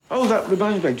Oh, that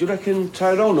reminds me. Do you reckon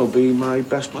Tyrone will be my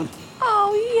best man?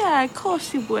 Oh, yeah, of course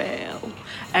he will.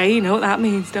 Hey, you know what that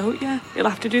means, don't you? He'll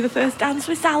have to do the first dance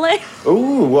with Sally.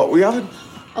 Oh, what we having?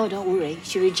 Oh, don't worry.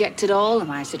 She rejected all of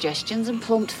my suggestions and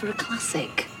plumped for a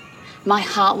classic. My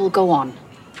Heart Will Go On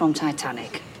from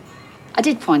Titanic. I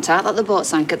did point out that the boat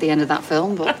sank at the end of that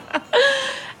film, but...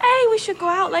 Hey, we should go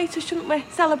out later, shouldn't we?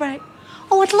 Celebrate.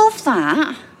 Oh, I'd love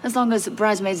that. As long as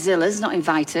Bridesmaid Zilla's not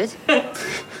invited.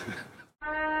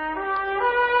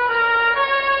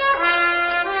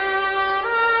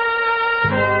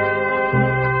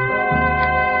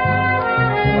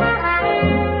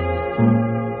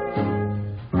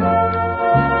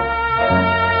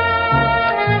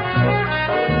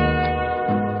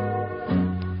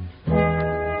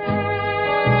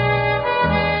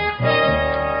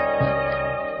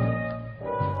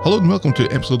 Hello and welcome to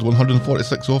episode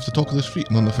 146 of The Talk of the Street,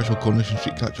 an unofficial Coronation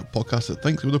Street catch-up podcast that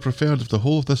thinks we would have preferred if the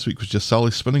whole of this week was just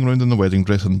Sally spinning around in the wedding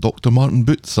dress and Dr. Martin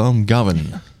boots. I'm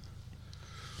Gavin.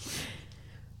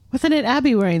 Wasn't it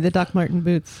Abby wearing the Doc Martin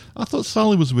boots? I thought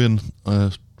Sally was wearing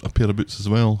a pair of boots as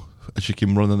well as she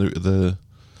came running out of the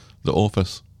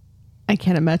office. I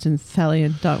can't imagine Sally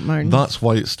and Doc Martin. That's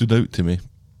why it stood out to me.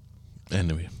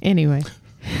 Anyway.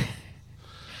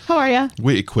 How are ya?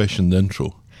 Way to question the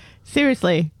intro.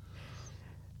 Seriously.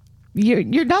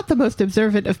 You're not the most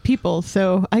observant of people,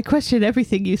 so I question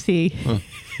everything you see. Huh.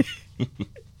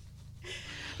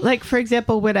 Like, for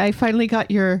example, when I finally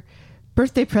got your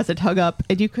birthday present hung up,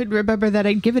 and you couldn't remember that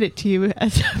I'd given it to you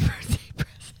as a birthday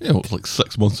present. Yeah, it was like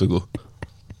 6 months ago.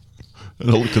 And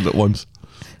I looked at it once.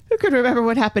 Who could remember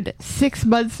what happened 6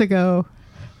 months ago?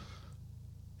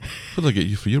 What did I get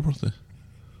you for your birthday?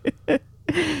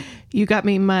 You got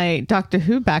me my Doctor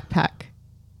Who backpack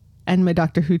and my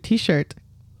Doctor Who t-shirt.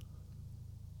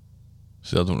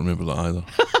 See, I don't remember that either.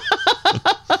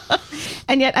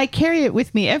 And yet I carry it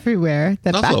with me everywhere.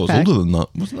 That I thought it was older than that.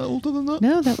 Wasn't that older than that?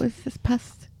 No, that was this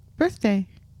past birthday.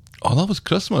 Oh, that was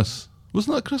Christmas.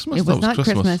 Wasn't that Christmas? It was not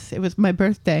Christmas. It was my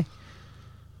birthday.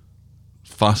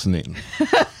 Fascinating.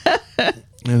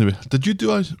 Anyway, did you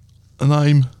do an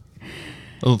I'm? I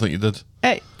don't think you did.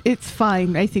 It's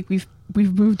fine. I think we've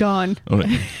moved on. All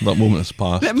right, that moment has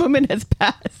passed. That moment has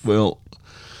passed. Well,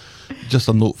 just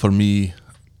a note for me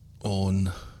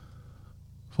on,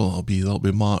 well, that'll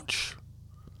be March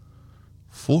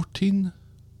 14,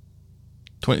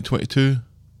 2022.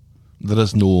 There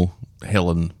is no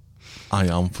Helen I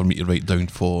am for me to write down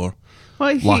for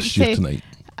last year tonight.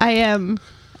 I am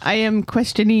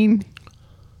questioning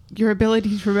your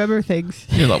ability to remember things.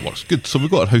 Yeah, that works. Good. So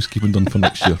we've got our housekeeping done for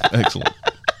next year. Excellent.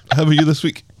 How are you this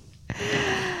week?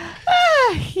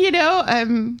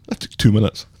 That took 2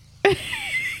 minutes.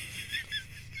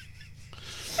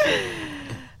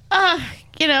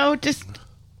 Just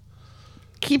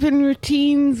keeping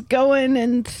routines going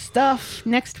and stuff.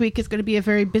 Next week is going to be a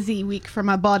very busy week for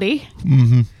my body.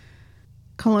 Mm-hmm.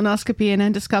 Colonoscopy and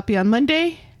endoscopy on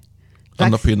Monday.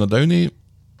 And up in the downy.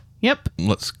 Yep.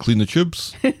 Let's clean the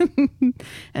tubes.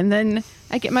 And then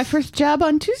I get my first jab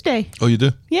on Tuesday. Oh, you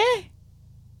do? Yeah.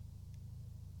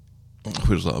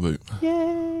 Where's that about?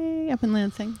 Yay. Up in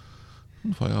Lansing.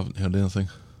 If I haven't heard anything.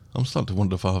 I'm starting to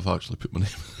wonder if I have actually put my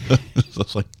name.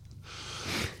 That's like,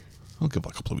 I'll give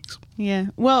it a couple of weeks. Yeah.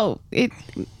 Well,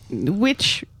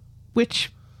 who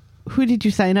did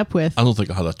you sign up with? I don't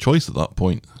think I had a choice at that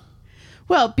point.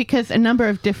 Well, because a number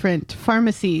of different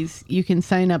pharmacies you can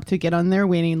sign up to get on their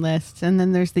waiting lists. And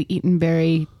then there's the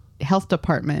Eatonbury Health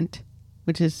Department,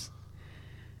 which is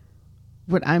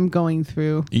what I'm going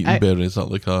through. Eatonbury, is that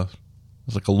like a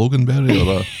Loganberry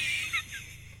or a...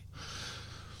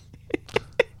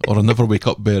 or a Never Wake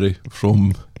Up berry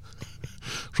from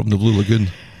the Blue Lagoon.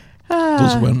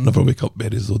 Those weren't Never Wake Up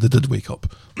berries, though. They did wake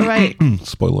up. Right.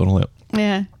 Spoiler alert.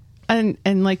 Yeah.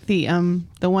 And like the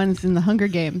ones in the Hunger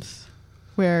Games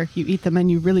where you eat them and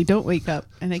you really don't wake up.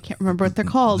 And I can't remember what they're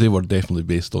called. They were definitely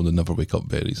based on the Never Wake Up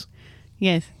berries.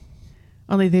 Yes.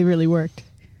 Only they really worked.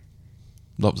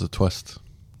 That was a twist.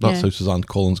 That's how Suzanne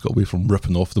Collins got away from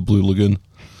ripping off the Blue Lagoon.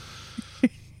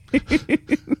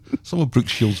 Some of Brooke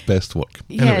Shields' best work.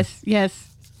 Anyway.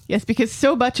 Yes, because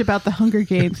so much about the Hunger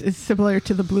Games is similar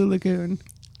to the Blue Lagoon.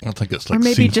 I think it's like, or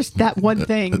maybe just that one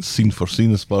thing. It's scene for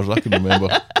scene as far as I can remember.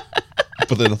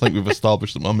 But then I think we've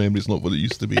established that my memory's not what it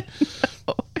used to be.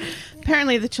 No.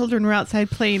 Apparently the children were outside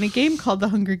playing a game called the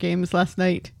Hunger Games last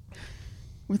night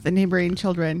with the neighboring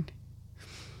children.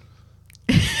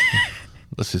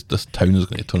 This town is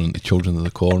going to turn into Children of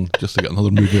the Corn just to get another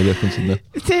movie reference in there.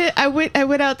 See, I went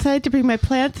outside to bring my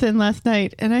plants in last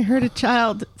night, and I heard a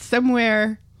child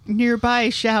somewhere nearby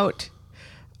shout,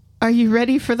 "Are you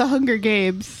ready for the Hunger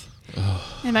Games?"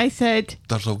 And I said,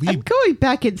 There's a I'm wee going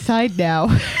back inside now.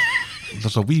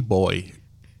 boy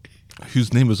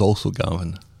whose name is also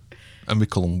Gavin, and we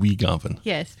call him Wee Gavin.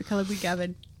 Yes, we call him Wee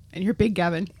Gavin. And you're Big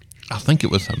Gavin. I think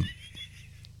it was him,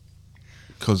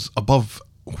 because above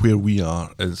where we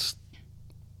are is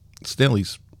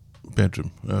Stelly's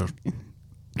bedroom, our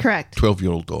Correct.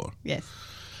 12-year-old daughter. Yes.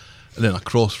 And then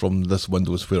across from this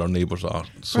window is where our neighbours are.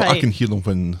 So I Right. can hear them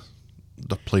when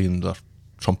they're playing their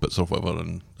trumpets or whatever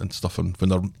and stuff. And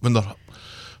when they're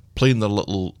playing their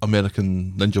little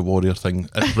American Ninja Warrior thing,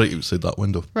 it's right outside that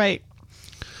window. Right.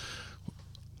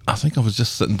 I think I was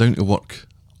just sitting down to work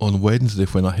on Wednesday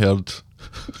when I heard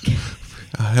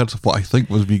what I think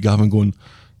was Wee Gavin going,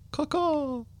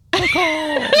 "Caw-caw,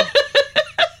 caw-caw."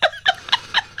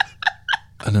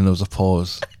 And then there was a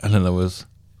pause, and then there was,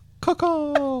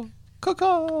 "Caw-caw,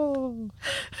 caw-caw." And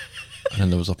then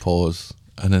there was a pause,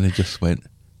 and then he just went,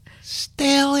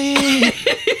 "Stelly."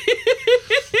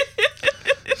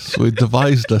 So he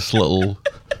devised this little,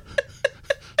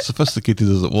 sophisticated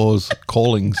as it was,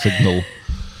 calling signal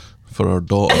for our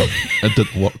daughter. It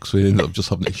didn't work, so he ended up just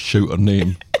having to shout her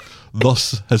name.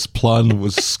 Thus, his plan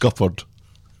was scuppered.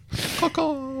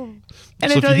 Caw-caw. And So I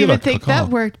if you don't hear even a think caw-caw-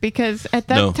 that worked because at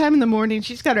that No. time in the morning,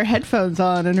 she's got her headphones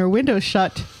on and her window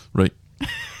shut Right.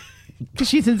 because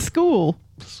she's in school.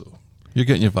 So you're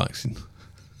getting your vaccine.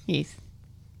 Yes.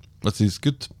 That is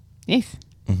good. Yes.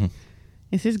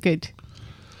 This is good.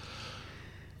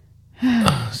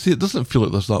 See, it doesn't feel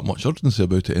like there's that much urgency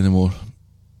about it anymore.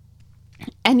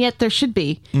 And yet there should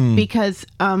be because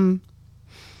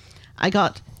I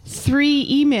got 3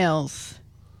 emails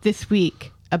this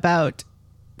week about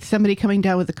somebody coming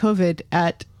down with the COVID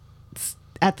at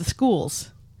the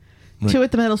schools. Right. 2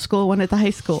 at the middle school, 1 at the high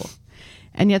school.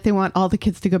 And yet they want all the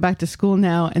kids to go back to school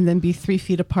now and then be 3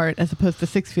 feet apart as opposed to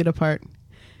 6 feet apart.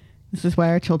 This is why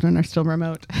our children are still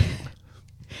remote.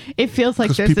 It feels like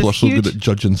Because there's people are this so huge... good at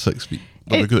judging 6 feet.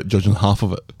 But they're good at judging half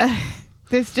of it.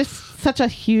 There's just such a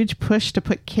huge push to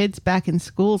put kids back in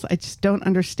schools. I just don't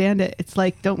understand it. It's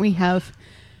like, don't we have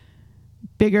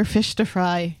bigger fish to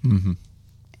fry? Mm-hmm.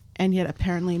 And yet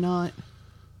apparently not.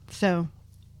 So,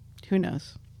 who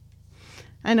knows?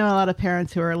 I know a lot of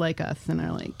parents who are like us and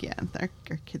are like, yeah, our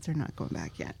kids are not going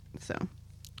back yet. So,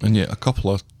 And yet a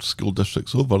couple of school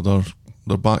districts over,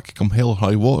 they're back come hell or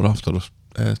high water after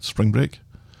spring break.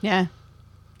 yeah,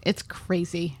 it's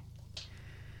crazy.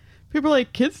 People are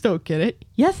like, kids don't get it.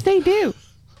 Yes, they do.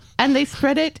 And they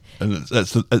spread it. And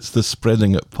it's the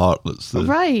spreading it part that's the...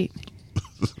 Right.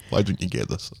 Why don't you get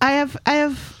this? I have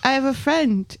a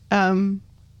friend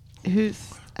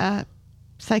who's a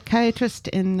psychiatrist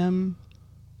in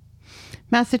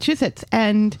Massachusetts,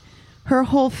 and her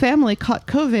whole family caught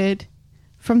COVID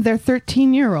from their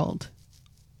 13-year-old.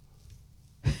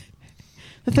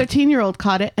 The 13-year-old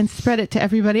caught it and spread it to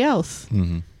everybody else.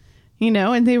 Mm-hmm. You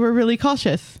know, and they were really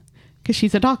cautious because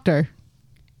she's a doctor.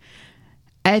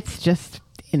 It's just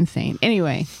insane.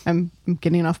 Anyway, I'm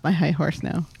getting off my high horse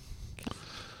now.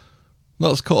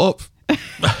 That's caught up.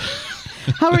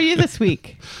 How are you this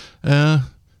week? Yeah,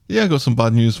 I got some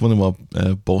bad news. One of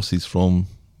my bosses from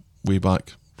way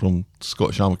back from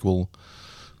Scottish Amicable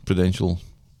Prudential,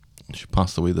 she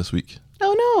passed away this week,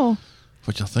 Oh no.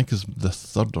 which I think is the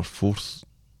 3rd or 4th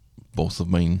boss of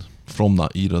mine from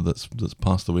that era that's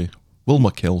passed away.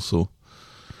 Wilma Kelso.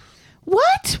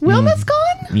 What? Wilma's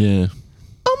gone? Yeah.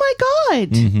 Oh my God.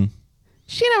 Mm-hmm.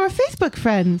 She and I were Facebook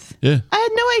friends. Yeah. I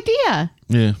had no idea.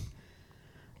 Yeah.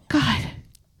 God.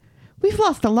 We've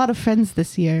lost a lot of friends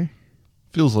this year.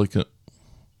 Feels like it.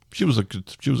 She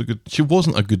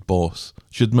wasn't a good boss.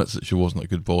 She admits that she wasn't a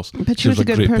good boss. But she was a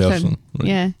good great person. Right?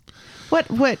 Yeah.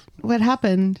 What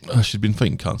happened? She'd been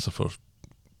fighting cancer for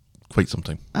quite some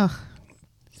time. Ugh.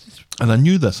 And I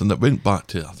knew this, and it went back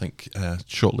to, I think,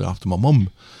 shortly after my mum,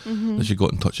 Mm-hmm. that she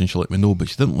got in touch and she let me know, but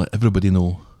she didn't let everybody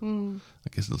know. Mm. I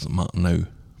guess it doesn't matter now,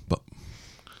 but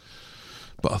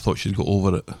I thought she'd got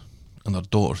over it. And her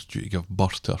daughter's due to give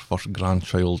birth to her first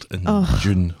grandchild in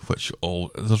June, which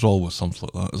there's always something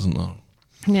like that, isn't there?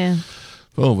 Yeah.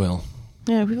 Oh well.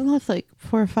 Yeah, we've lost like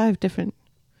 4 or 5 different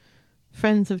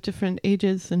friends of different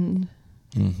ages and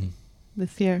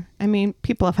this year. I mean,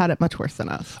 people have had it much worse than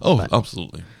us. Oh, but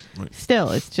absolutely. Right.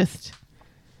 still, it's just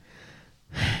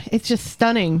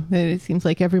stunning that it seems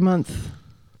like every month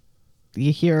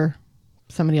you hear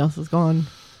somebody else is gone.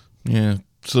 Yeah.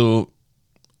 So,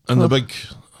 in the big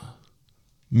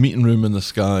meeting room in the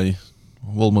sky,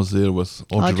 Wilma's there with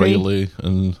Audrey Riley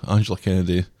and Angela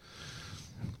Kennedy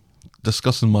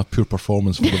discussing my poor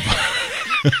performance for over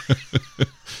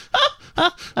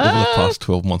the past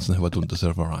 12 months and how I don't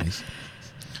deserve her eyes.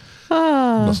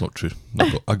 That's not true.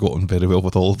 I got on very well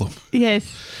with all of them.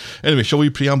 Yes. Anyway, shall we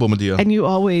preamble, my dear? And you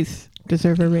always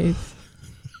deserve a raise.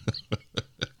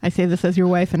 I say this as your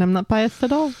wife, and I'm not biased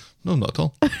at all. No, not at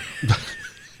all.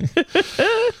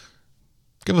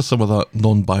 Give us some of that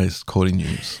non-biased Corey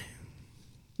news.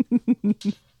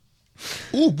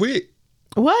 Oh, wait.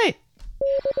 What?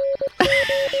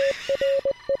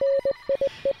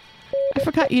 I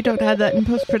forgot you don't add that in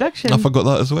post-production. I forgot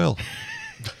that as well.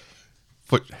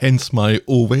 Hence my,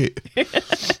 oh, wait.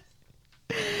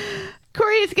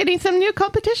 Corey is getting some new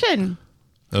competition.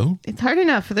 Oh? It's hard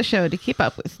enough for the show to keep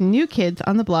up with new kids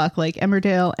on the block like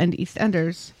Emmerdale and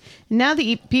EastEnders. Now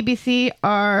the BBC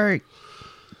are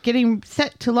getting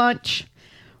set to launch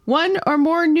one or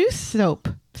more new soap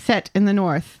set in the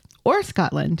North or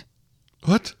Scotland.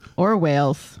 What? Or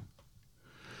Wales.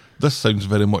 This sounds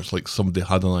very much like somebody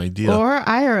had an idea. Or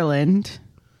Ireland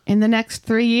in the next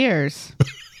 3 years.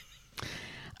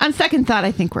 On second thought,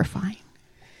 I think we're fine.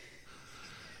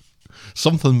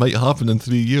 Something might happen in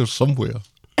 3 years somewhere.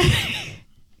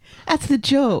 That's the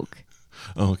joke.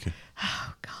 Oh, okay.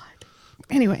 Oh, God.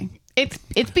 Anyway,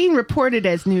 it's being reported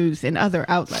as news in other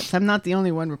outlets. I'm not the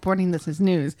only one reporting this as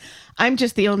news. I'm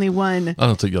just the only one. I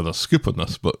don't think you had a scoop on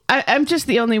this, but... I'm just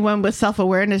the only one with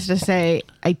self-awareness to say,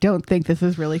 I don't think this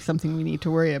is really something we need to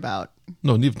worry about.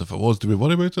 No, and even if it was, do we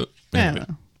worry about it? I don't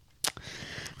know.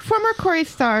 Former Corey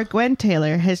star Gwen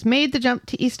Taylor has made the jump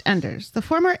to EastEnders. The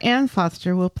former Anne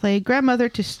Foster will play grandmother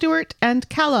to Stuart and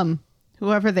Callum,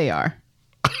 whoever they are.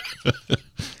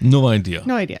 No idea.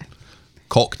 No idea.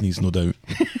 Cockneys, no doubt.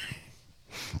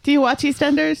 Do you watch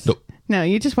EastEnders? Nope. No,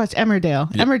 you just watch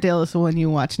Emmerdale. Yep. Emmerdale is the one you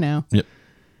watch now. Yep.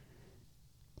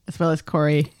 As well as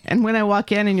Corey. And when I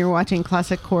walk in and you're watching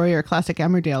classic Corey or classic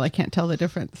Emmerdale, I can't tell the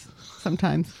difference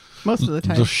sometimes. Most of the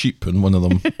time. There's sheep in one of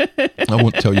them. I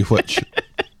won't tell you which.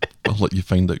 I'll let you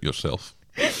find out yourself.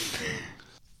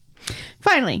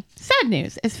 Finally, sad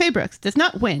news is Faye Brooks does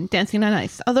not win Dancing on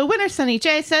Ice, although winner Sunny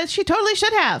J says she totally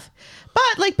should have.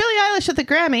 But like Billie Eilish at the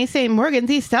Grammy saying Morgan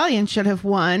Thee Stallion should have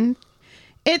won,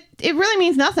 it really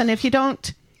means nothing if you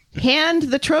don't hand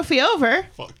the trophy over.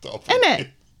 Fucked up. Isn't it?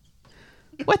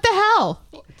 What the hell?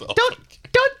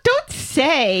 Don't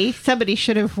say somebody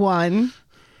should have won.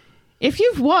 If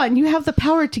you've won, you have the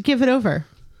power to give it over.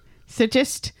 So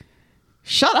just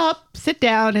shut up, sit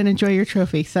down, and enjoy your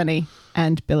trophy, Sunny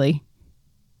and Billy.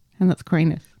 And that's Corey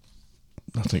News.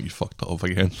 I think you fucked it up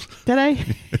again. Did I?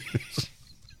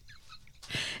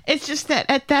 It's just that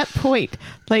at that point,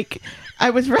 like, I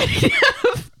was running out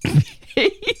of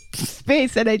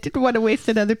space and I didn't want to waste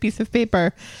another piece of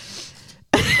paper.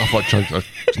 I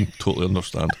can totally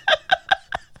understand.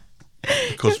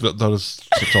 Because there is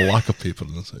such a lack of paper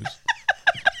in this house.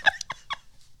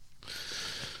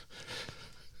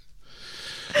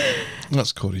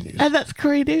 That's Corey News. And that's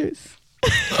Corey News.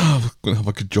 I'm going to have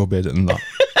a good job editing that.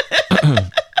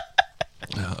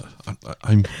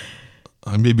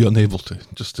 I may be unable to,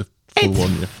 just to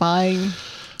forewarn you. Fine.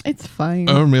 It's fine.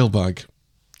 Our mailbag.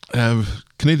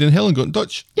 Canadian Helen got in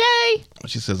touch. Yay!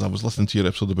 She says, I was listening to your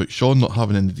episode about Sean not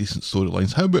having any decent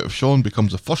storylines. How about if Sean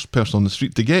becomes the first person on the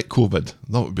street to get COVID?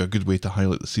 That would be a good way to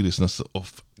highlight the seriousness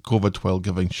of COVID while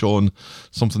giving Sean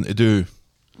something to do.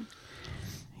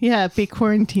 Yeah, be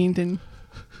quarantined in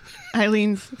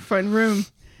Eileen's front room.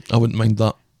 I wouldn't mind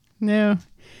that. No.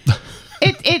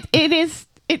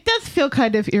 It does feel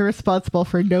kind of irresponsible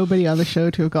for nobody on the show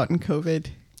to have gotten COVID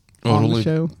on the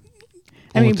show.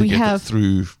 I mean, we have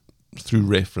through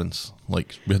reference,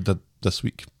 like we did this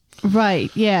week.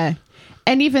 Right, yeah.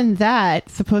 And even that,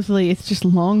 supposedly, it's just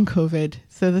long COVID.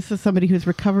 So this is somebody who's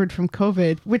recovered from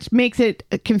COVID, which makes it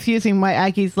confusing why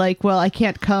Aggie's like, well, I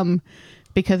can't come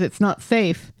because it's not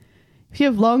safe. If you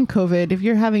have long COVID, if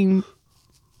you're having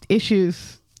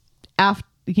issues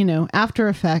after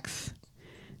effects,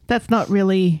 that's not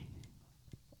really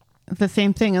the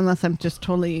same thing unless I'm just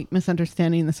totally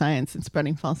misunderstanding the science and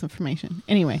spreading false information.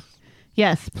 Anyway,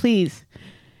 yes, please.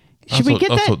 I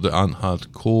thought the aunt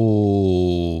had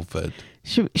COVID.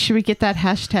 Should we get that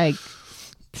hashtag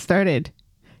started?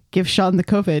 Give Sean the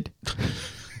COVID.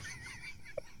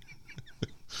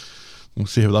 We'll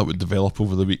see how that would develop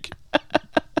over the week.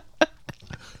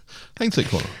 Hindsight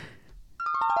corner.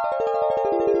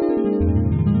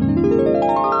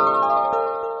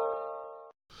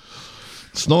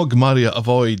 Snog, Marry,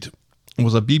 Avoid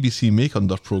was a BBC Make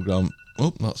Under programme.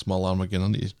 Oh, that's my alarm again. I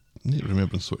need to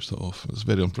remember and switch that off. It's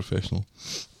very unprofessional.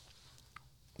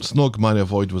 Snog, Marry,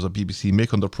 Avoid was a BBC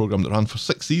Make Under programme that ran for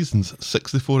 6 seasons,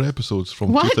 64 episodes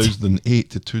from What? 2008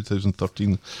 to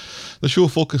 2013. The show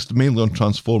focused mainly on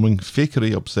transforming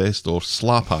fakery-obsessed or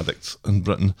slap addicts in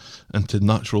Britain into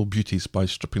natural beauties by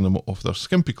stripping them of their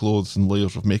skimpy clothes and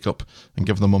layers of makeup and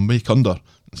giving them a make-under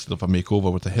instead of a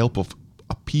makeover with the help of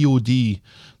a POD,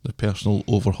 the personal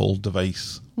overhaul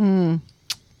device.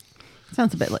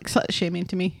 Sounds a bit like slut-shaming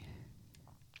to me.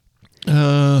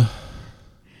 Uh...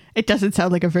 It doesn't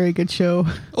sound like a very good show.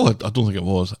 Oh, I don't think it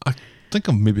was. I think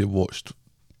I've maybe watched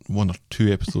 1 or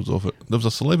 2 episodes of it. There was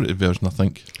a celebrity version, I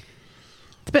think.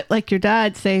 It's a bit like your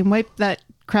dad saying, wipe that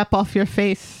crap off your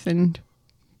face and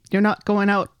you're not going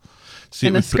out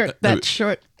in a skirt that's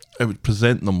short. It would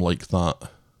present them like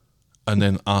that and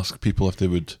then ask people if they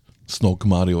would snog,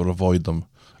 marry or avoid them.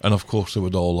 And of course they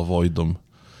would all avoid them.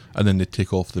 And then they'd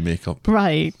take off the makeup.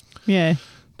 Right, yeah.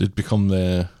 They'd become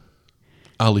the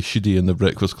Ali Sheedy in the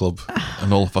Breakfast Club,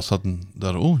 and all of a sudden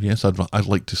they're, oh yes, I'd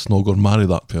like to snog or marry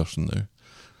that person now.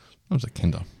 That was a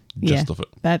kind of gist of it.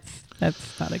 That's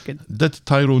not a good... Did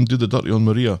Tyrone do the dirty on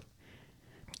Maria?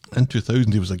 In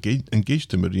 2000 he was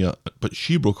engaged to Maria, but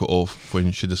she broke it off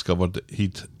when she discovered that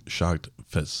he'd shagged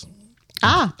Fizz.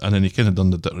 Ah! And then he kind of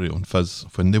done the dirty on Fizz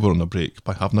when they were on a break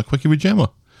by having a quickie with Gemma.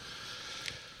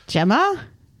 Gemma?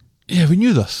 Yeah, we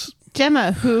knew this.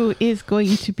 Gemma, who is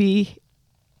going to be...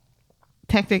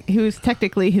 who's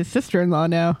technically his sister-in-law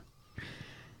now.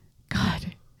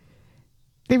 God,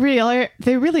 they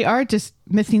really are just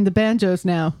missing the banjos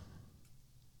now.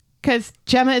 Because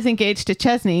Gemma is engaged to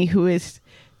Chesney, who is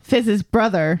Fizz's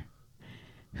brother,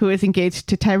 who is engaged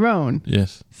to Tyrone.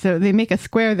 Yes. So they make a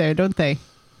square there, don't they?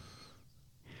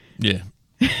 Yeah.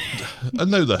 And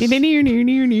now this.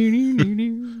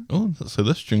 Oh, that's how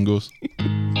this tune goes.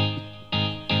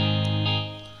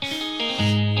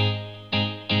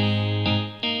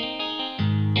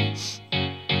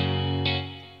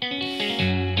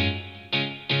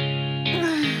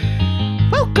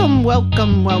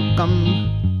 Welcome. Welcome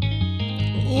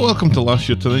to Last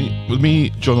Year Tonight with me,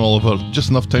 John Oliver.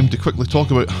 Just enough time to quickly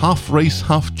talk about Half Rice,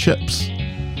 Half Chips.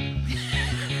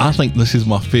 I think this is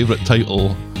my favourite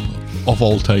title of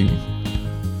all time.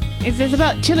 Is this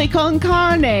about chili con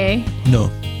carne? No.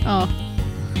 Oh.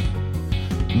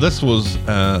 This was...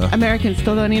 Americans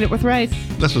still don't eat it with rice.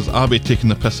 This was Abby taking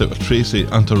the piss out of Tracy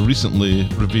and her recently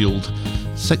revealed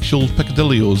sexual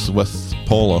peccadillos with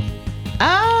Paula.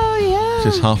 Oh, yeah.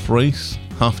 She's half rice,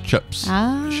 half chips.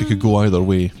 Ah. She could go either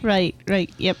way. Right.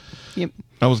 Yep.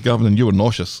 I was Gavin and you were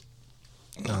nauseous.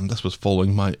 And this was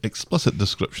following my explicit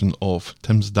description of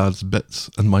Tim's dad's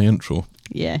bits in my intro.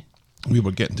 Yeah. We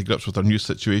were getting to grips with our new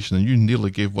situation and you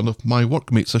nearly gave one of my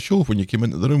workmates a show when you came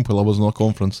into the room while I was in a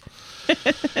conference.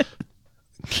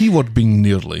 Keyword being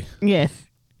nearly. Yes.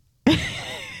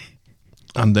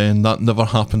 And then that never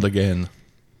happened again.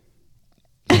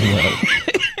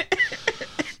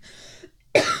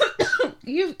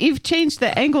 You've changed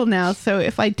the angle now, so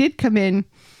if I did come in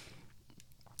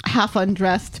half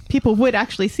undressed, people would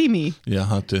actually see me. Yeah,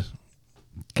 I had to.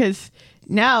 Because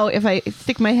now, if I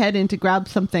stick my head in to grab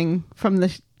something from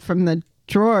the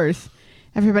drawers,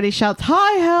 everybody shouts,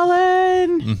 "Hi,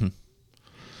 Helen!" Mm-hmm.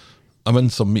 I'm in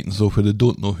some meetings though where they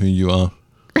don't know who you are,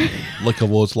 like I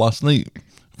was last night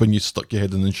when you stuck your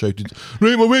head in and shouted,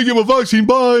 "Right, I'm away, get my vaccine,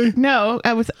 bye!" No,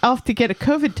 I was off to get a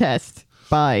COVID test.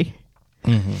 Bye.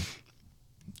 Mm-hmm.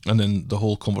 And then the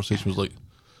whole conversation was like,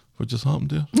 "What just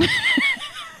happened there?"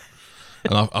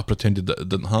 And I pretended that it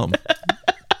didn't happen.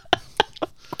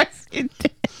 Of course you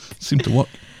did. Seemed to work.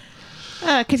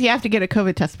 Because you have to get a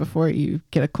COVID test before you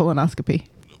get a colonoscopy.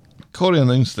 Corey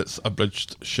announced its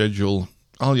abridged schedule.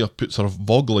 Alia puts her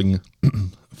voggling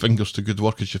fingers to good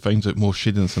work as she finds out more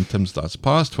shadiness in Tim's dad's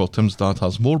past, while Tim's dad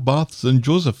has more baths than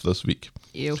Joseph this week.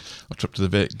 Ew. A trip to the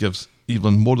vet gives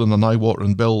Evelyn more than an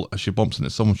eye-watering bill as she bumps into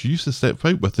someone she used to step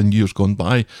out with in years gone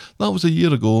by. That was a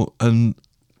year ago, and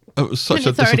it was such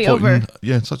a disappointing...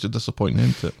 Yeah, such a disappointing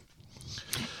end to it.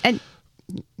 And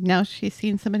now she's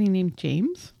seen somebody named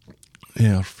James?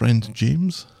 Yeah, our friend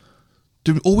James.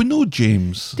 We know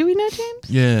James. Do we know James?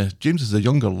 Yeah, James is a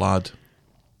younger lad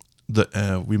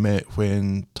that we met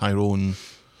when Tyrone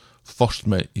first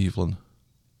met Evelyn.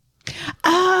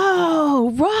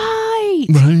 Oh, right.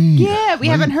 Yeah, we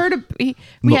haven't heard of...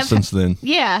 Not since then.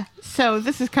 Yeah, so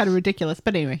this is kind of ridiculous.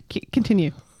 But anyway,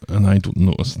 continue. And I don't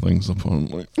notice things,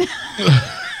 apparently.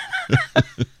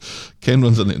 Ken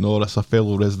runs into Norris, a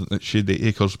fellow resident at Shady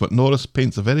Acres, but Norris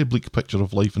paints a very bleak picture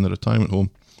of life in the retirement home.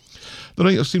 The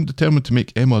writer seemed determined to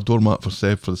make Emma a doormat for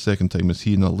Seb for the second time as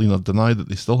he and Alina deny that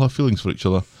they still have feelings for each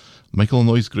other. Michael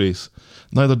annoys Grace.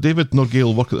 Neither David nor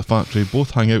Gail work at the factory,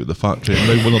 both hang out at the factory, and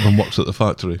now one of them works at the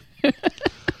factory.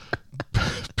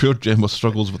 Poor Gemma's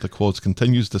struggles with the quads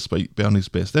continues despite Bernie's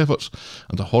best efforts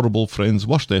and a horrible friend's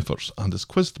worst efforts, and is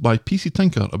quizzed by PC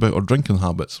Tinker about her drinking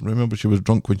habits. Remember, she was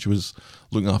drunk when she was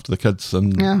looking after the kids,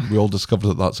 and we all discovered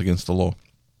that that's against the law.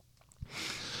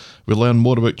 We learn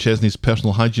more about Chesney's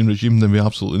personal hygiene regime than we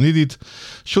absolutely needed.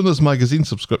 Shona's magazine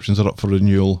subscriptions are up for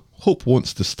renewal. Hope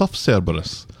wants to stuff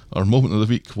Cerberus. Our moment of the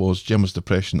week was Gemma's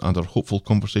depression and her hopeful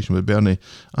conversation with Bernie.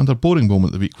 And our boring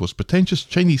moment of the week was pretentious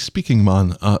Chinese-speaking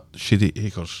man at Shady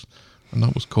Acres. And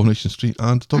that was Coronation Street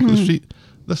and Talk of the Street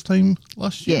this time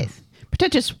last year. Yes.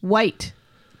 Pretentious white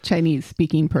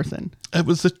Chinese-speaking person. It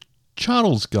was the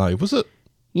Charles guy, was it?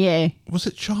 Yeah. Was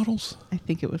it Charles? I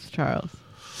think it was Charles.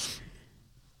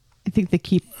 I think the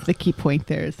key point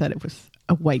there is that it was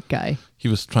a white guy. He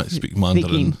was trying to speak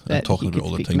Mandarin that and talking he about could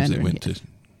all the speak times they Mandarin, went yes. to.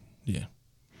 Yeah.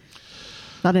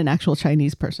 Not an actual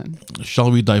Chinese person.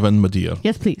 Shall we dive in, my dear?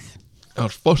 Yes, please. Our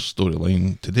first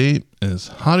storyline today is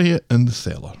Harriet in the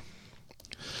cellar.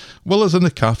 Will is in the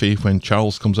cafe when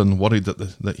Charles comes in worried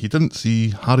that he didn't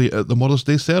see Harriet at the Mother's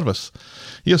Day service.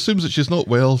 He assumes that she's not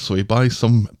well, so he buys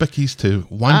some bickies to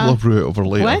wangle a brew out of her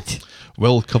later. What?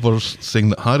 Will covers saying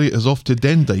that Harriet is off to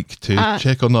Dendyke to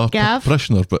check on a Gav?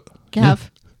 parishioner, but...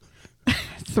 Gav.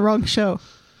 It's the wrong show.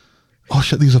 Oh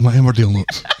shit, these are my Emmerdale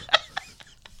notes.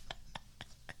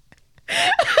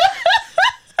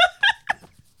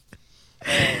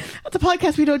 That's a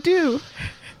podcast we don't do.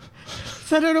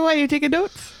 So I don't know why you're taking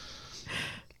notes.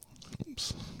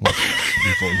 Oops. Well,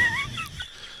 move on.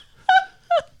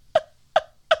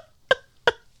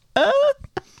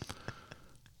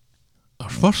 Our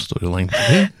first storyline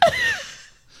today,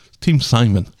 Team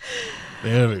Simon.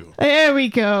 There we go. There we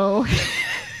go.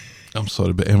 I'm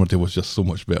sorry, but Emmerdale was just so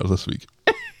much better this week.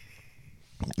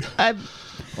 I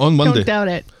On Monday. don't doubt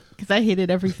it, because I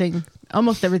hated everything,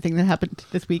 almost everything that happened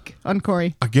this week on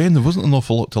Corey. Again, there wasn't an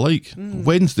awful lot to like.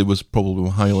 Wednesday was probably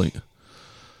my highlight.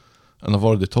 And I've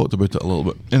already talked about it a little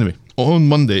bit. Anyway, on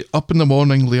Monday, up in the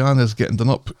morning, Leanne is getting done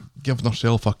up, giving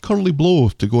herself a curly blow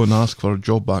to go and ask for her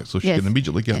job back so she Yes. can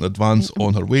immediately get an advance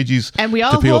on her wages And we to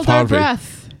all pay off hold our Harvey.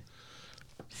 breath,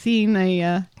 seeing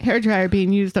a hairdryer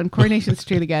being used on Coronation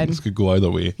Street again. This could go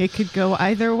either way. It could go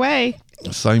either way.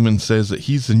 Simon says that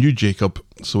he's the new Jacob,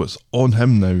 so it's on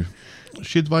him now.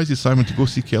 She advises Simon to go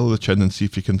see Kelly the Chin and see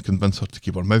if he can convince her to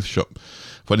keep her mouth shut.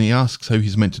 When he asks how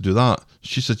he's meant to do that,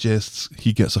 she suggests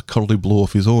he gets a curly blow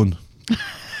of his own.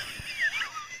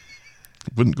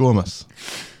 Wouldn't go amiss.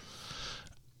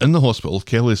 In the hospital,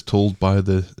 Kelly is told by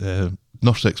the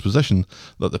nurse exposition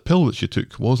that the pill that she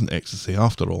took wasn't ecstasy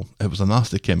after all. It was a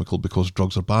nasty chemical because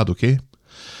drugs are bad, okay?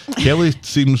 Kelly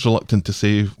seems reluctant to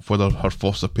say whether her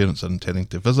foster parents are intending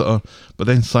to visit her, but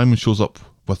then Simon shows up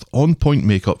with on-point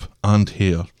makeup and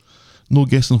hair. No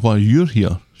guessing why you're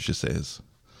here, she says.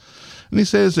 And he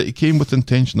says that he came with the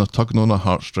intention of tugging on her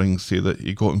heartstrings, say that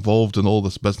he got involved in all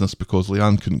this business because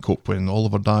Leanne couldn't cope when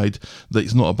Oliver died, that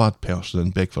he's not a bad person,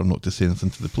 and beg for her not to say anything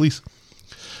to the police.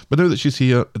 But now that she's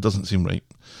here, it doesn't seem right.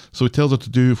 So he tells her to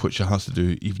do what she has to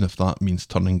do, even if that means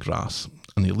turning grass.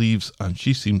 And he leaves, and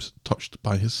she seems touched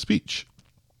by his speech.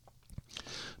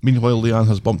 Meanwhile, Leanne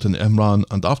has bumped into Imran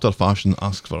and after a fashion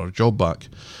asks for her job back.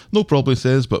 No problem, he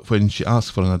says, but when she asks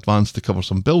for an advance to cover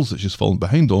some bills that she's fallen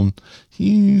behind on,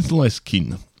 he's less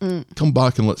keen. Come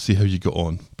back and let's see how you get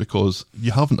on, because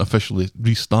you haven't officially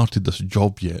restarted this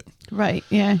job yet. Right,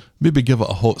 yeah. Maybe give it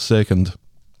a hot second.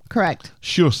 Correct.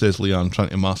 Sure, says Leanne, trying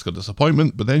to mask her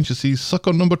disappointment, but then she sees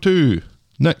sucker number 2,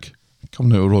 Nick,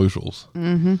 coming out of Roy's Rolls.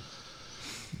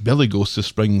 Billy goes to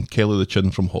spring Kelly the Chin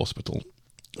from hospital.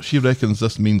 She reckons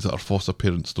this means that her foster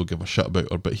parents don't give a shit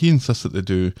about her, but he insists that they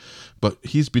do. But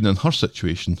he's been in her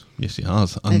situation, yes he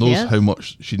has, and knows Yes. how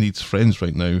much she needs friends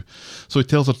right now. So he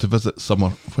tells her to visit Summer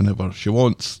whenever she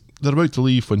wants. They're about to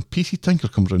leave when PC Tinker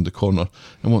comes round the corner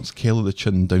and wants Kelly the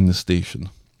Chin down the station.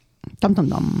 Dum dum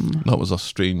dum. That was a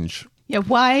strange... Yeah,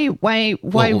 why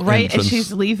Little right entrance. as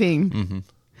she's leaving?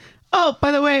 Oh,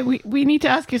 by the way, we need to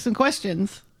ask you some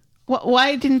questions.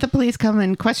 Why didn't the police come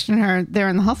and question her there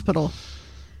in the hospital?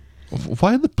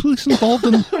 Why are the police involved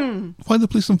in... why are the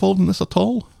police involved in this at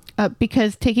all?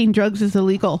 Because taking drugs is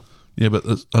illegal. Yeah, but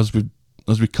as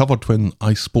we covered when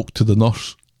I spoke to the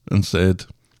nurse and said,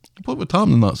 what would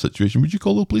happen in that situation? Would you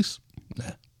call the police?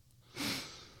 Nah.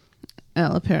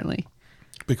 Well, apparently.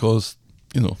 Because,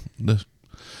 you know,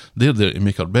 they're there to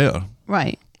make her better.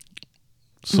 Right.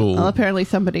 So, Well, apparently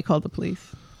somebody called the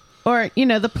police. Or,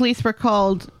 the police were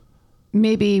called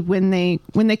maybe when they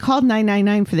called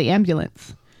 999 for the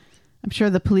ambulance. I'm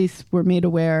sure the police were made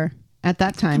aware at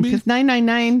that time, because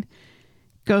 999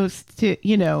 goes to,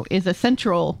 is a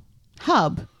central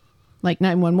hub like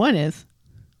 911 is.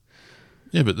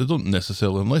 Yeah, but they don't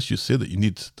necessarily, unless you say that you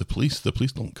need the police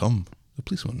don't come. The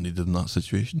police weren't needed in that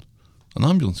situation. An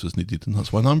ambulance was needed, and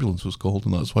that's why an ambulance was called,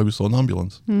 and that's why we saw an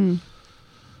ambulance.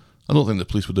 I don't think the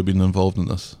police would have been involved in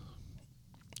this.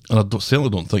 And I certainly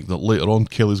don't think that later on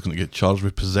Kelly's going to get charged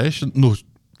with possession. No,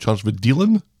 charged with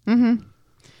dealing.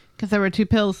 Because there were 2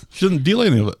 pills. She didn't deal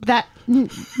any of it.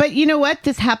 But you know what?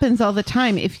 This happens all the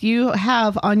time. If you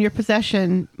have on your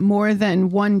possession more than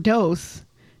 1 dose,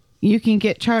 you can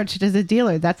get charged as a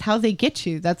dealer. That's how they get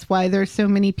you. That's why there's so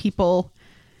many people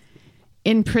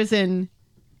in prison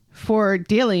for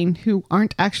dealing who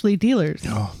aren't actually dealers.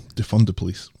 Oh, defund the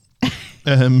police.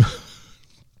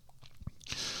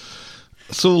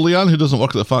 So Leanne, who doesn't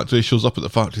work at the factory, shows up at the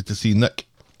factory to see Nick.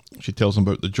 She tells him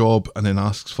about the job and then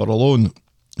asks for a loan.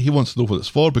 He wants to know what it's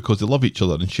for because they love each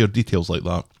other and share details like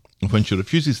that. And when she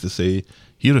refuses to say,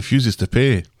 he refuses to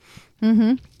pay.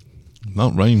 That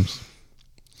rhymes.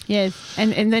 Yes.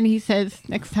 And then he says,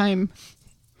 next time,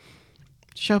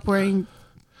 show up wearing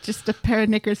just a pair of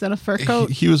knickers and a fur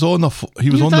coat. He was on the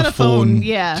phone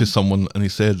yeah. to someone, and he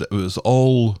said it was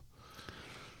all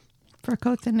fur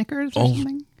coats and knickers or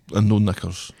something. And no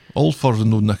knickers. All fur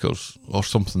and no knickers or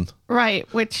something. Right,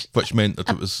 which meant that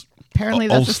it was apparently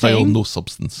all that's a style, saying. no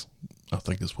substance, I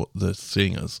think is what the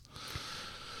saying is.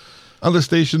 At the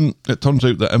station, it turns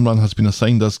out that Imran has been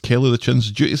assigned as Kelly the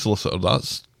Chin's duty solicitor.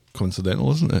 That's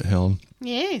coincidental, isn't it, Helen?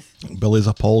 Yes. Billy's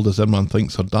appalled as Imran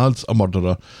thinks her dad's a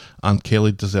murderer and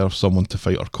Kelly deserves someone to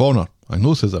fight her corner. I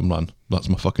know, says Imran. That's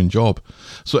my fucking job.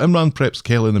 So Imran preps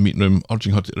Kelly in the meeting room,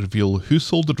 urging her to reveal who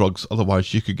sold the drugs, otherwise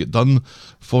she could get done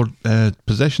for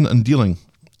possession and dealing,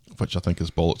 which I think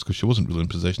is bollocks because she wasn't really in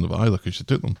possession of it either because she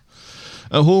took them.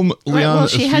 At home, Leanne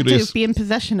is she had furious. to be in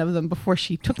possession of them before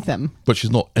she took them. But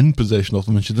she's not in possession of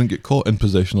them and she didn't get caught in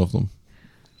possession of them.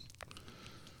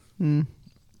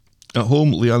 At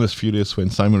home, Leanne is furious when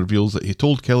Simon reveals that he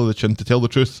told Kelly the Chin to tell the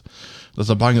truth. There's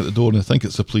a bang at the door and they think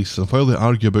it's the police, and while they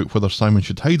argue about whether Simon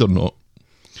should hide or not,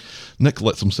 Nick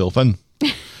lets himself in.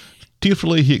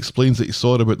 Tearfully, he explains that he's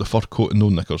sorry about the fur coat and no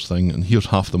knickers thing, and here's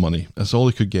half the money. It's all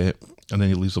he could get, and then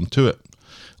he leaves them to it.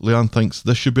 Leanne thinks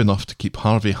this should be enough to keep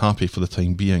Harvey happy for the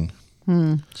time being.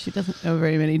 She doesn't know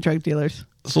very many drug dealers.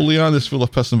 So Leanne is full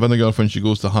of piss and vinegar when she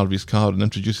goes to Harvey's car and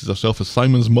introduces herself as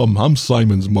Simon's mum. I'm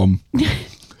Simon's mum.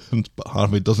 But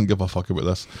Harvey doesn't give a fuck about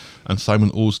this, and Simon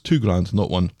owes $2,000, not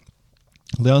one.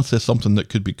 Leanne says something that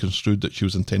could be construed that she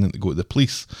was intending to go to the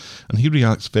police, and he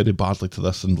reacts very badly to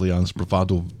this, and Leanne's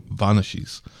bravado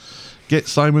vanishes. Get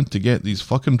Simon to get these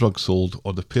fucking drugs sold,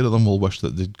 or the pair of them will wish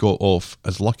that they'd got off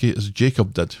as lucky as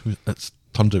Jacob did. It's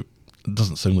turned out it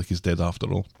doesn't sound like he's dead after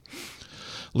all.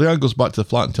 Leanne goes back to the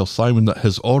flat and tells Simon that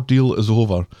his ordeal is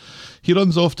over. He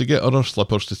runs off to get her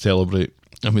slippers to celebrate,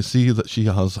 and we see that she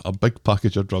has a big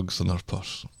package of drugs in her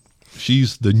purse.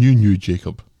 She's the new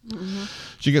Jacob.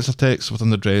 She gets a text with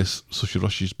an address, so she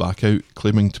rushes back out,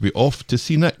 claiming to be off to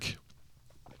see Nick.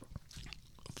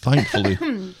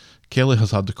 Thankfully, Kelly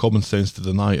has had the common sense to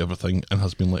deny everything and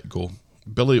has been let go.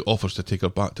 Billy offers to take her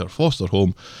back to her foster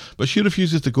home, but she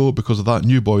refuses to go because of that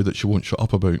new boy that she won't shut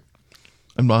up about.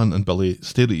 Imran and Billy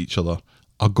stare at each other,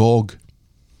 agog.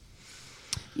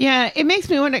 Yeah, it makes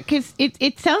me wonder, because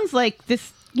it sounds like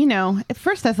this, at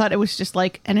first I thought it was just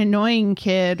like an annoying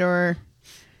kid or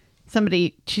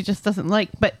somebody she just doesn't like,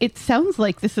 but it sounds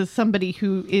like this is somebody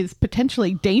who is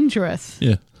potentially dangerous.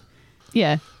 Yeah.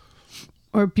 Yeah.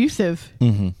 Or abusive.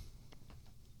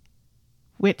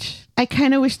 Which I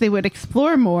kind of wish they would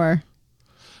explore more.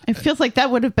 It feels like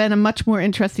that would have been a much more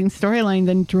interesting storyline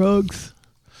than drugs.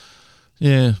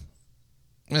 Yeah.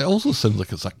 It also sounds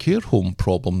like it's a care home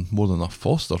problem more than a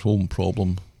foster home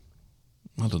problem.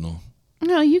 I don't know.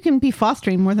 No, you can be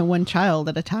fostering more than one child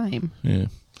at a time. Yeah.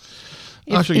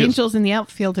 If Angels in the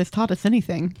Outfield has taught us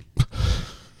anything.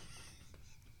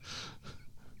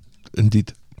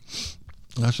 Indeed.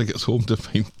 Ashley gets home to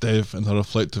find Dev in a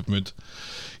reflective mood.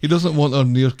 He doesn't want her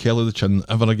near Kelly the Chin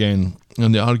ever again,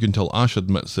 and they argue until Ash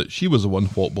admits that she was the one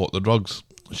who bought the drugs.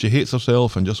 She hates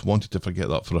herself and just wanted to forget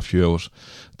that for a few hours.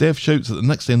 Dev shouts that the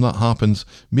next time that happens,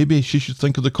 maybe she should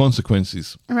think of the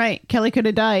consequences. Right, Kelly could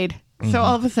have died. So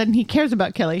all of a sudden he cares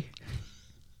about Kelly.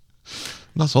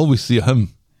 That's all we see of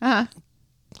him. Uh-huh.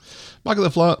 Back at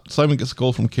the flat, Simon gets a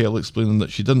call from Kelly explaining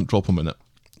that she didn't drop him in it.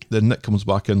 Then Nick comes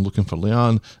back in looking for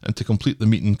Leanne, and to complete the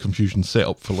meeting, confusion set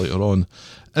up for later on.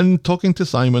 In talking to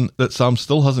Simon, that Sam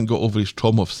still hasn't got over his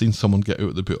trauma of seeing someone get out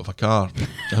of the boot of a car,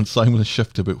 and Simon is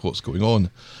shifted about what's going on.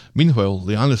 Meanwhile,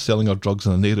 Leanne is selling her drugs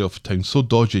in an area of town so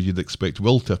dodgy you'd expect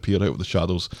Will to appear out of the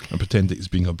shadows and pretend that he's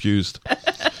being abused.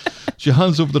 She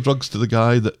hands over the drugs to the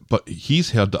guy, but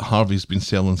he's heard that Harvey's been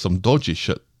selling some dodgy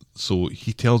shit so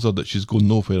he tells her that she's going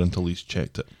nowhere until he's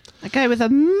checked it. A guy with a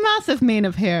massive mane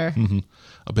of hair.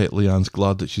 I bet Leanne's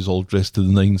glad that she's all dressed to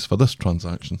the nines for this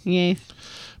transaction. Yes.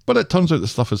 But it turns out the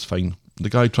stuff is fine. The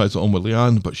guy tries it on with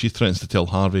Leanne, but she threatens to tell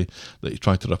Harvey that he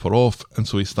tried to rip her off, and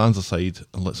so he stands aside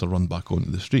and lets her run back onto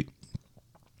the street.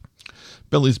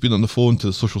 Billy's been on the phone to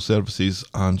the social services,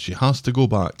 and she has to go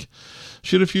back.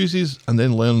 She refuses, and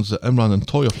then learns that Imran and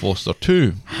Toya Foster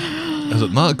too. Is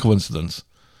it not a coincidence?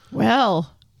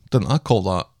 Well, Didn't I call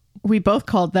that? we both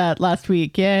called that last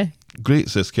week, yeah. Great,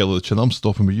 says Kelly the Chin. I'm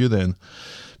stopping with you then.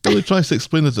 Billy tries to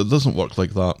explain that it doesn't work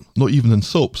like that, not even in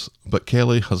soaps, but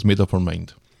Kelly has made up her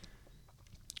mind.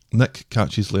 Nick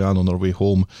catches Leanne on her way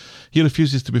home. He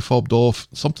refuses to be fobbed off.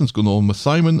 Something's going on with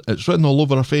Simon. It's written all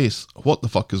over her face. What the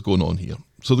fuck is going on here?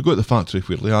 So they go to the factory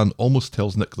where Leanne almost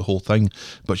tells Nick the whole thing,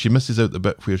 but she misses out the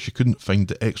bit where she couldn't find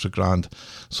the extra grand,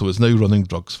 so is now running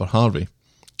drugs for Harvey.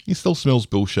 He still smells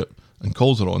bullshit and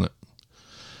calls her on it.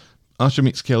 Asha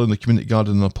meets Kelly in the community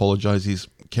garden and apologises.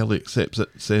 Kelly accepts it,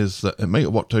 says that it might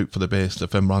have worked out for the best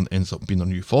if Imran ends up being her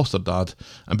new foster dad,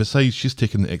 and besides, she's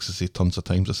taken the ecstasy tons of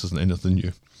times. This isn't anything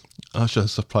new. Asha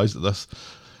is surprised at this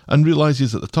and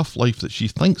realises that the tough life that she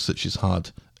thinks that she's had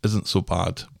isn't so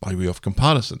bad by way of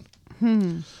comparison.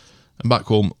 And back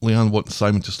home, Leanne wants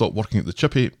Simon to stop working at the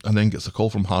chippy and then gets a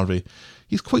call from Harvey.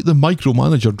 He's quite the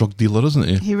micromanager drug dealer, isn't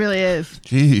he? He really is.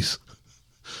 Jeez.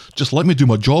 Just let me do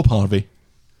my job, Harvey.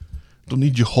 Don't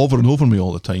need you hovering over me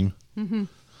all the time.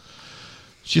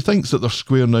 She thinks that they're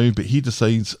square now, but he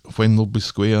decides when they'll be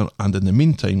square, and in the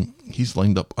meantime, he's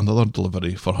lined up another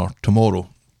delivery for her tomorrow.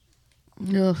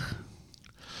 Ugh.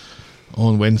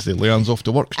 On Wednesday, Leanne's off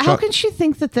to work. How can she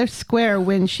think that they're square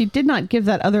when she did not give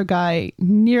that other guy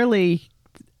nearly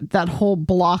that whole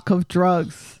block of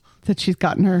drugs that she's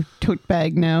got in her tote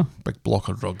bag now? Big block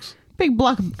of drugs. Big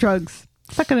block of drugs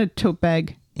stuck in a tote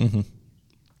bag.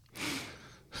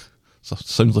 So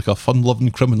sounds like a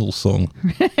fun-loving criminal song.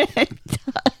 It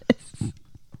does.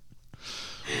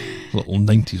 Little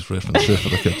 90s reference there for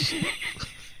the kids.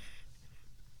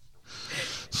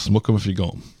 Smoke 'em if you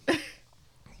got 'em.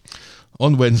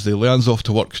 On Wednesday, Leanne's off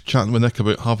to work chatting with Nick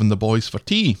about having the boys for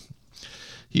tea.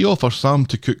 He offers Sam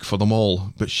to cook for them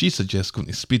all, but she suggests going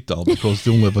to Speed Dial because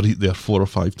they'll never eat there 4 or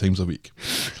 5 times a week.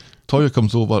 Toya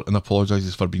comes over and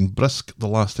apologises for being brisk the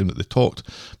last time that they talked,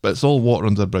 but it's all water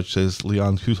under the bridge, says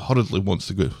Leanne, who hurriedly wants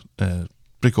to go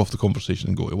break off the conversation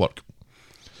and go to work.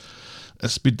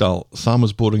 At Speed Dial, Sam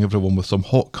is boring everyone with some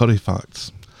hot curry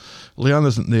facts. Leanne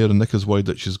isn't there and Nick is worried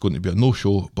that she's going to be a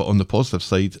no-show, but on the positive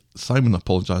side, Simon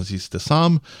apologises to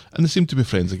Sam and they seem to be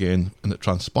friends again, and it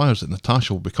transpires that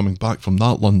Natasha will be coming back from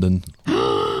that London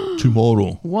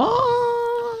tomorrow. What?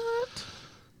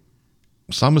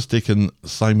 Sam has taken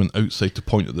Simon outside to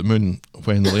point at the moon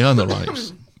when Leanne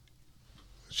arrives.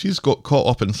 She's got caught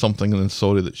up in something and is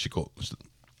sorry that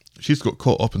she's got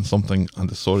caught up in something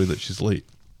and is sorry that she's late.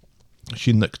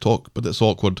 She and Nick talk, but it's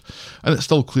awkward, and it's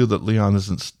still clear that Leanne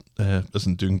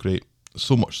isn't doing great.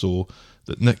 So much so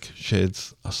that Nick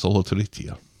sheds a solitary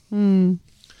tear.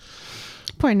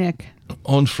 Poor Nick.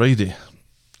 On Friday,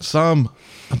 Sam,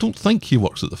 I don't think he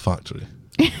works at the factory,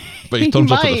 but he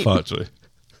turns up at the factory.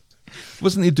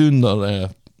 Wasn't he doing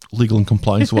their legal and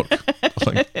compliance work? I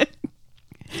think.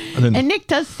 And Nick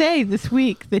does say this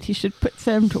week that he should put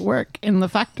Sam to work in the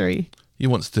factory. He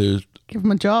wants to give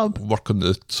him a job. Work on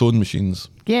the sewing machines.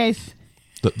 Yes.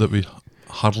 That we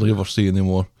hardly ever see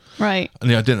anymore. Right. And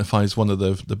he identifies one of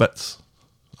the bits.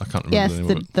 I can't remember the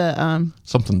name of it. the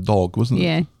something dog, wasn't it?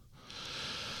 Yeah.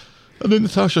 And then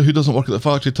Natasha, who doesn't work at the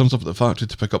factory, turns up at the factory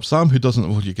to pick up Sam, who doesn't.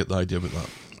 Well, you get the idea about that.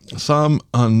 Sam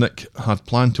and Nick had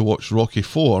planned to watch Rocky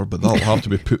 4, but that'll have to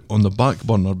be put on the back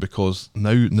burner because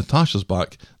now Natasha's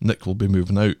back, Nick will be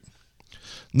moving out.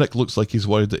 Nick looks like he's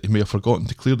worried that he may have forgotten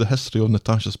to clear the history on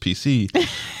Natasha's PC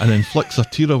and then flicks a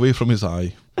tear away from his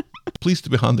eye. Pleased to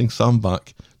be handing Sam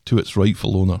back to its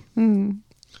rightful owner.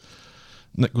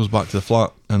 Nick goes back to the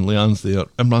flat and Leanne's there.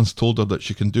 Imran's told her that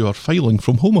she can do her filing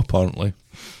from home apparently.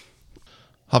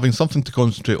 Having something to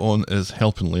concentrate on is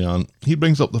helping Leanne. He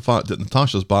brings up the fact that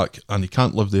Natasha's back and he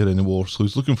can't live there anymore, so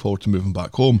he's looking forward to moving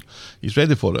back home. He's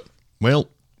ready for it. Well,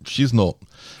 she's not.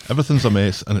 Everything's a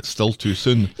mess and it's still too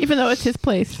soon. Even though it's his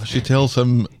place. She tells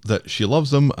him that she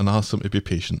loves him and asks him to be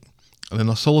patient. And then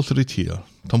a solitary tear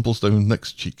tumbles down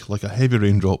Nick's cheek like a heavy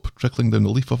raindrop trickling down the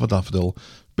leaf of a daffodil,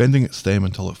 bending its stem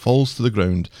until it falls to the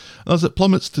ground. And as it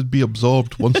plummets to be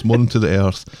absorbed once more into the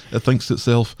earth, it thinks to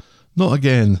itself, not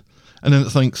again. And then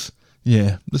it thinks,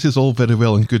 yeah, this is all very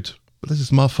well and good, but this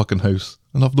is my fucking house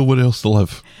and I've nowhere else to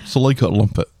live. So like it or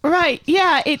lump it. Right,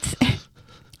 yeah, it's...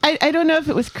 I don't know if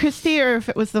it was Christy or if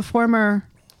it was the former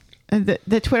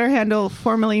the Twitter handle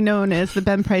formerly known as the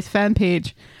Ben Price fan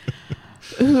page,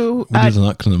 who We need an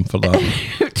acronym for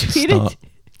that.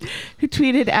 who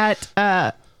tweeted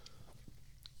at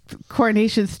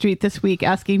Coronation Street this week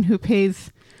asking who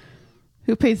pays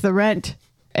the rent,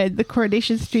 and the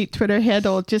Coronation Street Twitter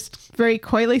handle just very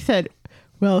coyly said,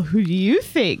 "Well, who do you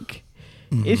think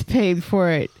is paying for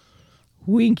it?"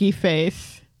 Winky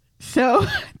face. So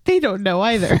they don't know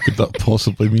either. What could that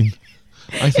possibly mean?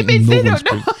 I think means no they one's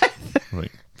don't know paying.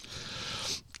 Right.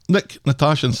 Nick,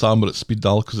 Natasha and Sam are at speed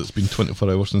dial because it's been 24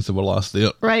 hours since they were last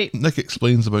there. Right. Nick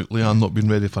explains about Leanne not being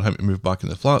ready for him to move back in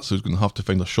the flat, so he's going to have to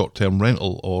find a short-term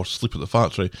rental or sleep at the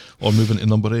factory or move into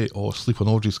number 8 or sleep on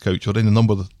Audrey's couch or any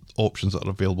number of the options that are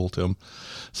available to him.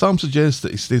 Sam suggests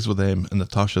that he stays with them and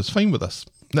Natasha's fine with this.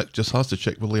 Nick just has to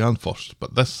check with Leanne first,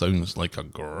 but this sounds like a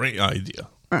great idea.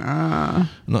 And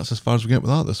that's as far as we get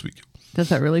with that this week. Does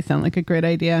that really sound like a great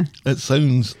idea? It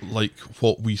sounds like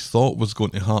what we thought was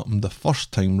going to happen the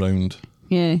first time round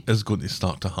Yeah. is going to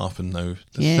start to happen now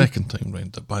the Yeah. second time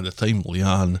round. That by the time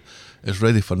Leanne is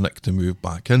ready for Nick to move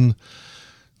back in,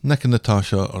 Nick and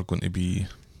Natasha are going to be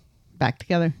Back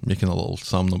together. making a little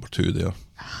Sam number 2 there.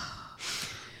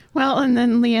 Well, and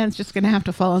then Leanne's just going to have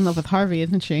to fall in love with Harvey,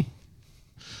 isn't she?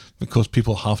 Because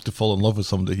people have to fall in love with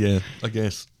somebody, yeah, I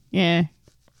guess. Yeah.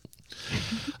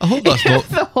 I hope that's not,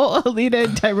 The whole Alina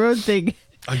and Tyrone thing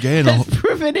again, I has hope,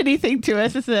 proven anything to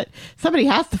us is that somebody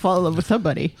has to fall in love with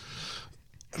somebody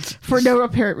for no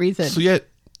apparent reason. so yeah,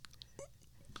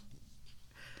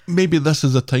 maybe this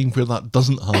is a time where that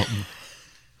doesn't happen.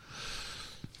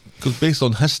 Because based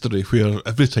on history, where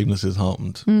every time this has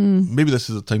happened, maybe this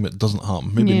is a time it doesn't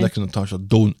happen. Maybe Yeah. Nick and Natasha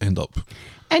don't end up.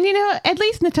 And you know, at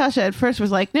least Natasha at first was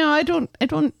like, "No, I don't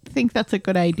think that's a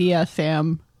good idea,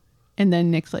 Sam." And then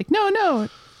Nick's like, "No,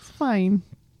 it's fine."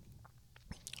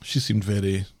 She seemed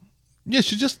very, yeah.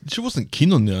 She wasn't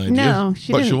keen on the idea. No,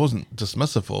 she but she didn't. wasn't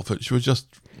dismissive of it. She was just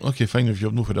okay. Fine, if you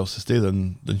have nowhere else to stay,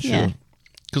 then sure. Yeah.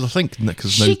 Because I think Nick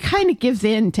is now, She kind of gives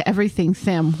in to everything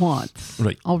Sam wants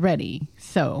Right. already.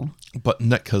 So, but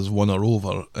Nick has won her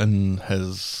over in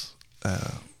his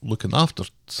looking after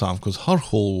Sam, because her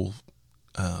whole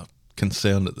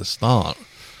concern at the start,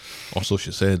 or so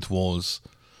she said, was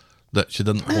that she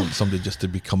didn't want somebody just to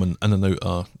be coming in and out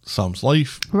of Sam's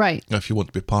life. right, If you want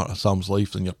to be part of Sam's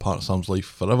life, then you're part of Sam's life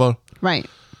forever. right.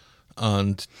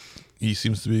 And he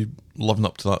seems to be living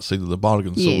up to that side of the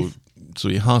bargain. Yes. So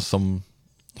he has some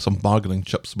bargaining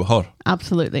chips with her.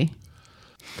 Absolutely.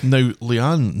 Now,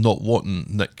 Leanne not wanting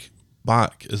Nick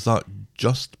back, is that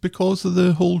just because of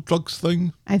the whole drugs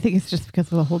thing? I think it's just because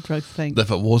of the whole drugs thing.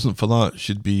 If it wasn't for that,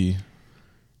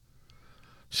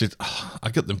 I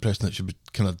get the impression that she'd be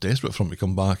kind of desperate for him to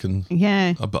come back and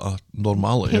Yeah. a bit of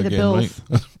normality Pay the again, bills.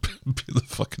 right? Pay the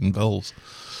fucking bills.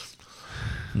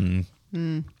 And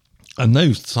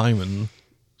now Simon,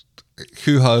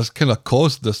 who has kind of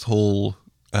caused this whole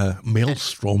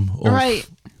maelstrom of, Right.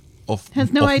 of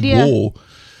Has no of idea. woe,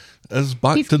 is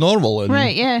back He's- to normal and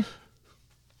Right, yeah.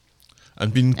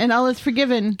 and being And all is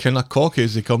forgiven. kind of cocky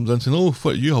as he comes in saying, "Oh,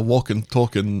 what, you a walking,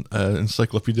 talking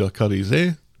encyclopedia of curries,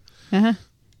 eh?" Uh-huh.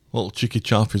 Little cheeky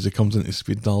chap as he comes into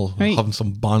speed dial, Right. having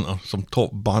some banter, some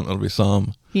top banter with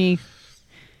Sam. They're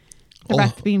All-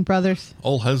 back to being brothers.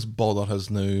 All his bother has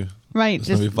now, Right, now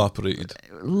just evaporated.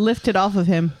 lifted off of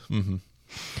him. Mm-hmm.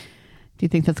 Do you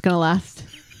think that's going to last?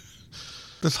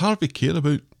 Does Harvey care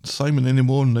about Simon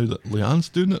anymore now that Leanne's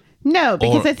doing it? No,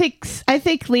 because Or- I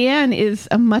think Leanne is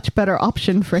a much better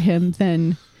option for him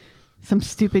than some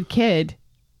stupid kid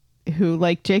who,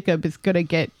 like Jacob, is going to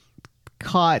get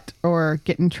caught or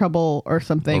get in trouble or Or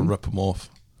something. rip him off?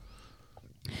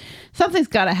 Something's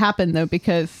got to happen though,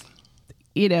 because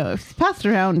if he's passed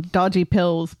around dodgy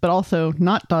pills, but also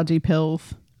not dodgy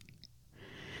pills.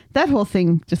 That whole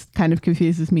thing just kind of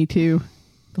confuses me too.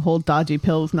 The whole dodgy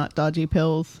pills, not dodgy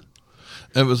pills.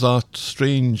 It was a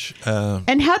strange.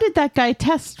 And how did that guy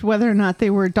test whether or not they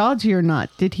were dodgy or not?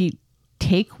 Did he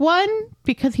take one?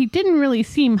 Because he didn't really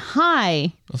seem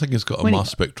high. I think he's got a when he-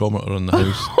 mass spectrometer in the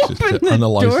house Open to the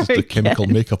analyze door the chemical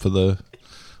again. makeup of the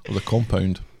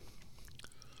compound.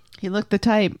 He looked the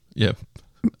type. Yeah,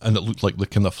 and it looked like the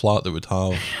kind of flat that would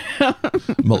have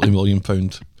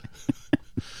multi-million-pound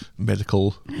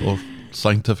medical or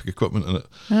scientific equipment in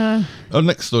it. Our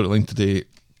next storyline today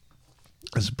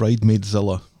is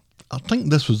Bridemaidzilla. I think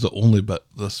this was the only bit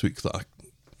this week that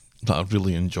I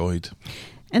really enjoyed.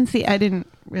 And see, I didn't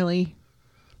really.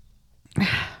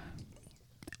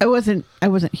 I wasn't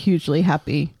hugely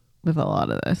happy with a lot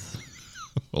of this.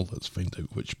 Well, let's find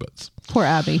out which bits. Poor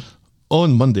Abby.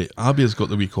 On Monday, Abby has got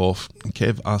the week off, and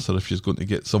Kev asks her if she's going to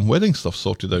get some wedding stuff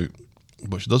sorted out.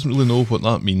 but she doesn't really know what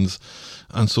that means.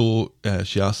 And so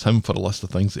she asks him for a list of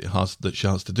things that she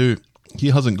has to do. He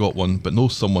hasn't got one, but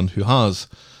knows someone who has.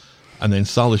 And then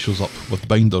Sally shows up with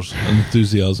binders and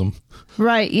enthusiasm.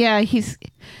 Right, yeah.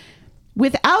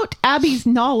 Without Abby's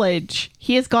knowledge,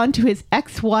 he has gone to his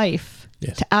ex-wife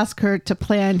to ask her to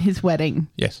plan his wedding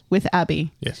with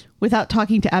Abby. Yes. Without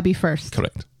talking to Abby first.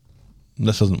 Correct.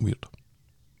 This isn't weird.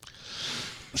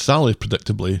 Sally,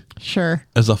 predictably,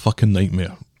 is a fucking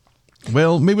nightmare.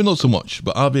 Well, maybe not so much,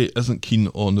 but Abby isn't keen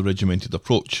on the regimented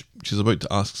approach. She's about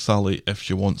to ask Sally if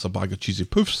she wants a bag of cheesy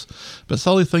poofs, but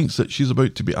Sally thinks that she's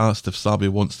about to be asked if Sabby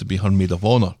wants to be her maid of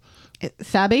honour.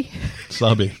 Sabby?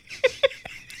 Sabby.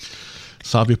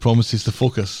 Sabby promises to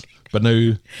focus, but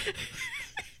now...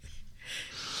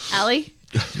 Allie?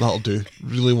 That'll do.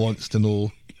 Really wants to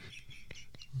know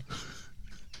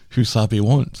who Sabby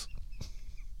wants.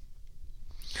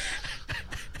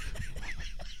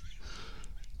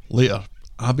 Later,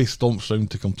 Abby stomps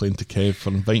round to complain to Kev for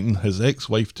inviting his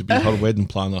ex-wife to be her wedding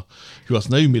planner, who has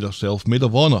now made herself maid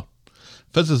of honour.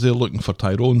 Fizz is there looking for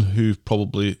Tyrone, who's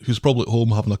probably at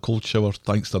home having a cold shower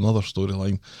thanks to another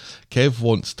storyline. Kev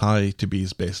wants Ty to be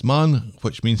his best man,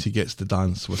 which means he gets to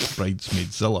dance with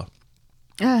bridesmaid Zilla.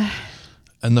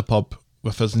 In the pub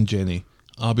with Fizz and Jenny,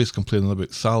 Abby's complaining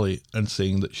about Sally and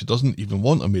saying that she doesn't even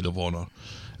want a maid of honour.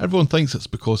 Everyone thinks it's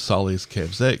because Sally is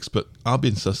Kev's ex, but Abby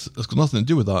insists it's got nothing to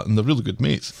do with that and they're really good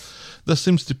mates. This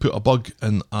seems to put a bug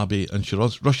in Abby and she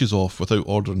rushes off without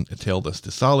ordering to tell this to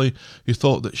Sally, who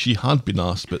thought that she had been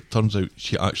asked, but turns out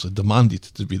she actually demanded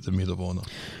to be the maid of honour.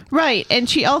 Right, and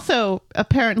she also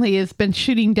apparently has been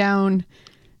shooting down,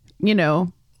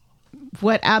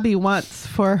 what Abby wants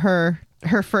for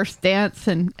her first dance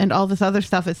and all this other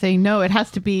stuff. Is saying, no, it has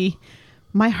to be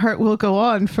My Heart Will Go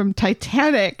On from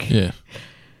Titanic. Yeah.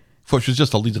 Which was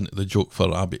just a lead into the joke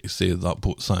for Abby to say that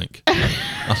boat sank,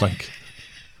 I think.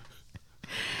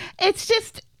 It's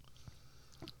just,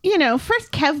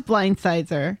 first Kev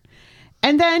blindsides her.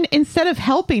 And then instead of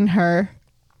helping her,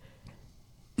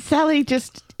 Sally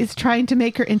just is trying to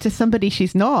make her into somebody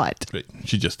she's not. Right.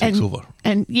 She just takes over.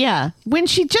 And yeah, when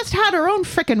she just had her own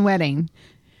frickin' wedding.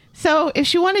 So if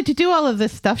she wanted to do all of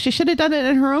this stuff, she should have done it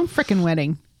in her own frickin'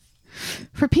 wedding.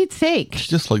 For Pete's sake. She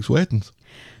just likes weddings.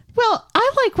 Well,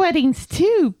 I like weddings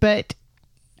too, but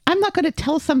I'm not going to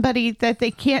tell somebody that they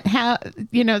can't have,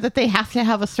 that they have to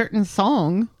have a certain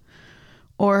song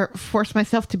or force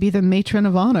myself to be the matron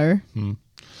of honor.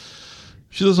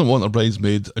 She doesn't want a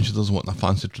bridesmaid and she doesn't want a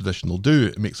fancy traditional do.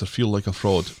 It makes her feel like a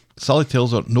fraud. Sally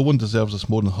tells her no one deserves this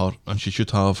more than her and she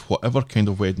should have whatever kind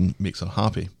of wedding makes her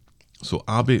happy. So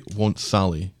Abby wants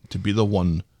Sally to be the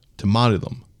one to marry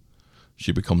them.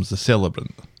 She becomes the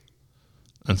celebrant.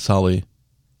 And Sally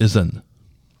is in.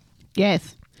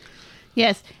 Yes.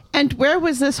 And where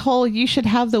was this whole you should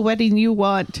have the wedding you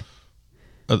want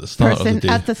at the start person of the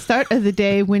day? At the start of the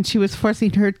day when she was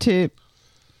forcing her to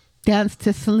dance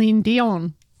to Celine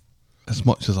Dion. As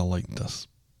much as I liked this,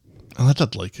 and I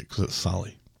did like it because it's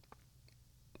Sally,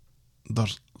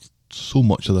 there's so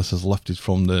much of this is lifted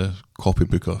from the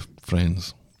copybook of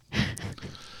Friends.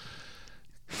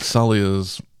 Sally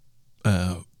is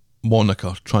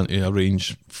Monica trying to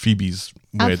arrange Phoebe's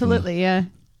wedding. Absolutely, yeah.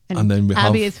 And then we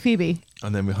Abby have is Phoebe.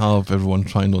 And then we have everyone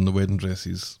trying on the wedding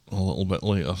dresses a little bit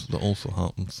later. That also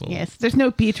happens. So. Yes, there's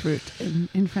no beetroot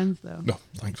in Friends though. No,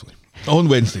 thankfully. On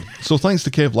Wednesday. So thanks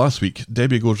to Kev last week,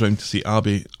 Debbie goes round to see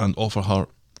Abby and offer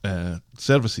her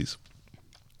services.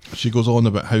 She goes on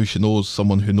about how she knows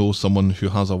someone who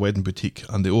has a wedding boutique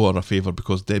and they owe her a favour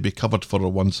because Debbie covered for her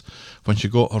once when she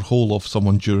got her hold of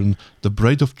someone during the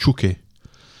Bride of Chucky.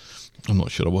 I'm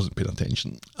not sure, I wasn't paying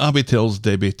attention. Abby tells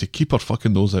Debbie to keep her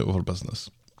fucking nose out of her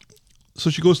business. So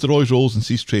she goes to Roy's Rolls and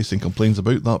sees Tracy and complains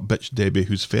about that bitch Debbie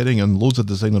who's ferrying in loads of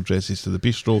designer dresses to the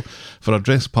bistro for a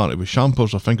dress party with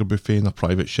champers, a finger buffet and a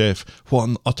private chef. What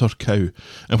an utter cow.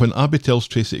 And when Abby tells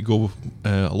Tracy to go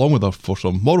along with her for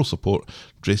some moral support,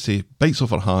 Tracy bites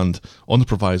off her hand on the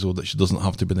proviso that she doesn't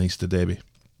have to be nice to Debbie.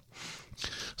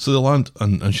 So they land,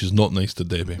 and she's not nice to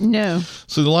Debbie. No.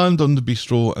 So they land on the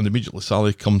bistro, and immediately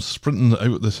Sally comes sprinting out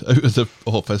of the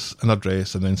office in a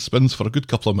dress, and then spins for a good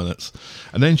couple of minutes.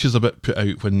 And then she's a bit put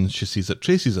out when she sees that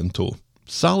Tracy's in tow.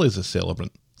 Sally's a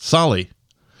celebrant. Sally.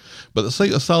 But the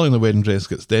sight of Sally in a wedding dress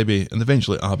gets Debbie, and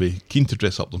eventually Abby, keen to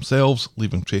dress up themselves,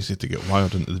 leaving Tracy to get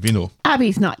wired into the vino.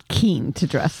 Abby's not keen to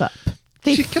dress up.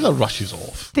 She kind of rushes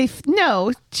off.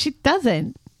 No, she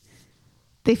doesn't.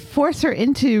 They force her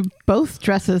into both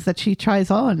dresses that she tries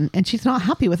on, and she's not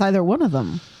happy with either one of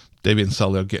them. Debbie and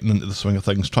Sally are getting into the swing of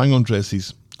things, trying on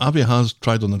dresses. Abby has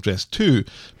tried on a dress too,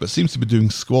 but seems to be doing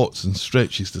squats and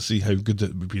stretches to see how good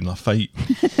it would be in a fight.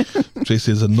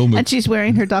 Tracy is in no mood And she's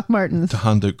wearing her Doc Martens. to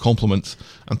hand out compliments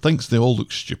and thinks they all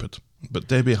look stupid. But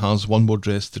Debbie has one more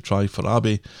dress to try for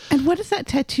Abby. And what is that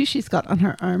tattoo she's got on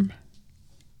her arm?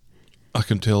 I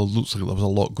can tell, it looks like there was a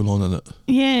lot going on in it.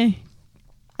 Yeah.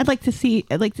 I'd like to see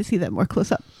that more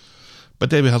close up. But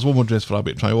Debbie has one more dress for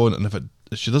Abby to try on, and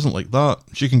if she doesn't like that,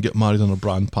 she can get married in her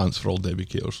brand pants for all Debbie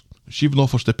cares. She even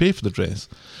offers to pay for the dress.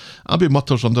 Abby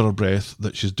mutters under her breath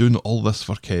that she's doing all this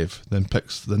for Kev, then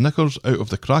picks the knickers out of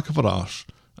the crack of her arse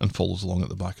and follows along at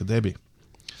the back of Debbie.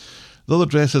 The other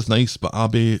dress is nice, but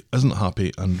Abby isn't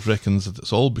happy and reckons that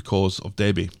it's all because of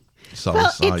Debbie. Sally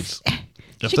sighs.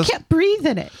 She can't breathe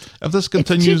in it. If this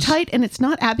continues, it's too tight and it's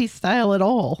not Abby's style at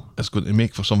all. It's going to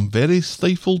make for some very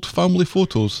stifled family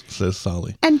photos, says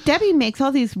Sally. And Debbie makes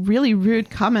all these really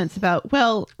rude comments about,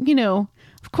 well, you know,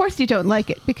 of course you don't like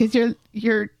it because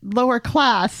you're lower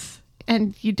class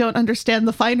and you don't understand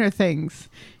the finer things.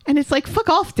 And it's like, fuck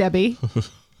off, Debbie.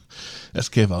 It's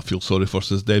Kev I feel sorry for,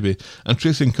 says Debbie, and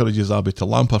Tracy encourages Abby to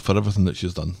lamp her for everything that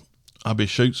she's done. Abby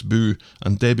shouts boo,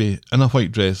 and Debbie, in a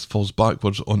white dress, falls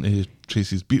backwards onto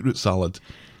Tracy's beetroot salad,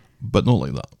 but not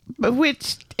like that. But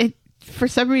for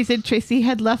some reason, Tracy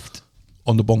had left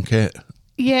On the banquette,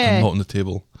 Yeah. and not on the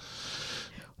table.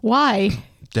 Why?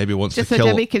 Debbie wants Just to so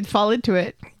kill. Debbie can fall into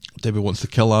it. Debbie wants to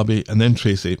kill Abby, and then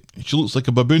Tracy. She looks like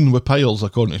a baboon with piles,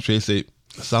 according to Tracy.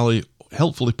 Sally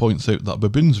helpfully points out that a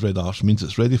baboon's red arse means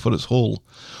it's ready for its hole.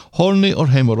 Horny or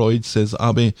hemorrhoids, says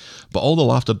Abby, but all the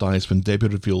laughter dies when Debbie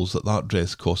reveals that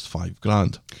dress cost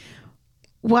 $5,000.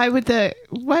 Why would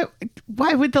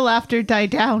the laughter die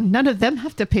down? None of them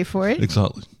have to pay for it.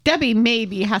 Exactly. Debbie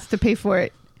maybe has to pay for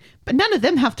it, but none of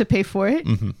them have to pay for it.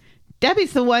 Mm-hmm.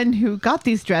 Debbie's the one who got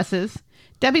these dresses.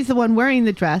 Debbie's the one wearing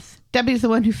the dress. Debbie's the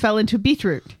one who fell into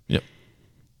beetroot. Yep.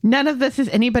 None of this is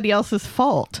anybody else's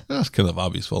fault. That's kind of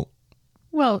Abby's fault.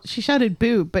 Well, she shouted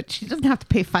boo, but she doesn't have to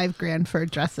pay $5,000 for a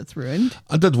dress that's ruined.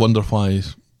 I did wonder why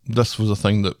this was a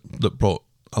thing that brought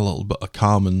a little bit of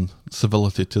calm and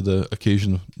civility to the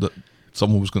occasion, that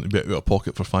someone was going to be out of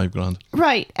pocket for $5,000.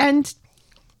 Right, and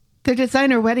the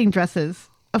designer wedding dresses,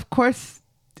 of course,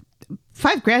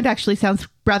 $5,000 actually sounds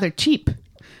rather cheap.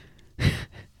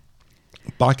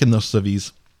 Back in their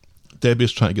civvies,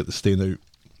 Debbie's trying to get the stain out.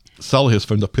 Sally has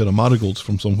found a pair of marigolds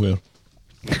from somewhere.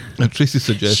 At Tracy's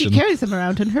suggestion, She carries them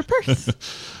around in her purse.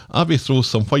 Abby throws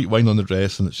some white wine on the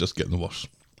dress and it's just getting worse.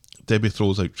 Debbie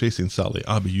throws out Tracy and Sally.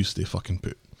 Abby, you stay fucking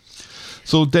put.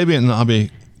 So Debbie and Abby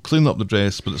clean up the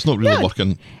dress, but it's not really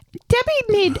working. Debbie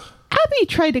made Abby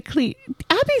try to clean.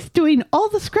 Abby's doing all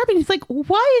the scrubbing. It's like,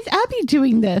 why is Abby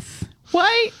doing this?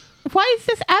 Why is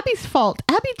this Abby's fault?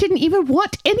 Abby didn't even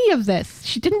want any of this.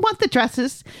 She didn't want the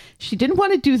dresses. She didn't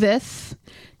want to do this.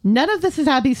 None of this is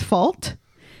Abby's fault.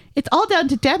 It's all down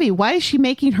to Debbie. Why is she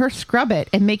making her scrub it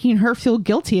and making her feel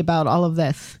guilty about all of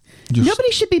this?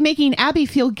 Nobody should be making Abby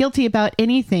feel guilty about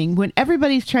anything when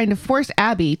everybody's trying to force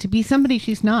Abby to be somebody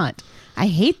she's not. I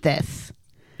hate this.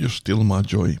 You're stealing my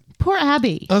joy. Poor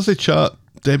Abby. As they chat,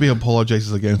 Debbie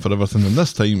apologises again for everything, and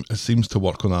this time it seems to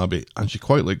work on Abby, and she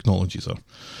quietly acknowledges her.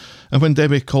 And when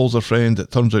Debbie calls her friend,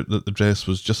 it turns out that the dress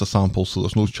was just a sample, so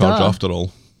there's no charge after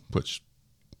all, which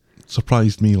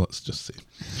surprised me, let's just say.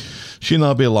 She and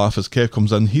Abby laugh as Kev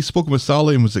comes in. He's spoken with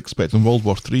Sally and was expecting World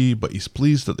War III, but he's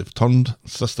pleased that they've turned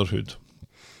sisterhood.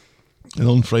 And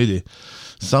on Friday,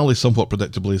 Sally, somewhat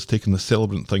predictably, is taking the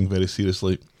celebrant thing very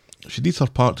seriously. She needs her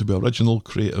part to be original,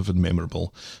 creative and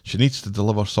memorable. She needs to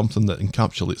deliver something that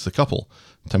encapsulates the couple.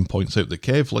 Tim points out that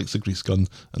Kev likes the grease gun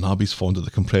and Abby's fond of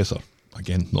the compressor.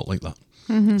 Again, not like that.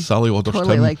 Mm-hmm. Sally orders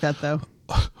Totally Tim like that, though.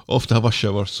 off to have a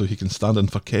shower so he can stand in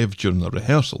for Kev during the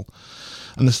rehearsal.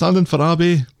 And the stand-in for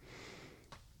Abby...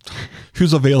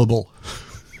 Who's available?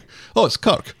 Oh, it's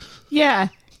Kirk. Yeah.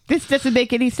 This doesn't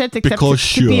make any sense except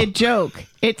to be a joke.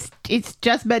 It's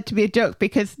just meant to be a joke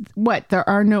because, what, there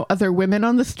are no other women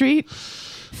on the street?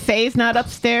 Faye's not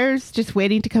upstairs just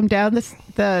waiting to come down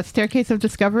the staircase of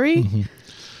discovery?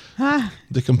 Mm-hmm.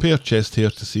 They compare chest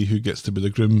hair to see who gets to be the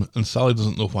groom, and Sally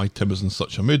doesn't know why Tim is in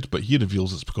such a mood, but he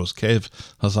reveals it's because Kev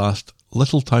has asked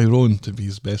little Tyrone to be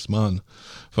his best man,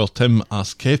 while Tim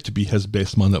asks Kev to be his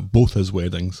best man at both his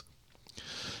weddings.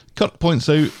 Kirk points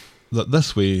out that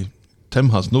this way Tim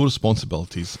has no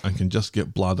responsibilities and can just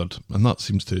get bladdered, and that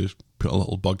seems to put a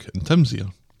little bug in Tim's ear.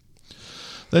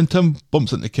 Then Tim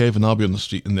bumps into Kev and Abby on the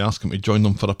street and they ask him to join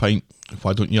them for a pint.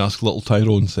 Why don't you ask little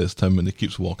Tyrone, says Tim, and he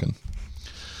keeps walking.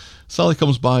 Sally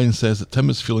comes by and says that Tim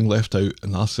is feeling left out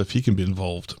and asks if he can be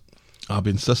involved. Abby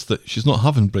insists that she's not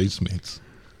having bridesmaids.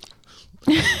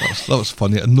 That was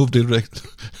funny, and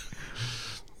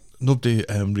nobody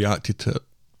reacted to it.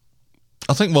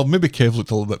 I think, well, maybe Kev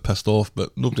looked a little bit pissed off,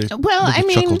 but nobody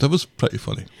chuckled. It was pretty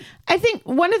funny. I think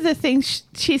one of the things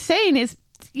she's saying is,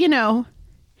 you know,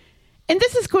 and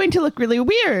this is going to look really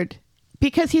weird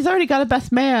because he's already got a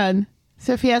best man.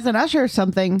 So if he has an usher or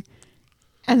something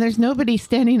and there's nobody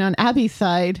standing on Abby's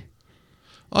side.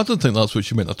 I don't think that's what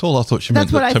she meant at all. I thought she meant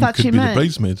that Tim could be the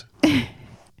bridesmaid.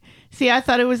 See, I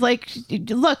thought it was like,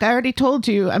 look, I already told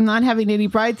you I'm not having any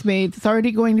bridesmaids. It's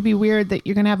already going to be weird that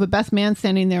you're going to have a best man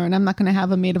standing there and I'm not going to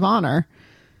have a maid of honor.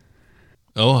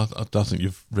 Oh, I think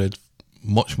you've read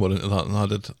much more into that than I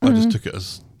did. I just took it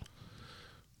as,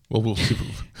 well, we'll see.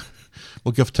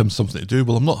 We'll give Tim something to do.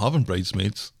 Well, I'm not having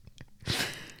bridesmaids.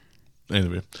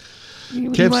 Anyway.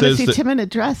 You want to see Tim in a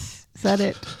dress? Is that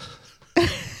it?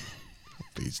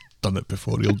 He's done it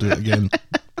before. He'll do it again.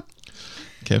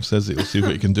 Kev says that he'll see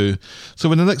what he can do. So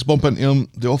when the next bump into him,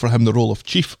 they offer him the role of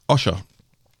chief usher.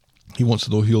 He wants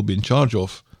to know who he'll be in charge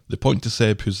of. They point to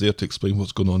Seb, who's there to explain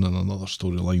what's going on in another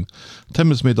storyline.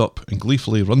 Tim is made up and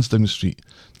gleefully runs down the street,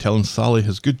 telling Sally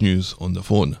his good news on the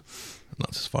phone. And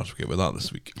that's as far as we get with that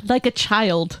this week. Like a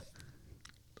child.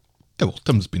 Yeah, well,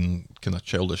 Tim's been kind of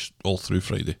childish all through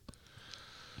Friday.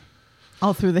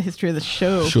 All through the history of the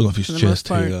show. Showing off his chest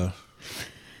hair.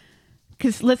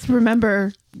 Because let's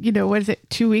remember, you know, what is it,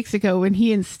 2 weeks ago when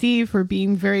he and Steve were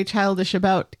being very childish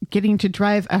about getting to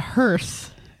drive a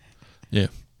hearse. Yeah.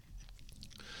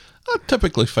 I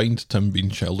typically find Tim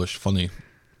being childish funny.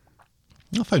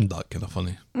 I found that kind of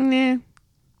funny. Yeah.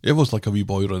 It was like a wee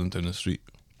boy running down the street.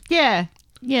 Yeah.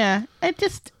 Yeah. It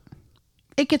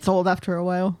gets old after a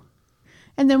while.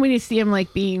 And then when you see him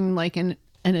like being like an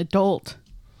adult,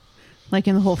 like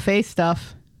in the whole face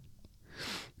stuff,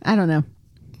 I don't know.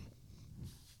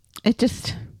 It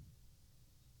just,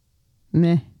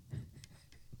 meh.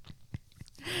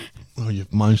 Oh,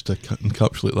 you've managed to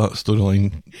encapsulate that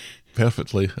storyline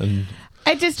perfectly, and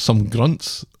some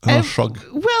grunts and a shrug.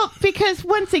 Well, because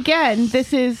once again,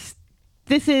 this is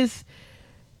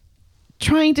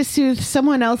trying to soothe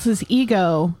someone else's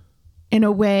ego in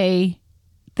a way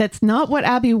that's not what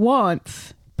Abby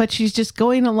wants, but she's just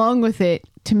going along with it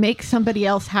to make somebody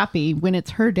else happy when it's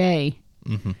her day.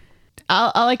 Mm-hmm.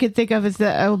 All I could think of is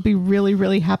that I will be really,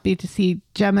 really happy to see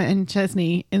Gemma and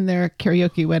Chesney in their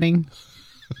karaoke wedding.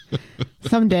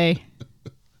 Someday.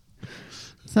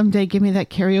 Someday, give me that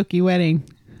karaoke wedding.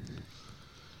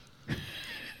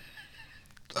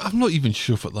 I'm not even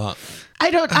sure for that. I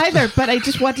don't either, but I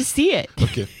just want to see it.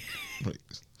 Okay. Right.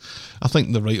 I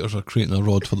think the writers are creating a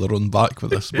rod for their own back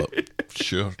with this, but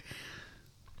sure.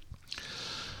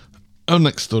 Our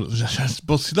next story,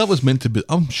 well, see, that was meant to be,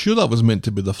 I'm sure that was meant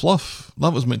to be the fluff.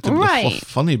 That was meant to be the fluff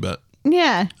funny bit.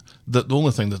 Yeah. The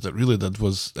only thing that it really did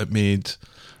was it made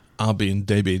Abby and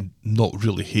Debbie not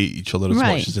really hate each other as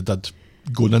much as they did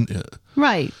going into it.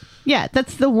 Right. Yeah,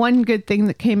 that's the one good thing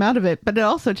that came out of it. But it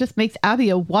also just makes Abby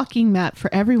a walking mat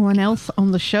for everyone else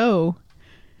on the show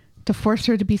to force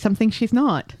her to be something she's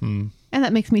not. And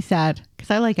that makes me sad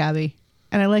because I like Abby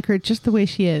and I like her just the way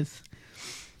she is.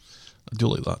 I do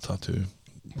like that tattoo,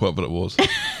 whatever it was. It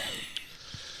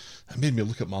made me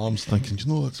look at my arms thinking, you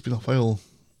know, it's been a while.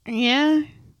 Yeah,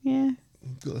 yeah.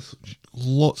 I've got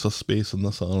lots of space in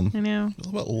this arm. I know. A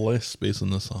bit less space in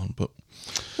this arm, but...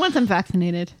 Once I'm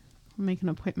vaccinated, I'll make an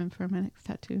appointment for my next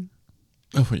tattoo.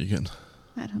 Oh, what are you getting?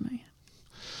 I don't know yet.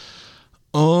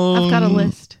 I've got a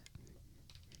list.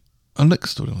 Our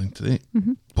next storyline today,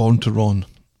 Born to Ron.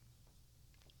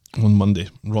 On Monday,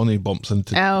 Ronnie bumps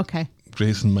into... Oh, okay.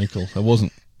 Grace and Michael. I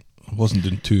wasn't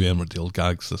doing 2 Emmerdale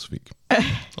gags this week.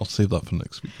 I'll save that for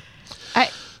next week.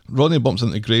 Ronnie bumps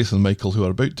into Grace and Michael, who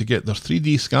are about to get their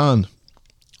 3D scan.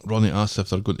 Ronnie asks if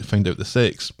they're going to find out the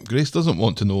sex. Grace doesn't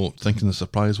want to know, thinking the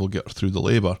surprise will get her through the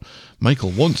labour.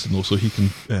 Michael wants to know so he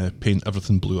can paint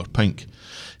everything blue or pink.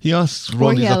 He asks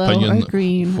Ronnie's opinion, or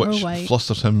green, which or white.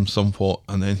 flusters him somewhat,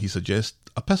 and then he suggests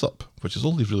a piss-up, which is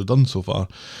all he's really done so far,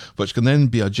 which can then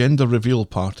be a gender reveal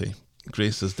party.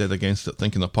 Grace is dead against it,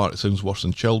 thinking the party sounds worse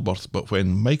than childbirth, but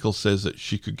when Michael says that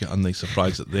she could get a nice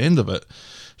surprise at the end of it,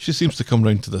 she seems to come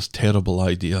round to this terrible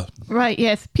idea. Right,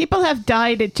 yes. People have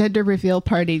died at gender reveal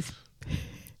parties.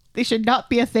 They should not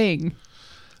be a thing.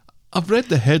 I've read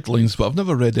the headlines, but I've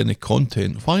never read any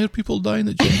content. Why are people dying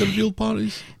at gender reveal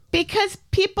parties? Because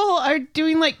people are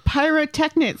doing like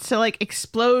pyrotechnics to like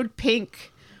explode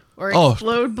pink or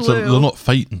explode blue. So they're not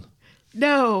fighting?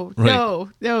 No, right.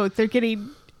 No. They're getting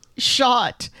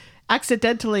shot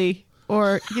accidentally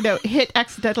or, you know, hit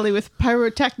accidentally with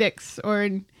pyrotechnics or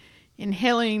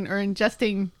inhaling or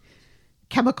ingesting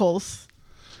chemicals.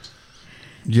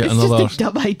 It's just a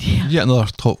dumb idea. Yet another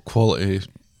top quality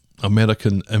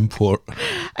American import.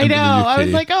 I into know. the UK. I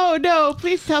was like, oh no,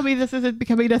 please tell me this isn't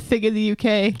becoming a thing in the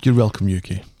UK. You're welcome,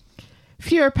 UK.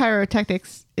 Fewer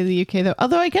pyrotechnics in the UK, though.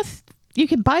 Although I guess you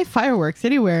can buy fireworks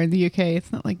anywhere in the UK.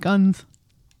 It's not like guns.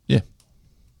 Yeah.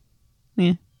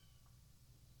 Yeah.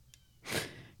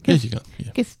 Yeah, you can. Yeah.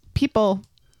 Because people,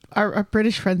 our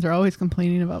British friends are always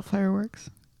complaining about fireworks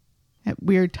at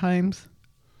weird times.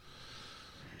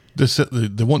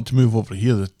 They want to move over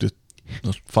here.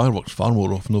 There's fireworks far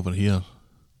more often over here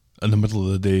in the middle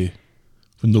of the day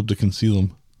when nobody can see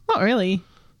them. Not really.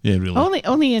 Yeah, really.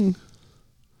 Only in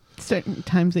certain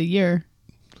times a year.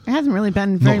 There hasn't really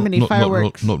been very many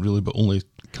fireworks. Not really, but only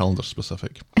calendar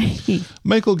specific.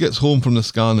 Michael gets home from the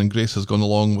scan and Grace has gone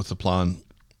along with the plan.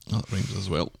 That rhymes as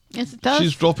well. Yes, it does.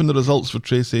 She's dropping the results for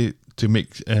Tracy to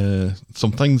make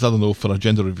some things, I don't know, for a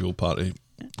gender reveal party.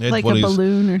 Ed like a worries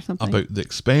balloon or something. about the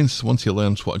expense once he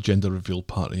learns what a gender reveal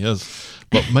party is.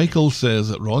 But Michael says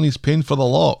that Ronnie's paying for the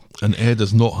lot, and Ed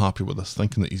is not happy with this,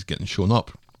 thinking that he's getting shown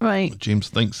up. Right. James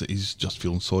thinks that he's just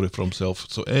feeling sorry for himself.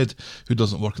 So Ed, who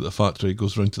doesn't work at the factory,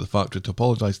 goes round to the factory to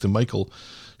apologise to Michael,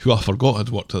 who I forgot had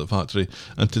worked at the factory,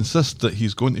 and to insist that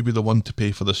he's going to be the one to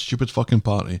pay for this stupid fucking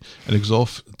party, and he goes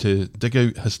off to dig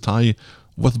out his tie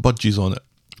with budgies on it.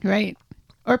 Right.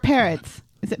 Or parrots.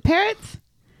 Is it parrots?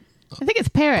 I think it's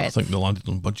parrots. I think they landed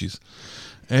on budgies.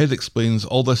 Ed explains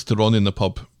all this to Ronnie in the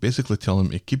pub, basically telling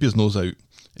him to keep his nose out.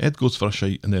 Ed goes for a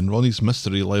shite, and then Ronnie's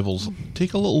mystery levels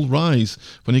take a little rise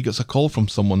when he gets a call from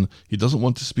someone he doesn't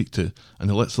want to speak to, and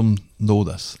he lets them know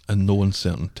this in no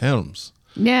uncertain terms.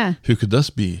 Yeah. Who could this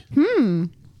be?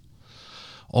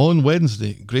 On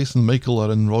Wednesday, Grace and Michael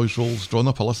are in Roy's Rolls, drawing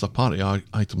up a list of party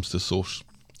items to source.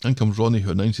 In comes Ronnie,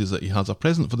 who announces that he has a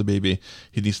present for the baby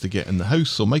he needs to get in the house,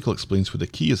 so Michael explains where the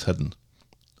key is hidden.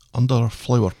 Under a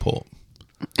flower pot.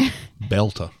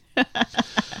 Belter.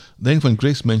 Then when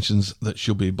Grace mentions that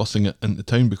she'll be bussing it into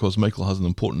town because Michael has an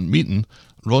important meeting,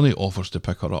 Ronnie offers to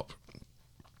pick her up.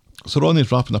 So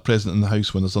Ronnie's wrapping a present in the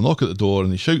house when there's a knock at the door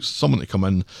and he shouts someone to come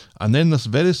in, and then this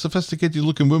very sophisticated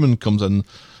looking woman comes in,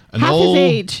 and Half his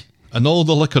age. In all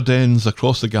the liquor dens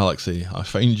across the galaxy, I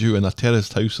find you in a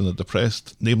terraced house in a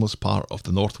depressed, nameless part of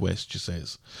the northwest, she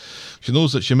says. She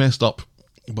knows that she messed up,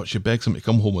 but she begs him to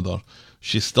come home with her.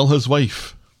 She's still his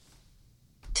wife.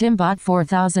 Timbot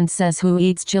 4000 says, who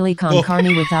eats chili con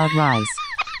carne without rice?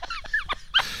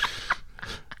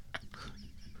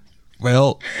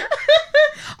 Well,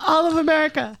 All of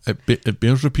America. it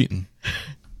bears repeating.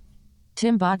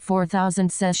 Timbot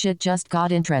 4000 says, shit just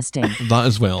got interesting. That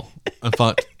as well. In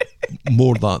fact,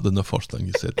 more that than the first thing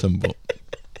you said, Timbot.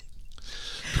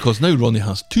 Because now Ronnie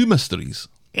has two mysteries.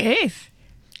 Yes.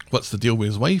 What's the deal with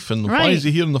his wife, and why Right. is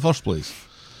he here in the first place?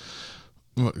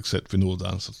 Well, except we know the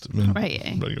answer. Right,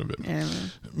 yeah. Bring it a bit.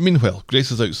 Meanwhile,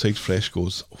 Grace is outside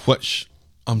Freshco's, which,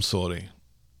 I'm sorry,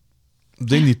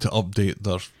 they need to update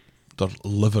their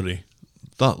livery.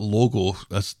 That logo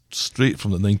is straight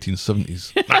from the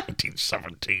 1970s.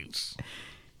 1970s.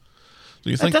 So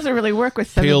you That think doesn't really work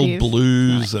with 70s. pale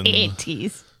blues and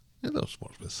 80s. yeah, that works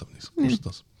with the 70s. Of course it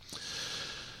does.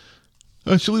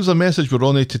 And she leaves a message with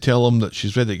Ronnie to tell him that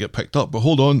she's ready to get picked up. But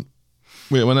hold on.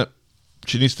 Wait a minute.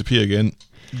 She needs to pee again.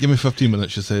 Give me 15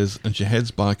 minutes, she says. And she heads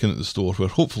back into the store where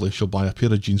hopefully she'll buy a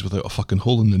pair of jeans without a fucking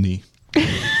hole in the knee.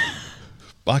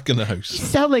 Back in the house. You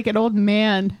sound like an old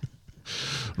man.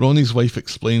 Ronnie's wife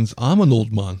explains, I'm an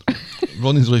old man.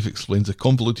 Ronnie's wife explains the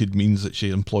convoluted means that she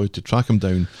employed to track him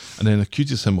down and then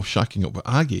accuses him of shacking up with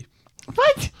Aggie.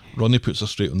 What? Ronnie puts her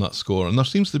straight on that score, and there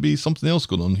seems to be something else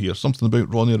going on here. Something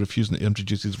about Ronnie refusing to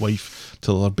introduce his wife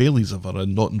to their Baileys ever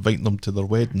and not inviting them to their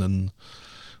wedding and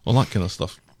all that kind of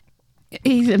stuff.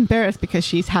 He's embarrassed because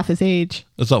she's half his age.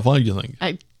 Is that why, you think?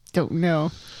 I don't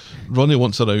know. Ronnie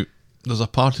wants her out. There's a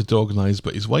party to organise,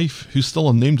 but his wife, who's still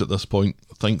unnamed at this point,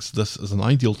 thinks this is an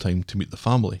ideal time to meet the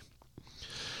family.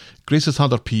 Grace has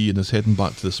had her pee and is heading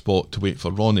back to the spot to wait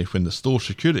for Ronnie when the store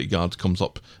security guard comes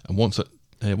up and wants to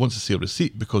see a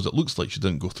receipt because it looks like she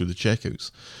didn't go through the checkouts.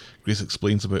 Grace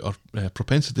explains about her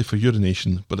propensity for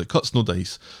urination, but it cuts no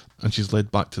dice, and she's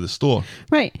led back to the store.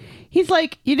 Right. He's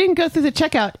like, you didn't go through the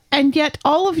checkout, and yet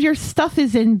all of your stuff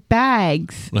is in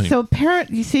bags. Right. So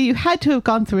apparently, you see, you had to have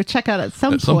gone through a checkout at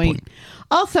some point.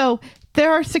 Also,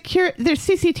 there's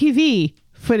CCTV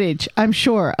footage, I'm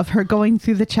sure, of her going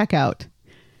through the checkout.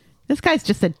 This guy's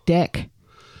just a dick.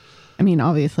 I mean,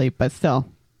 obviously, but still.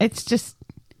 It's just...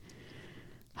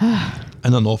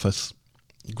 In an office,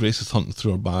 Grace is hunting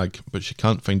through her bag, but she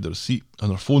can't find the receipt,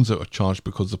 and her phone's out of charge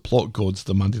because the plot gods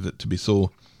demanded it to be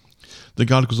so. The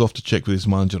guard goes off to check with his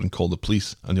manager and call the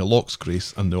police, and he locks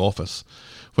Grace in the office.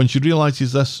 When she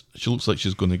realises this, she looks like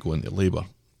she's going to go into labour.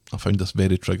 I found this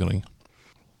very triggering.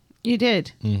 You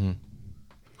did. When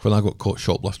I got caught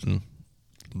shoplifting,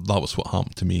 that was what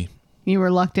happened to me. You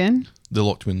were locked in? They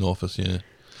locked me in the office, yeah.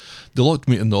 They locked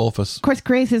me in the office Of course,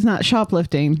 Grace is not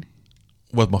shoplifting.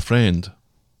 with my friend,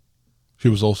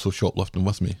 who was also shoplifting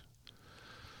with me.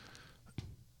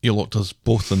 He locked us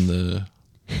both in the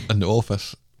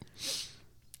office.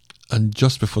 And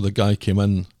just before the guy came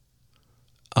in,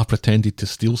 I pretended to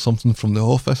steal something from the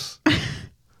office.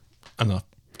 And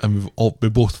we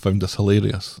both found this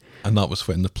hilarious. And that was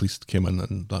when the police came in,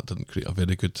 and that didn't create a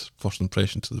very good first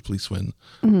impression to the police when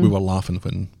we were laughing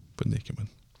when they came in.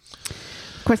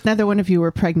 Of course, neither one of you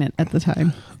were pregnant at the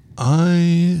time.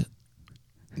 I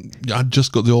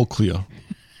just got the all clear.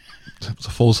 It was a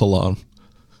false alarm.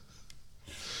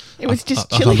 It was just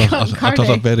chili con carne. I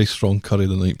had a very strong curry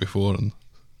the night before,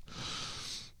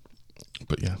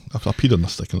 but yeah, I peed on the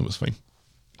stick and it was fine.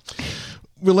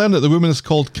 We learned that the woman is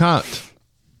called Kat.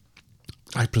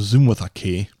 I presume with a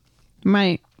K.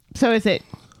 Right. So is it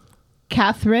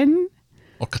Catherine?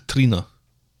 Or Katrina.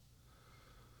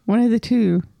 One of the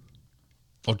two.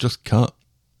 Or just Kat.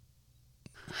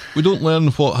 We don't learn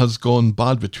what has gone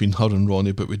bad between her and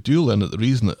Ronnie, but we do learn that the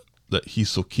reason that he's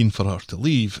so keen for her to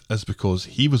leave is because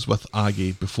he was with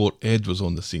Aggie before Ed was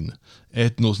on the scene.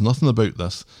 Ed knows nothing about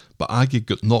this, but Aggie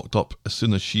got knocked up as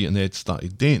soon as she and Ed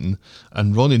started dating,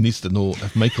 and Ronnie needs to know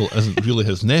if Michael isn't really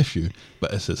his nephew,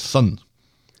 but is his son.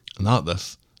 And at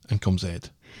this, in comes Ed.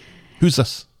 Who's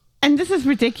this? And this is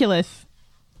ridiculous.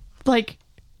 Like,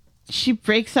 she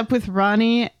breaks up with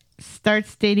Ronnie,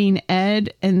 starts dating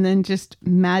Ed, and then just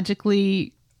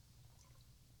magically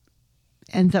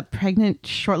ends up pregnant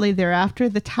shortly thereafter.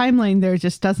 The timeline there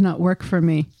just does not work for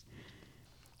me.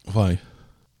 Why?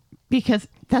 Because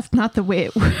that's not the way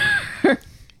it works.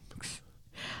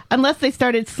 Unless they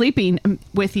started sleeping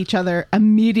with each other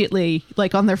immediately,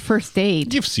 like on their first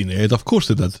date. You've seen Ed, of course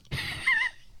they did.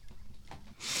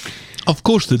 Of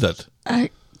course they did.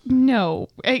 No.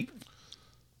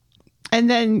 And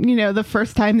then, the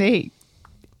first time they...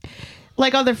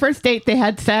 Like on their first date, they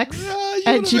had sex,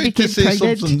 and she became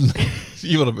pregnant.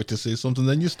 You were about to say something,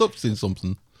 then you stopped saying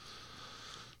something.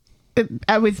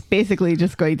 I was basically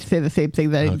just going to say the same thing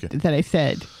that I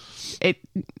said.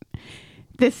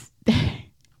 The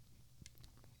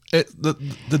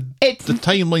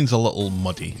timeline's a little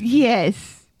muddy.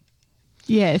 Yes.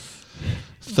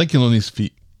 Thinking on his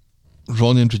feet,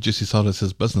 Ronnie introduces her as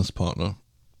his business partner.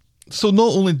 So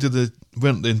not only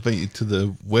weren't they invited to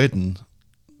the wedding,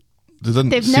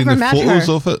 they've see any photos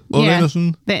of it or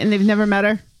anything. And they've never met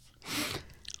her.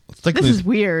 This is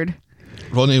weird.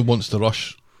 Ronnie wants to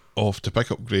rush off to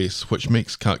pick up Grace, which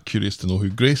makes Kat curious to know who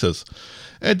Grace is.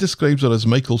 Ed describes her as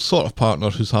Michael's sort of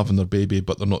partner who's having their baby,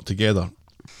 but they're not together.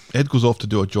 Ed goes off to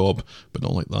do a job, but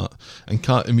not like that. And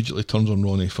Kat immediately turns on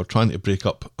Ronnie for trying to break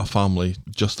up a family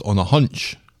just on a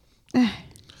hunch.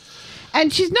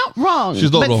 And she's not wrong.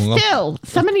 She's not wrong. But still,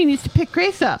 somebody needs to pick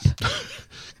Grace up.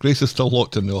 Grace is still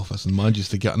locked in the office and manages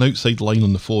to get an outside line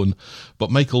on the phone, but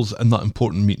Michael's in that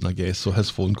important meeting, I guess, so his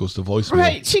phone goes to voicemail.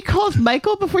 Right, she calls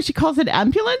Michael before she calls an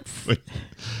ambulance? Right.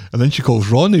 And then she calls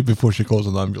Ronnie before she calls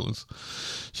an ambulance.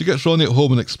 She gets Ronnie at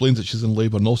home and explains that she's in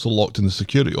labour and also locked in the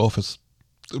security office.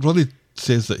 Ronnie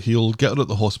says that he'll get her at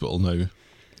the hospital now.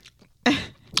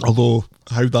 Although,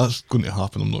 how that's going to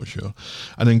happen, I'm not sure.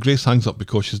 And then Grace hangs up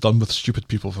because she's done with stupid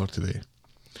people for today.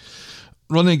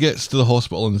 Ronnie gets to the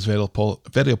hospital and is very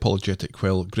apologetic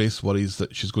while Grace worries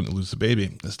that she's going to lose the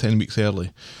baby. It's 10 weeks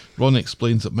early. Ronnie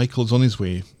explains that Michael is on his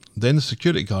way. Then the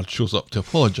security guard shows up to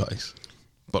apologise.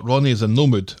 But Ronnie is in no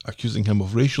mood, accusing him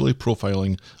of racially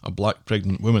profiling a black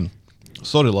pregnant woman.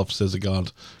 Sorry, love, says the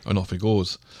guard, and off he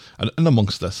goes. And in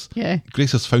amongst this,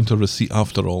 Grace has found her receipt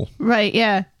after all. Right,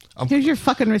 yeah. Here's your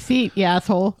fucking receipt, you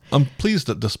asshole. I'm pleased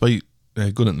that despite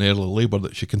going into early labour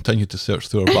that she continued to search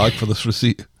through her bag for this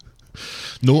receipt.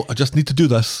 No, I just need to do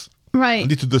this. Right. I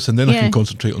need to do this and then I can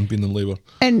concentrate on being in labour.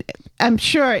 And I'm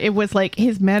sure it was like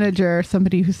his manager or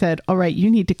somebody who said, all right,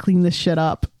 you need to clean this shit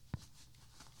up.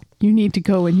 You need to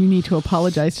go and you need to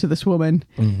apologise to this woman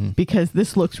because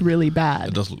this looks really bad.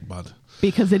 It does look bad.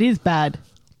 Because it is bad.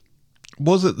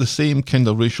 Was it the same kind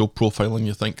of racial profiling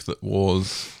you think that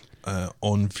was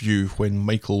on view when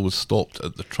Michael was stopped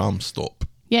at the tram stop?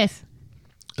 Yes.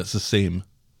 It's the same.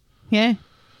 Yeah.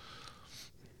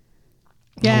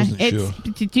 Yeah, sure.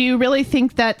 Do you really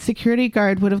think that security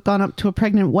guard would have gone up to a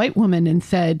pregnant white woman and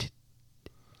said,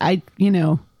 I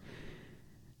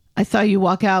saw you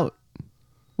walk out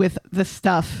with the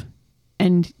stuff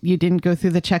and you didn't go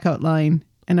through the checkout line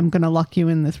and I'm going to lock you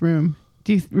in this room?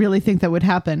 Do you really think that would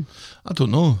happen? I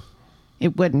don't know.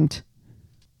 It wouldn't.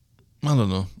 I don't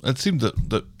know. It seemed that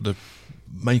the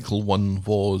Michael one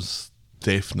was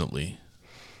definitely.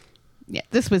 Yeah,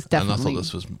 this was definitely. And I thought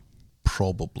this was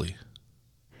probably.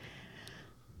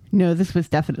 No, this was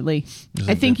definitely. I think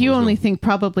definitely you only was. think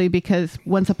probably because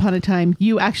once upon a time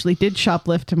you actually did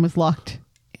shoplift and was locked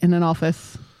in an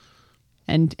office,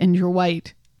 and you're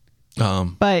white,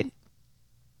 but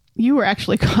you were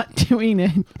actually caught doing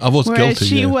it. I was whereas guilty.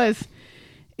 She yeah. was.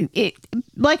 It,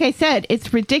 like I said,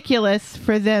 it's ridiculous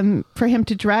for him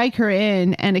to drag her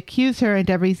in and accuse her and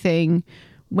everything,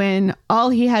 when all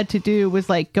he had to do was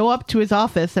like go up to his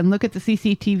office and look at the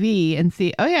CCTV and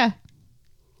see, oh yeah.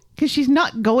 Because she's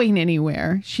not going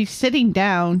anywhere. She's sitting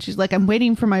down. She's like, I'm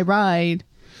waiting for my ride.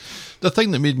 The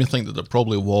thing that made me think that it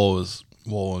probably was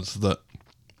that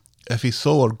if he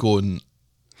saw her going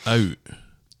out,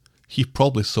 he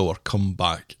probably saw her come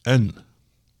back in.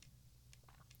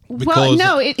 Well,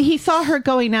 no, he saw her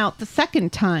going out the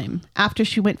second time after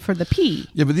she went for the pee.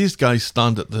 Yeah, but these guys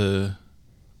stand at the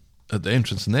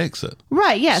entrance and exit.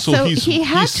 Right, yeah. So he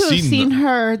had to have seen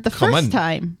her the first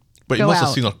time. But he must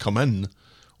have seen her come in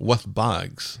with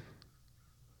bags.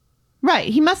 Right.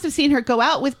 He must have seen her go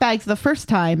out with bags the first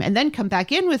time and then come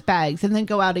back in with bags and then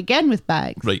go out again with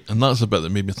bags. Right. And that's the bit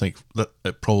that made me think that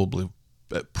it probably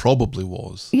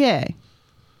was. Yeah.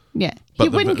 Yeah. But he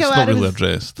wouldn't go it's out not really of his,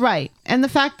 addressed. Right. And the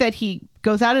fact that he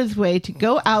goes out of his way to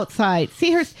go outside,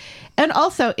 see her. And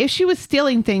also, if she was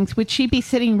stealing things, would she be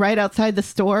sitting right outside the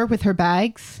store with her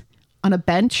bags on a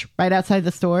bench right outside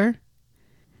the store?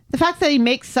 The fact that he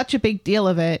makes such a big deal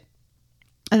of it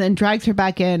and then drags her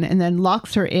back in and then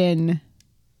locks her in.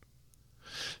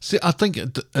 See, I think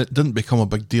it didn't become a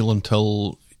big deal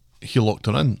until he locked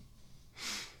her in.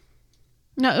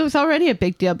 No, it was already a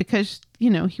big deal because,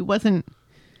 he wasn't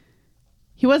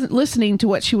listening to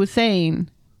what she was saying.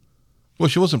 Well,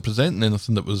 she wasn't presenting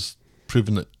anything that was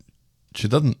proving that she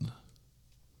didn't.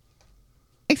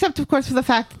 Except, of course, for the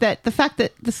fact that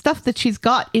the stuff that she's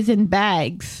got is in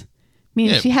bags.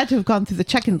 Means she had to have gone through the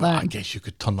check-in line. I guess you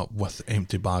could turn up with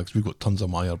empty bags. We've got tons of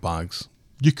Meyer bags.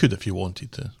 You could if you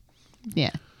wanted to.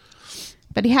 Yeah.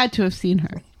 But he had to have seen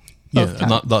her. Yeah,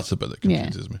 and that's the bit that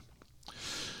confuses me.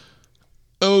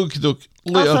 Okie doke.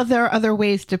 Also, there are other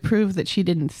ways to prove that she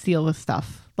didn't steal the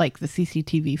stuff, like the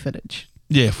CCTV footage.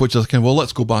 Yeah, which is well,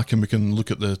 let's go back and we can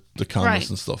look at the cameras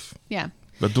and stuff. Yeah.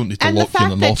 But don't need to lock you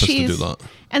in an office to do that.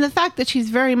 And the fact that she's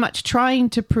very much trying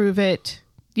to prove it,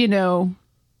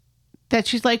 that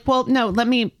she's like, well, no, let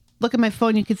me look at my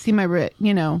phone. You can see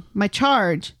my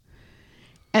charge.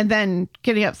 And then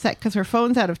getting upset because her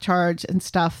phone's out of charge and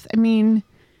stuff. I mean,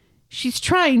 she's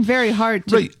trying very hard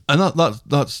to... Right, and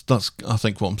that's I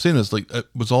think what I'm saying is like it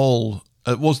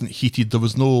wasn't heated. There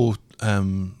was no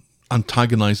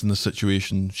antagonising the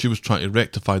situation. She was trying to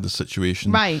rectify the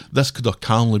situation. Right. This could have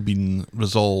calmly been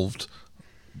resolved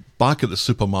back at the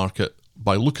supermarket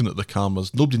by looking at the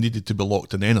cameras. Nobody needed to be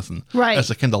locked in anything. Right.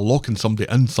 It's a kind of locking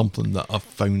somebody in something that I've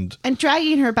found. And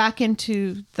dragging her back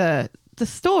into the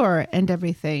store and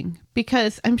everything,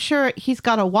 because I'm sure he's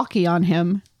got a walkie on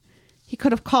him. He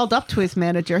could have called up to his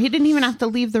manager. He didn't even have to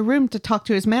leave the room to talk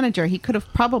to his manager. He could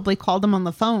have probably called him on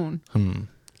the phone.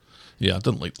 Yeah, I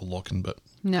didn't like the locking bit.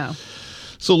 No.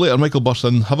 So later, Michael bursts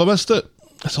in. Have I missed it?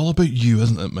 It's all about you,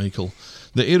 isn't it, Michael?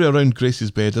 The area around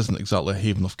Gracie's bed isn't exactly a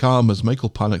haven of calm as Michael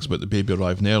panics about the baby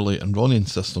arriving early and Ronnie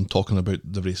insists on talking about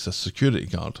the racist security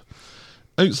guard.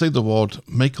 Outside the ward,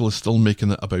 Michael is still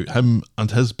making it about him and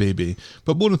his baby,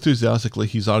 but more enthusiastically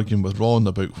he's arguing with Ron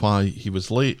about why he was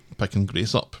late picking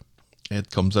Grace up. Ed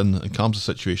comes in and calms the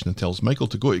situation and tells Michael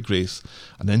to go to Grace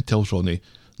and then tells Ronnie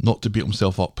not to beat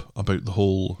himself up about the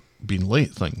whole being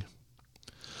late thing.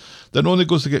 Then Ronnie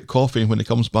goes to get coffee and when he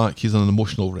comes back he's in an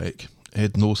emotional wreck.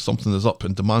 Ed knows something is up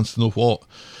and demands to know what.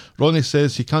 Ronnie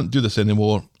says he can't do this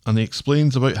anymore and he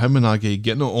explains about him and Aggie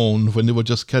getting it on when they were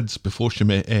just kids before she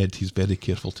met Ed, he's very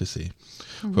careful to say.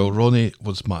 Well, Ronnie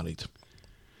was married.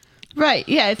 Right,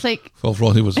 yeah, it's like... Well,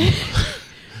 Ronnie was...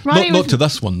 not to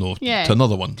this one, though. Yeah, to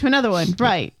another one. To another one,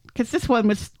 right. Because this one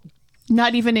was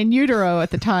not even in utero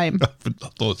at the time. I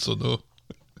thought so, no.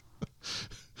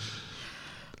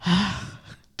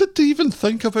 Did they even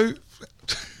think about...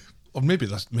 Or maybe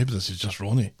this is just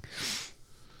Ronnie.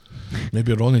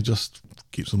 Maybe Ronnie just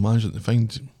keeps on managing to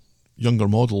find younger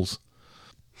models.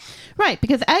 Right,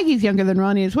 because Aggie's younger than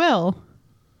Ronnie as well.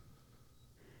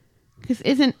 Because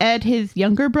isn't Ed his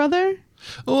younger brother?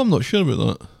 Oh, I'm not sure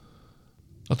about that.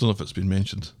 I don't know if it's been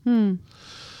mentioned.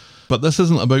 But this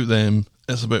isn't about them,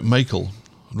 it's about Michael.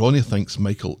 Ronnie thinks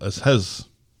Michael is his.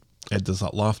 Ed does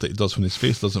that laugh that he does when his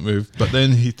face doesn't move, but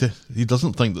then he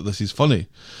doesn't think that this is funny.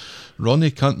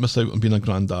 Ronnie can't miss out on being a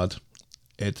granddad.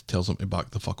 Ed tells him to back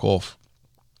the fuck off.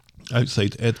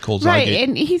 Outside, Ed calls Right, Aggie.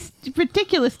 and he's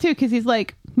ridiculous too, because he's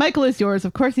like, Michael is yours,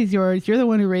 of course he's yours, you're the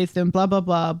one who raised him, blah, blah,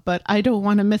 blah, but I don't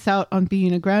want to miss out on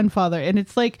being a grandfather. And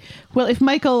it's like, well, if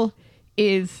Michael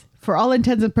is, for all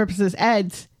intents and purposes,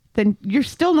 Ed's, then you're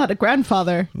still not a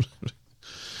grandfather.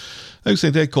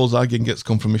 Outside, Ed calls Aggie and gets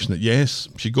confirmation that yes,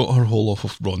 she got her hole off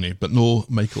of Ronnie, but no,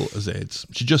 Michael is Ed's.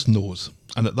 She just knows.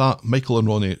 And at that, Michael and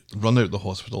Ronnie run out the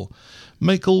hospital.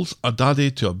 Michael's a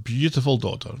daddy to a beautiful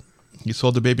daughter. He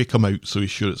saw the baby come out, so he's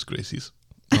sure it's Gracie's.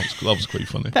 That was quite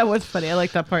funny. That was funny. I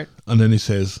like that part. And then he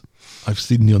says, I've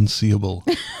seen the unseeable.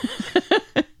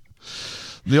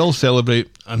 They all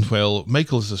celebrate, and while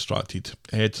Michael is distracted,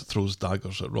 Ed throws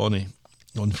daggers at Ronnie.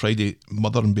 On Friday,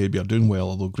 mother and baby are doing well,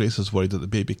 although Grace is worried that the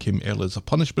baby came early as a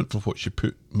punishment for what she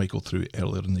put Michael through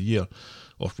earlier in the year,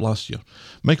 or last year.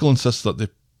 Michael insists that they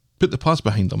put the past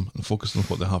behind them and focus on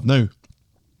what they have now.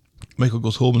 Michael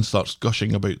goes home and starts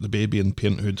gushing about the baby and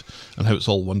parenthood and how it's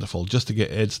all wonderful, just to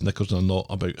get Ed's knickers in a knot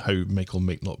about how Michael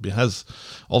might not be his.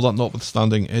 All that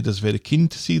notwithstanding, Ed is very keen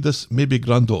to see this maybe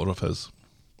granddaughter of his.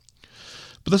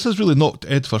 But this has really knocked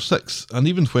Ed for six, and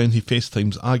even when he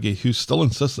FaceTimes Aggie, who still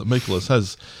insists that Michael is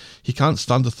his, he can't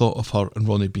stand the thought of her and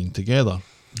Ronnie being together.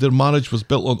 Their marriage was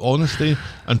built on honesty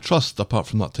and trust, apart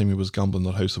from that time he was gambling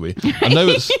their house away. And now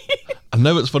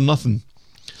it's for nothing.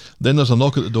 Then there's a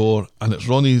knock at the door, and it's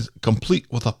Ronnie's, complete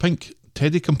with a pink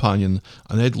teddy companion,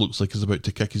 and Ed looks like he's about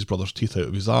to kick his brother's teeth out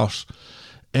of his arse.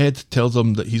 Ed tells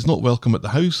him that he's not welcome at the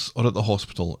house or at the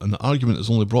hospital, and the argument is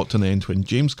only brought to an end when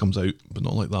James comes out, but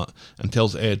not like that, and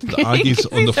tells Ed that Aggie's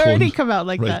on the phone. He's already come out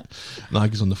like that. And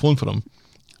Aggie's on the phone for him.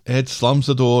 Ed slams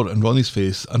the door in Ronnie's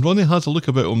face, and Ronnie has a look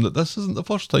about him that this isn't the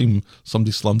first time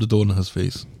somebody slammed the door in his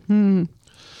face.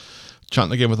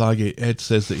 Chatting again with Aggie, Ed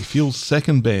says that he feels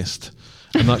second best,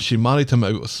 and that she married him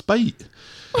out of spite.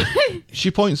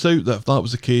 She points out that if that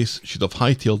was the case, she'd have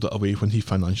hightailed it away when he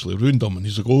financially ruined him. And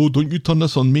he's like, oh, don't you turn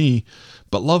this on me.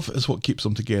 But love is what keeps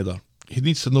them together. He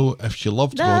needs to know if she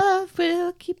loved Ronnie. Love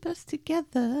will keep us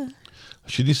together.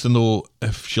 She needs to know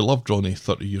if she loved Ronnie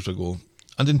 30 years ago.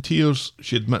 And in tears,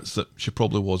 she admits that she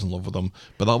probably was in love with him.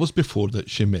 But that was before that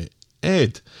she met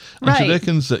Ed. And she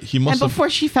reckons that he must before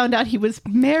she found out he was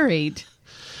married.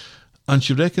 And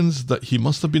she reckons that he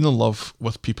must have been in love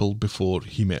with people before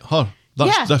he met her.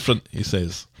 That's different, he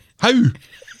says. How?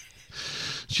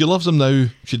 She loves him now.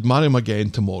 She'd marry him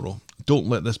again tomorrow. Don't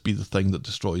let this be the thing that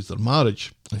destroys their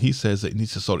marriage. And he says that he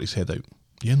needs to sort his head out.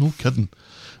 Yeah, no kidding.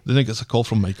 Then he gets a call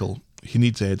from Michael. He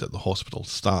needs Ed at the hospital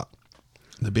stat.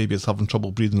 The baby is having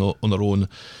trouble breathing on her own,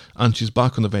 and she's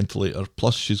back on the ventilator.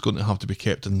 Plus, she's going to have to be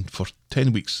kept in for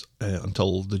 10 weeks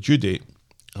until the due date.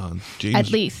 And James, at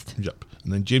least. Yep.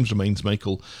 And then James reminds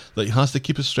Michael that he has to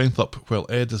keep his strength up while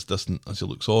Ed is distant as he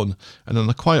looks on. And in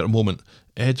a quieter moment,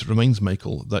 Ed reminds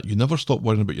Michael that you never stop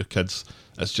worrying about your kids.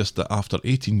 It's just that after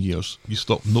 18 years, you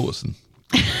stop noticing.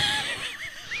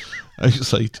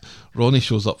 Outside, Ronnie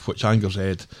shows up, which angers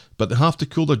Ed, but they have to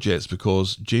cool their jets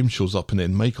because James shows up and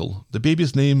then Michael. The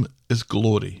baby's name is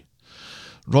Glory.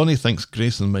 Ronnie thinks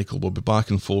Grace and Michael will be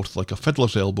back and forth like a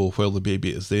fiddler's elbow while the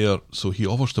baby is there, so he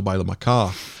offers to buy them a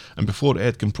car. And before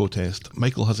Ed can protest,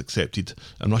 Michael has accepted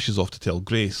and rushes off to tell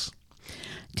Grace.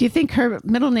 Do you think her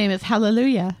middle name is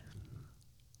Hallelujah?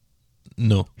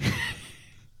 No.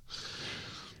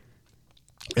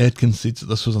 Ed concedes that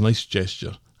this was a nice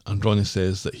gesture, and Ronnie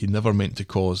says that he never meant to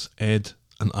cause Ed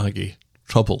and Aggie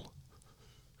trouble.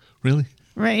 Really?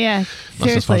 Right, yeah.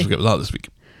 That's as far as we get with that this week.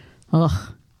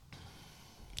 Ugh.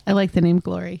 I like the name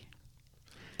Glory.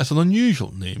 It's an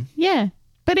unusual name. Yeah,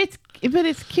 but it's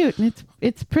cute and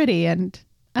it's pretty and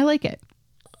I like it.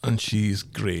 And she's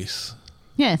Grace.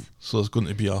 Yes. So there's going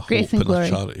to be a Grace hope and Glory. a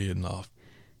charity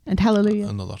and Hallelujah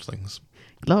and other things.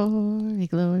 Glory,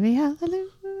 glory,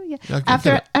 hallelujah. Yeah,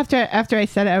 after I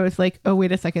said it, I was like, oh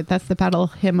wait a second, that's the battle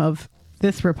hymn of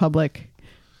this republic.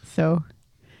 So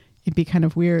it'd be kind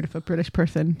of weird if a British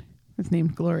person was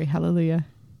named Glory, Hallelujah,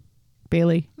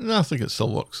 Bailey. No, I think it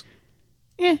still works.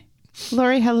 Yeah,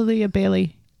 Glory, Hallelujah,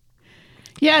 Bailey.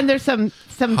 Yeah, and there's some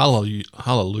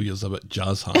Hallelujah's a bit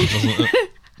jazz hands, isn't it?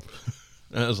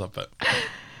 It is a bit.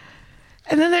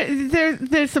 And then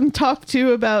there's some talk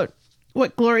too about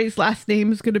what Glory's last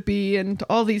name is going to be, and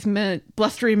all these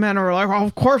blustery men are like, oh,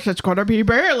 of course it's going to be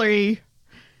Bailey,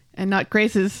 and not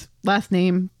Grace's last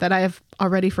name that I have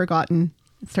already forgotten.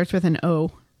 It starts with an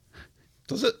O.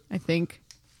 Does it? I think.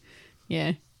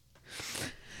 Yeah.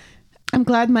 I'm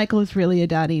glad Michael is really a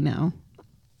daddy now.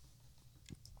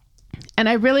 And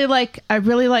I really like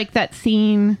that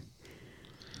scene.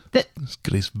 It's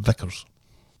Grace Vickers.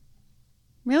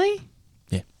 Really?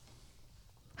 Yeah.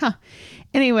 Huh.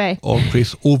 Anyway. Or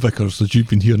Grace O. Vickers, as you've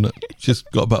been hearing it. She's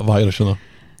got a bit of Irish in her.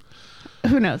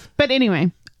 who knows? But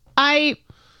anyway, the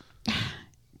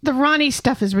Ronnie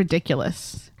stuff is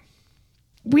ridiculous.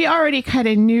 We already kind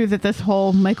of knew that this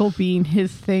whole Michael being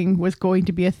his thing was going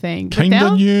to be a thing.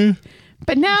 Kinda knew.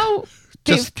 But now...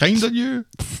 Just kinda knew.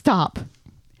 Stop.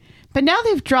 But now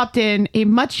they've dropped in a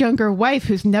much younger wife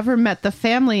who's never met the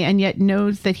family and yet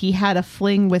knows that he had a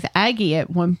fling with Aggie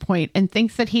at one point and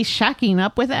thinks that he's shacking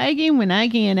up with Aggie when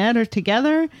Aggie and Ed are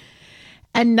together.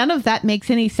 And none of that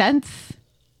makes any sense.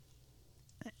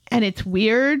 And it's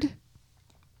weird.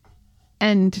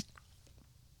 And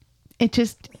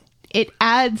it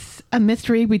adds a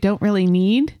mystery we don't really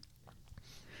need.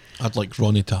 I'd like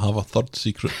Ronnie to have a third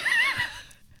secret.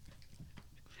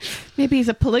 Maybe he's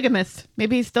a polygamist.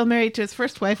 Maybe he's still married to his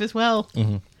first wife as well.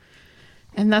 Mm-hmm.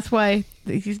 And that's why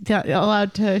he's not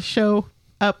allowed to show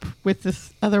up with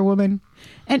this other woman.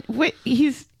 And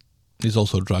he's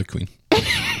also a drag queen.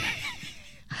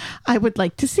 I would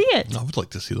like to see it. I would like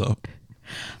to see that.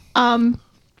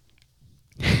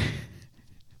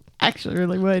 Actually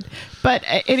really would. But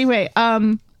anyway,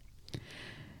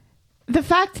 the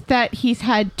fact that he's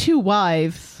had 2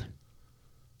 wives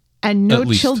and no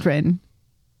children,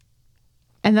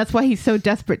 and that's why he's so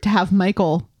desperate to have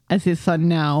Michael as his son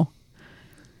now,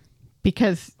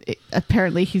 because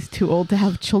apparently he's too old to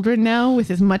have children now with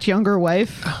his much younger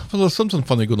wife. Well, there's something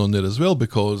funny going on there as well,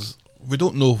 because we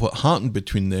don't know what happened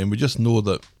between them. We just know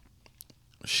that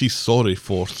she's sorry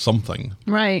for something.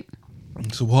 Right.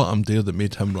 So what happened there that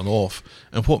made him run off,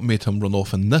 and what made him run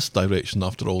off in this direction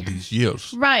after all these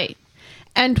years? Right.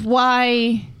 And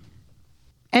why...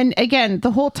 And again,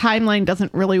 the whole timeline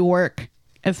doesn't really work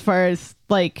as far as,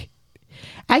 like...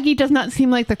 Aggie does not seem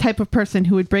like the type of person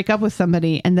who would break up with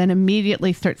somebody and then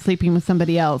immediately start sleeping with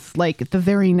somebody else, like the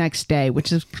very next day,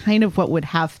 which is kind of what would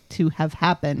have to have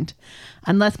happened,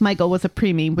 unless Michael was a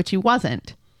preemie, which he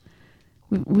wasn't.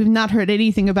 We've not heard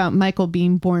anything about Michael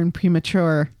being born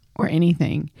premature or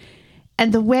anything.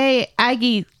 And the way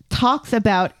Aggie talks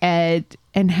about Ed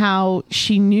and how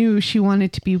she knew she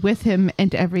wanted to be with him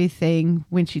and everything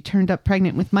when she turned up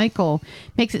pregnant with Michael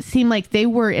makes it seem like they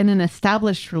were in an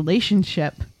established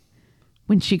relationship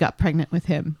when she got pregnant with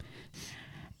him.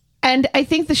 And I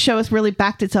think the show has really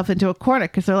backed itself into a corner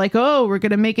because they're like, oh, we're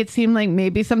going to make it seem like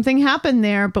maybe something happened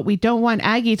there, but we don't want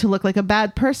Aggie to look like a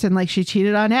bad person, like she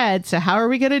cheated on Ed. So how are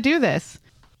we going to do this?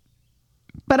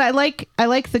 But I like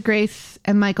the Grace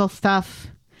and Michael stuff.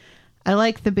 I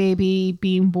like the baby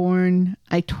being born.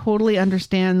 I totally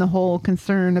understand the whole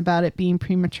concern about it being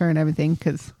premature and everything,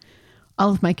 because all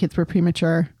of my kids were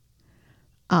premature.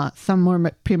 Some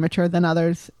more premature than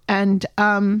others. And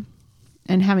having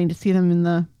to see them in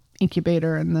the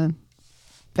incubator and the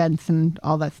vents and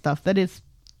all that stuff, that is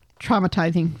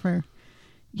traumatizing for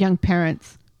young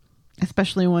parents,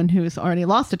 especially one who has already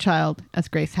lost a child, as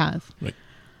Grace has. Right.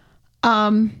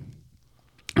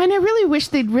 And I really wish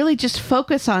they'd really just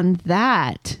focus on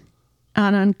that,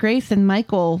 on Grace and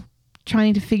Michael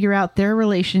trying to figure out their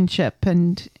relationship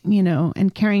and, you know,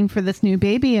 and caring for this new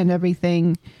baby and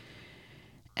everything,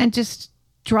 and just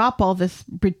drop all this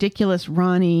ridiculous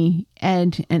Ronnie,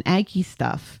 Ed, and Aggie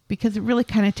stuff, because it really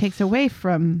kind of takes away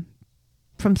from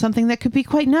something that could be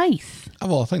quite nice.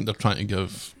 Well, I think they're trying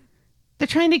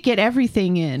to get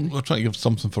everything in. They're trying to give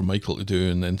something for Michael to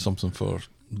do and then something for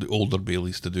the older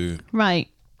Baileys to do. Right.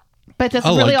 But does it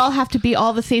really all have to be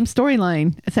all the same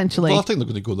storyline, essentially? Well, I think they're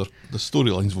going to go the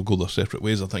storylines will go their separate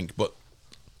ways, I think. But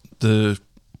I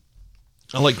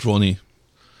like Ronnie.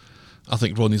 I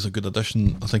think Ronnie's a good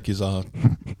addition. I think he's I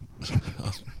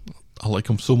like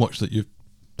him so much that you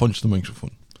punched the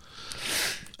microphone.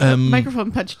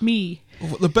 Microphone punched me.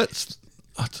 The bits...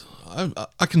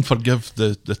 I can forgive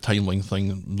the timeline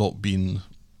thing not being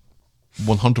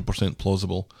 100%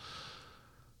 plausible.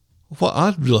 What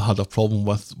I really had a problem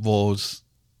with was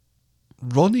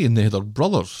Ronnie and Ed are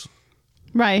brothers.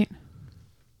 Right.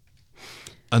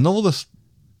 And all this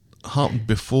happened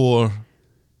before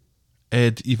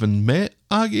Ed even met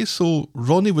Aggie, so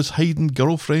Ronnie was hiding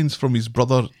girlfriends from his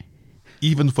brother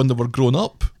even when they were grown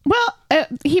up. Well,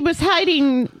 he was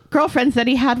hiding girlfriends that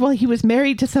he had while he was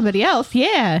married to somebody else,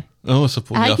 yeah. Oh, I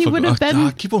suppose. Aggie would have been...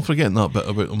 I keep on forgetting that bit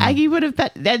about him. Aggie would have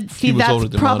been... And see,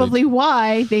 that's probably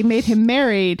why they made him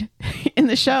married in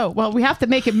the show. Well, we have to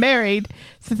make him married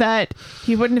so that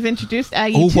he wouldn't have introduced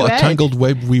Aggie to Ed. Oh, what a tangled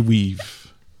web we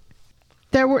weave.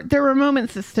 There were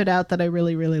moments that stood out that I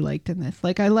really, really liked in this.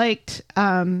 Like, I liked,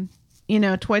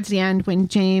 towards the end when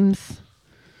James...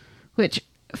 Which,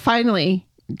 finally,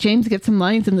 James gets some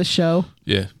lines in the show.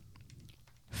 Yeah.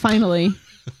 Finally.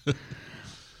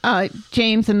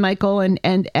 James and Michael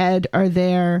and Ed are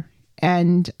there,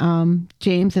 and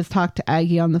James has talked to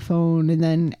Aggie on the phone, and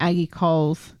then Aggie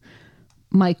calls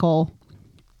Michael.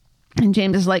 And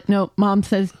James is like, no, Mom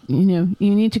says, you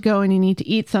need to go and you need to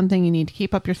eat something. You need to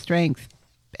keep up your strength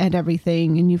and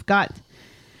everything. And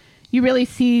you really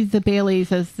see the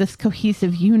Baileys as this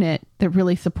cohesive unit that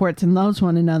really supports and loves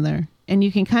one another. And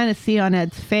you can kind of see on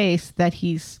Ed's face that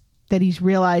he's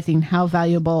realizing how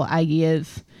valuable Aggie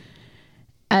is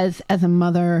as a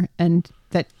mother, and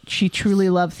that she truly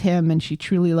loves him and she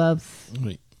truly loves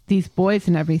these boys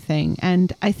and everything.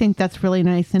 And I think that's really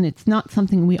nice. And it's not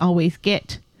something we always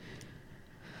get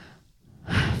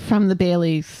from the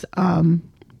Baileys.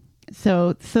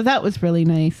 So that was really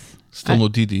nice. Still no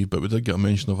Dee Dee, but we did get a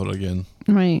mention of her again.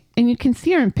 Right. And you can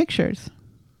see her in pictures.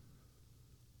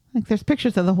 Like there's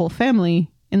pictures of the whole family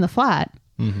in the flat.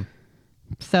 Mm-hmm.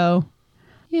 So,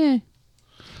 yeah.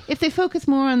 If they focus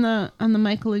more on the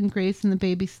Michael and Grace and the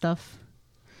baby stuff,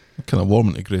 Kind of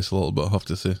warming to Grace a little bit, I have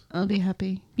to say. I'll be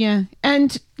happy. Yeah.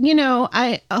 And,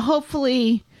 I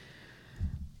hopefully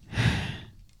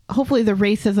the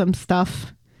racism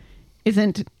stuff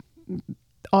isn't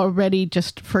already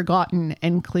just forgotten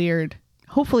and cleared.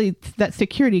 Hopefully that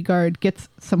security guard gets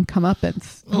some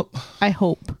comeuppance. Well, I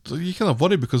hope. So you kind of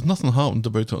worry because nothing happened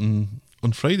about it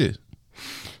on Friday.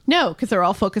 No, because they're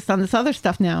all focused on this other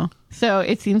stuff now. So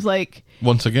it seems like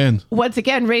Once again,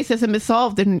 racism is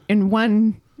solved in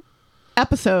one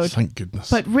episode. Thank goodness.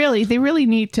 But really, they really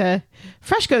need to...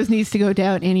 Freshgos needs to go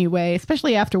down anyway,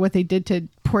 especially after what they did to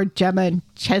poor Gemma and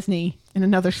Chesney in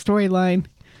another storyline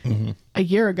a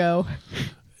year ago.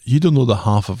 You don't know the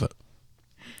half of it.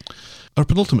 Our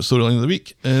penultimate storyline of the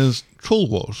week is Troll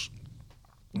Wars.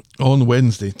 On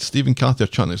Wednesday, Steve and Kathy are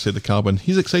chatting outside the cabin.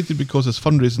 He's excited because his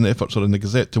fundraising efforts are in the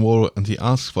Gazette tomorrow and he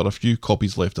asks for a few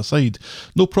copies left aside.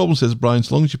 No problem, says Brian,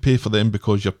 as long as you pay for them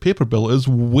because your paper bill is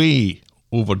way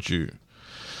overdue.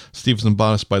 Steve's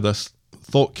embarrassed by this,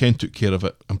 thought Ken took care of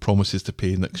it and promises to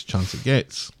pay next chance it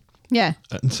gets. Yeah.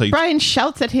 Inside, Brian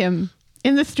shouts at him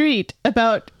in the street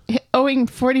about owing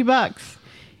 $40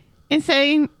 and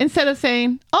saying, instead of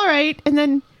saying, all right, and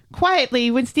then quietly,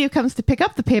 when Steve comes to pick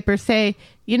up the paper, say,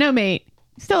 mate,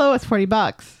 you still owe us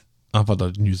 $40. I've had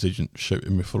a newsagent shout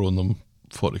at me for owing them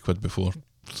 40 quid before.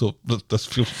 So this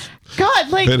feels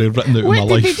very written out in my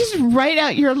life. Did they just write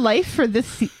out your life for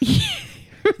this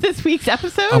for this week's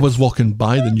episode? I was walking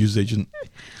by the newsagent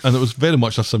and it was very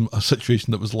much a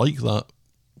situation that was like that,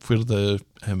 where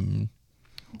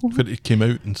where it came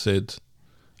out and said,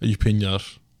 are you paying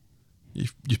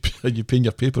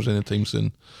your papers anytime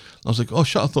soon? I was like, oh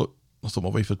shit, I thought my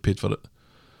wife had paid for it.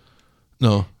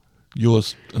 No,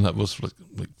 yours. And that was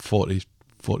like 40,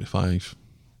 45.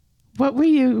 What were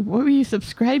you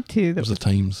subscribed to? It was the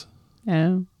Times.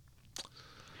 Oh.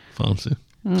 Fancy.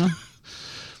 Oh.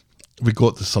 We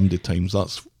got the Sunday Times.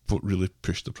 That's what really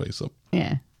pushed the price up.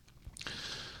 Yeah.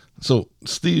 So,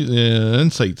 Steve,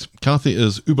 inside, Kathy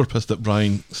is uber pissed at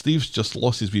Brian. Steve's just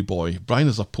lost his wee boy. Brian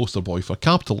is a poster boy for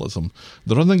capitalism.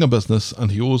 They're running a business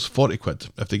and he owes 40 quid.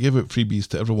 If they gave out freebies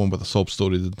to everyone with a sob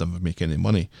story, they'd never make any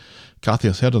money. Kathy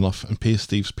has heard enough and pays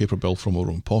Steve's paper bill from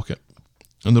her own pocket.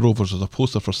 In the Rovers is a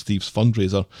poster for Steve's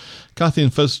fundraiser. Kathy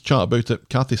and Fizz chat about it.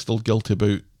 Kathy's still guilty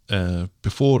about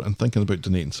before and thinking about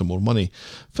donating some more money.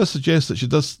 Fizz suggests that she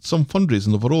does some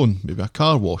fundraising of her own, maybe a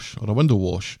car wash or a window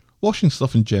wash. Washing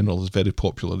stuff in general is very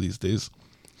popular these days.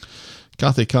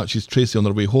 Kathy catches Tracy on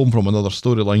her way home from another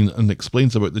storyline and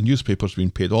explains about the newspapers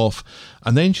being paid off,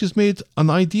 and then she's made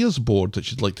an ideas board that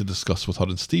she'd like to discuss with her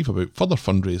and Steve about further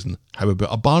fundraising. How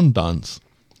about a barn dance?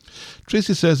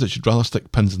 Tracy says that she'd rather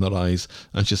stick pins in her eyes,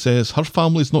 and she says her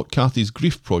family's not Kathy's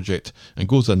grief project, and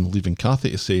goes in, leaving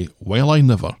Kathy to say, well, I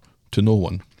never, to no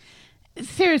one.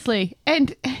 Seriously,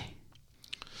 and...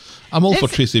 I'm all for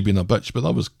Tracy being a bitch, but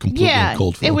that was completely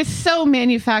uncalled for. It was so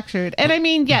manufactured. And I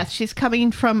mean, yes, she's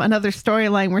coming from another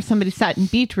storyline where somebody sat in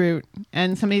beetroot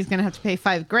and somebody's going to have to pay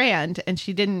 $5,000, and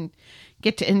she didn't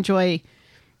get to enjoy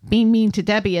being mean to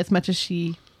Debbie as much as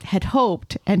she had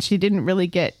hoped, and she didn't really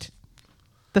get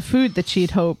the food that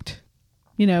she'd hoped.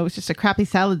 It was just a crappy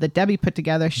salad that Debbie put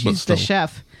together. She's the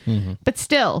chef. Mm-hmm. But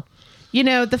still,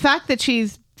 the fact that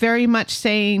she's very much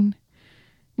saying,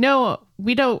 no,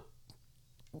 we don't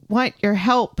want your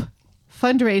help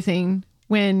fundraising,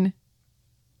 when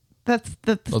that's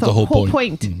the whole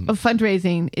point of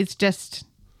fundraising is just,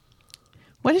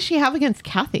 what does she have against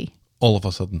Kathy? All of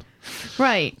a sudden.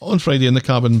 Right. On Friday in the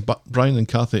cabin, Brian and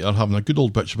Kathy are having a good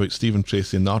old bitch about Steve and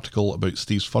Tracy in the article about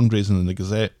Steve's fundraising in the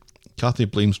Gazette. Kathy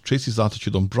blames Tracy's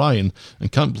attitude on Brian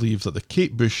and can't believe that the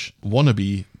Kate Bush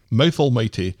wannabe mouth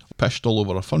almighty pished all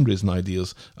over her fundraising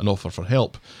ideas and offer for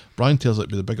help. Brian tells her to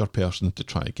be the bigger person to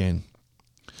try again.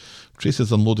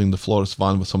 Tracy's unloading the florist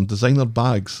van with some designer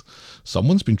bags.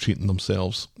 Someone's been treating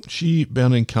themselves. She,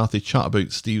 Bernie and Kathy chat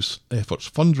about Steve's efforts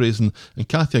fundraising, and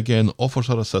Kathy again offers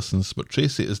her assistance, but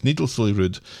Tracy is needlessly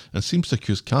rude and seems to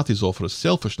accuse Kathy's offer of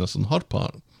selfishness on her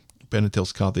part. Bernie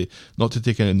tells Kathy not to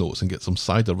take any notes and get some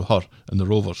cider with her and the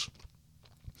Rovers.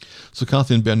 So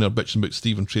Kathy and Bernie are bitching about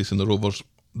Steve and Tracy and the Rovers.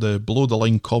 The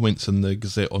below-the-line comments in the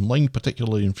Gazette Online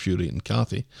particularly infuriating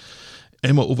Kathy.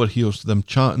 Emma overhears them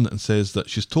chatting and says that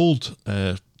she's told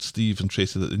Steve and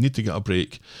Tracy that they need to get a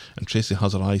break, and Tracy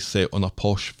has her eyes set on a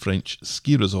posh French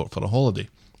ski resort for a holiday.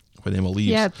 When Emma leaves...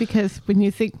 Yeah, because when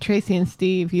you think Tracy and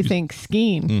Steve, you think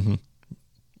skiing. Mm-hmm.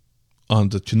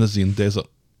 And the Tunisian desert.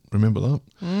 Remember that?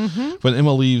 Mm-hmm. When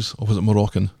Emma leaves... Or was it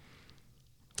Moroccan?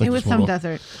 It was some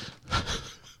desert.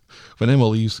 When Emma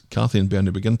leaves, Kathy and Bernie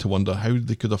begin to wonder how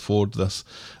they could afford this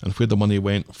and where the money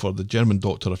went for the German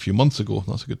doctor a few months ago.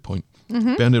 That's a good point.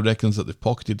 Mm-hmm. Bernie reckons that they've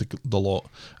pocketed the lot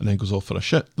and then goes off for a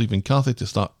shit, leaving Kathy to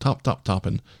start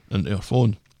tapping into her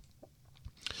phone.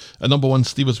 At number 1,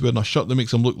 Steve is wearing a shirt that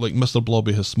makes him look like Mr.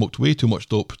 Blobby has smoked way too much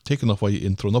dope, taken a white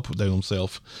and thrown up and down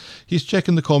himself. He's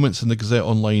checking the comments in the Gazette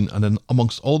Online, and then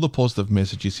amongst all the positive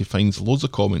messages he finds loads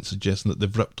of comments suggesting that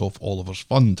they've ripped off Oliver's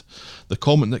fund. The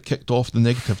comment that kicked off the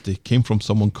negativity came from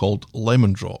someone called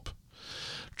Lemon Drop.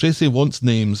 Tracy wants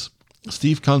names.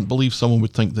 Steve can't believe someone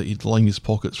would think that he'd line his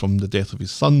pockets from the death of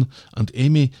his son, and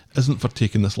Amy isn't for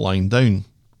taking this lying down.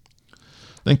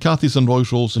 Then Kathy's in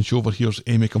Roy's Rolls and she overhears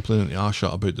Amy complaining to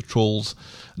Asha about the trolls.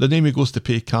 Then Amy goes to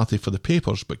pay Kathy for the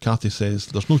papers, but Kathy says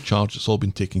there's no charge, it's all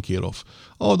been taken care of.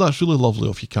 Oh, that's really lovely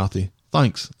of you, Kathy.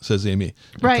 Thanks, says Amy.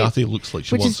 And right. Kathy looks like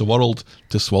she wants the world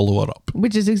to swallow her up.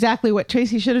 Which is exactly what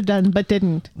Tracy should have done, but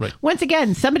didn't. Right. Once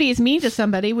again, somebody is mean to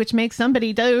somebody, which makes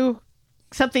somebody do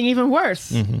something even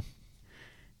worse. Mm-hmm.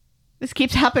 This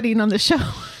keeps happening on the show.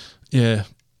 Yeah.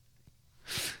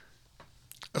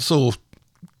 So...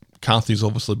 Kathy's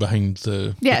obviously behind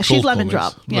the she's Lemon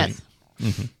comments. Drop. Yes. Right.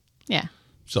 Mm-hmm. Yeah.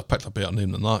 So I picked a better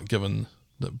name than that, given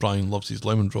that Brian loves his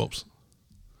lemon drops.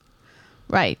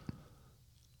 Right.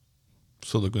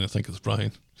 So they're going to think it's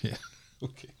Brian. Yeah.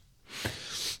 Okay.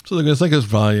 So they're going to think it's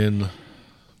Brian.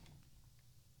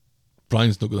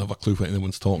 Brian's not going to have a clue what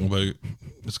anyone's talking about.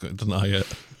 He's going to deny it.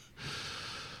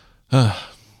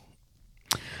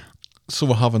 So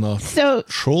we're having a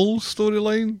troll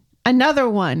storyline.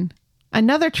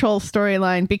 Another troll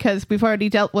storyline, because we've already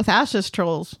dealt with Asha's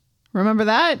trolls. Remember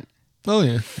that? Oh,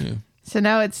 yeah. So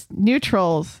now it's new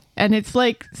trolls. And it's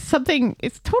like something,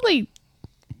 it's totally...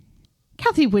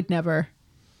 Kathy would never.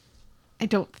 I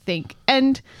don't think.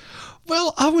 And...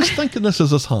 Well, I was thinking this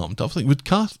as happened. I was thinking, would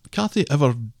Kathy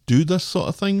ever do this sort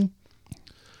of thing?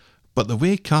 But the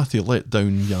way Kathy let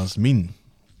down Yasmin...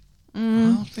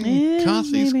 I think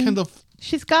Kathy's maybe. Kind of...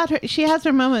 She has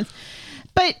her moments.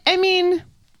 But, I mean...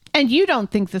 And you don't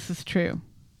think this is true.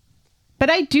 But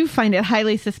I do find it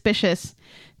highly suspicious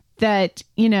that,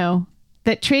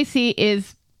 that Tracy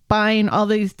is buying all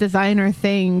these designer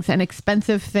things and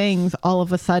expensive things all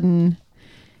of a sudden,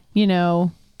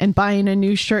 and buying a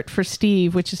new shirt for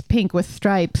Steve, which is pink with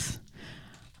stripes,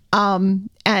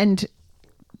 and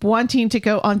wanting to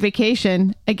go on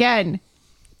vacation. Again,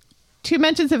 2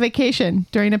 mentions of vacation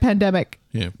during a pandemic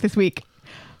this week,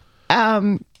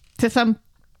 to some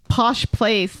posh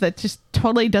place that just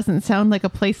totally doesn't sound like a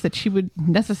place that she would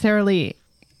necessarily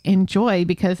enjoy,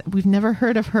 because we've never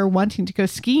heard of her wanting to go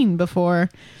skiing before.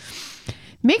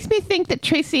 Makes me think that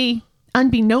Tracy,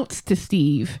 unbeknownst to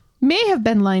Steve, may have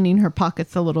been lining her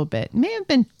pockets a little bit, may have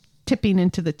been tipping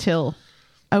into the till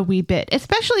a wee bit,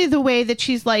 especially the way that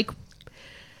she's like,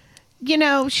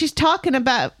 she's talking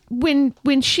about when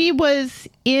it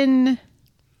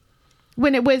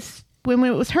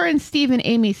was her and Steve and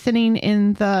Amy sitting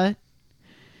in the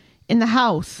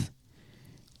house,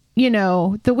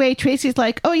 the way Tracy's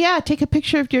like, oh yeah, take a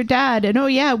picture of your dad. And oh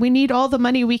yeah, we need all the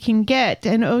money we can get.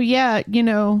 And oh yeah,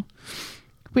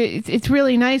 it's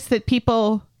really nice that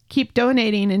people keep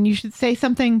donating, and you should say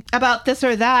something about this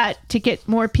or that to get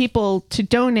more people to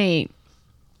donate.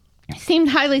 Seemed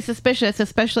highly suspicious,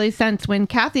 especially since when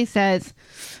Kathy says,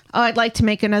 oh, I'd like to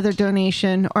make another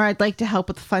donation, or I'd like to help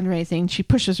with fundraising, she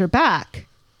pushes her back.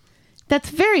 That's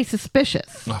very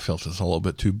suspicious. I felt it's a little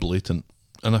bit too blatant.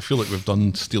 And I feel like we've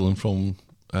done stealing from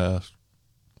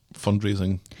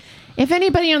fundraising. If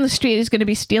anybody on the street is going to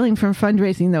be stealing from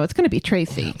fundraising, though, it's going to be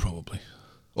Tracy. Yeah, probably.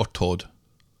 Or Todd.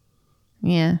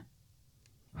 Yeah.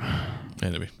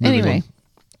 Anyway.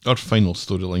 Our final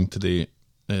storyline today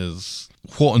is,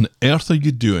 what on earth are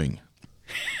you doing?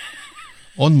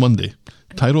 On Monday,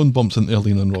 Tyrone bumps into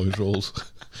Eileen in Roy's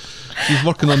Rolls. She's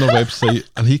working on her website,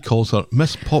 and he calls her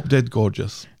Miss Pop Dead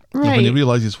Gorgeous. And when he Right.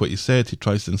 realises what he said, he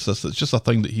tries to insist that it's just a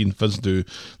thing that he and Fizz do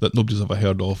that nobody's ever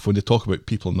heard of when they talk about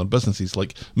people in their businesses,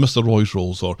 like Mr. Roy's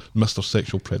Rolls or Mr.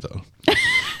 Sexual Predator.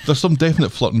 There's some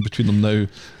definite flirting between them now,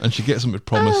 and she gets him to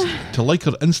promise to like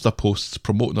her Insta posts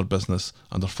promoting her business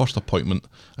and her first appointment,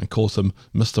 and calls him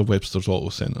Mr. Webster's Auto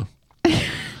Centre.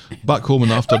 Back home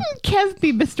and after... Wouldn't Kev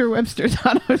be Mr. Webster's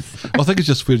Auto Centre? I think it's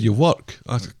just where you work.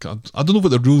 I don't know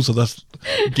what the rules of this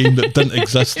game that didn't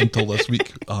exist until this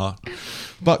week are.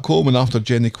 Back home and after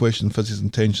Jenny questioned Fizz's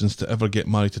intentions to ever get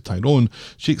married to Tyrone,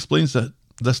 she explains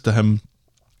this to him,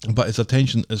 but his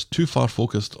attention is too far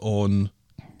focused on...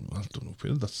 I don't know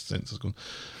where this sentence is going.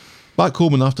 Back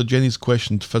home and after Jenny's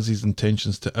questioned Fizzy's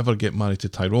intentions to ever get married to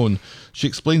Tyrone, she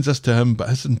explains this to him, but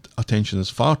his attention is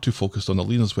far too focused on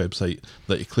Alina's website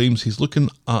that he claims he's looking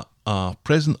at a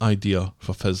present idea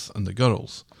for Fizz and the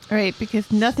girls. Right,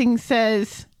 because nothing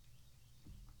says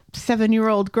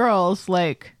 7-year-old girls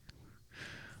like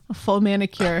a full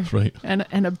manicure Right.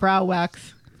 and a brow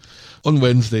wax. On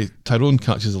Wednesday, Tyrone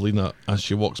catches Alina as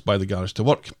she walks by the garage to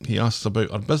work. He asks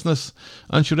about her business,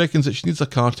 and she reckons that she needs a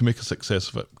car to make a success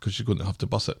of it because she's going to have to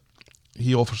bus it.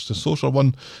 He offers to source her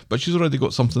one, but she's already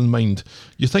got something in mind.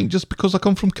 You think just because I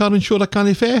come from Car Insure I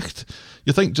can't fecht?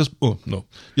 You think just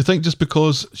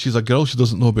because she's a girl she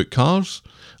doesn't know about cars?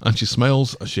 And she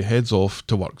smiles as she heads off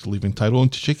to work, leaving Tyrone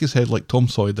to shake his head like Tom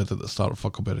Sawyer did at the start of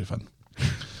Huckleberry Finn.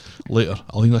 Later,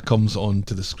 Alina comes on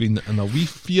to the screen in a wee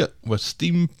Fiat with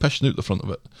steam pissing out the front of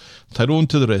it. Tyrone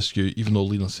to the rescue, even though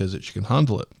Alina says that she can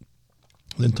handle it.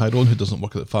 Then Tyrone, who doesn't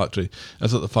work at the factory,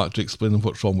 is at the factory explaining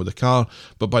what's wrong with the car,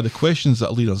 but by the questions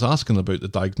that Alina's asking about the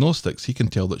diagnostics, he can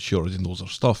tell that she already knows her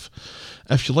stuff.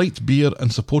 If she liked beer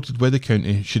and supported Weddy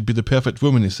County, she'd be the perfect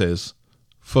woman, he says.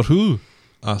 For who?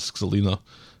 Asks Alina,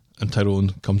 and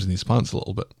Tyrone comes in his pants a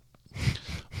little bit.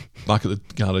 Back at the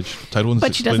garage, Tyrone's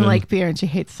But she doesn't like beer and she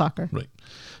hates soccer. Right.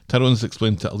 Tyrone's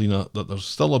explained to Alina that there's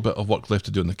still a bit of work left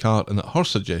to do in the car, and at her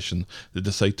suggestion, they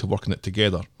decide to work on it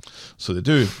together. So they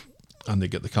do, and they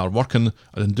get the car working,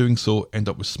 and in doing so, end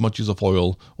up with smudges of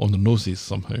oil on their noses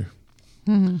somehow.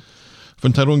 Mm-hmm.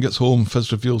 When Tyrone gets home,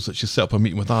 Fizz reveals that she's set up a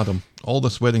meeting with Adam. All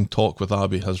this wedding talk with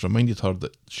Abby has reminded her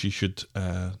that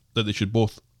they should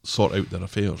both sort out their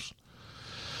affairs.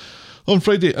 On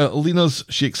Friday at Alina's,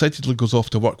 she excitedly goes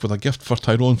off to work with a gift for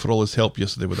Tyrone for all his help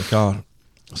yesterday with the car.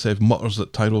 Seb mutters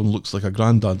that Tyrone looks like a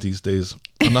granddad these days,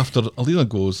 and after Alina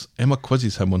goes, Emma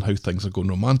quizzes him on how things are going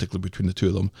romantically between the two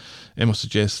of them. Emma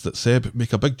suggests that Seb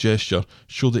make a big gesture,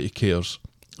 show that he cares.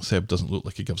 Seb doesn't look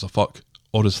like he gives a fuck,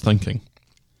 or is thinking.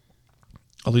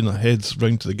 Alina heads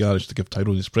round to the garage to give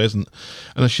Tyrone his present,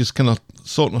 and as she's kind of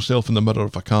sorting herself in the mirror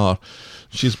of a car,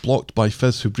 she's blocked by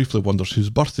Fizz, who briefly wonders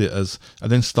whose birthday it is,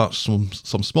 and then starts some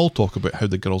small talk about how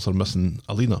the girls are missing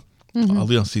Alina. Mm-hmm.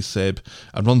 Alina sees Seb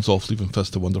and runs off, leaving Fizz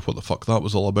to wonder what the fuck that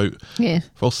was all about. Yeah.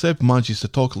 While Seb manages to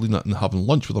talk Alina into having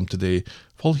lunch with him today,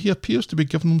 while he appears to be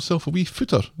giving himself a wee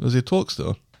footer as he talks to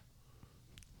her.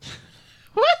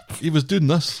 What? He was doing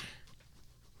this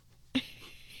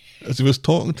as he was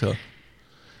talking to her.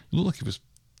 It looked like he was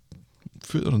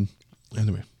footering.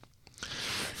 Anyway.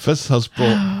 Fizz has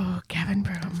brought... Oh, Gavin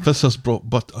Broom. Fizz has brought...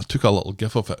 But I took a little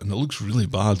gif of it and it looks really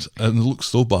bad. And it looks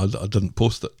so bad that I didn't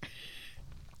post it.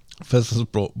 Fizz has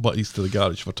brought butties to the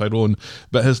garage for Tyrone,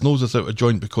 but his nose is out of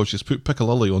joint because she's put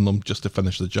piccalilli on them just to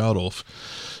finish the jar off.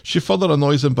 She further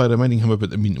annoys him by reminding him about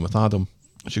the meeting with Adam.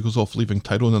 She goes off, leaving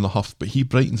Tyrone in a huff, but he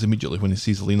brightens immediately when he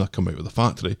sees Alina come out of the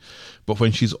factory. But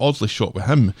when she's oddly shot with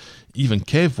him, even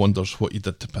Kev wonders what he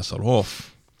did to piss her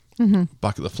off. Mm-hmm.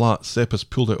 Back at the flat, Sepp has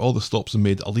pulled out all the stops and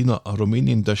made Alina a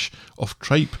Romanian dish of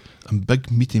tripe and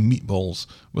big meaty meatballs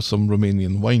with some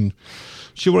Romanian wine.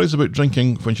 She worries about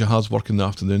drinking when she has work in the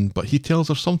afternoon, but he tells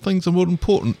her some things are more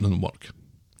important than work,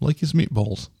 like his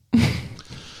meatballs.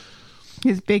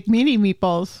 His big meaty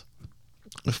meatballs.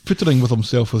 Footering with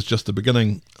himself was just the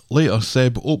beginning. Later,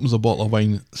 Seb opens a bottle of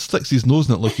wine, sticks his nose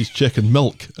in it like he's checking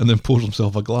milk, and then pours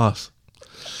himself a glass.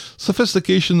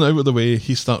 Sophistication out of the way,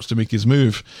 he starts to make his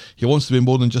move. He wants to be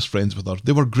more than just friends with her.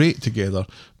 They were great together,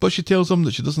 but she tells him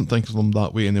that she doesn't think of him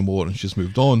that way anymore and she's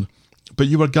moved on. But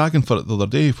you were gagging for it the other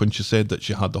day when she said that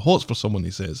she had the hots for someone, he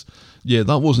says. Yeah,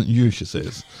 that wasn't you, she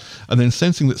says. And then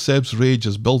sensing that Seb's rage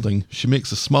is building, she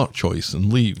makes a smart choice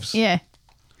and leaves. Yeah.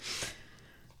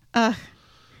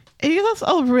 He's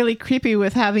also really creepy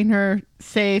with having her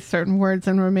say certain words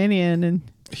in Romanian, and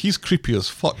he's creepy as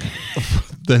fuck.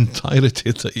 The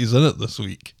entirety that he's in it this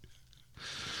week.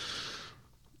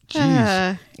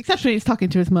 Jeez. Except when he's talking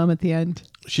to his mum at the end.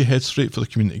 She heads straight for the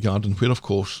community garden, where of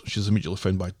course she's immediately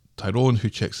found by Tyrone, who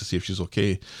checks to see if she's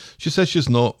okay. She says she's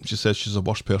not. She says she's the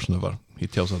worst person ever. He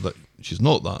tells her that she's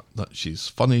not that she's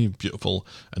funny, beautiful,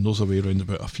 and knows her way around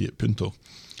about a Fiat Punto.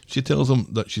 She tells him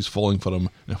that she's falling for him,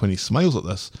 and when he smiles at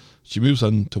this, she moves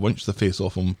in to winch the face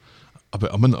off him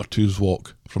about a minute or two's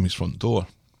walk from his front door.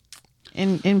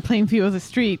 In plain view of the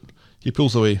street. He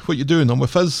pulls away. What you doing? I'm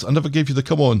with Fizz. I never gave you the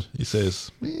come on, he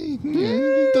says. He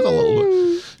did a little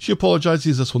bit. She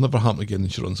apologises, this will never happen again,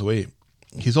 and she runs away.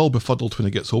 He's all befuddled when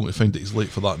he gets home to find that he's late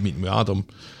for that meeting with Adam.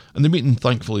 And the meeting,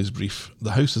 thankfully, is brief.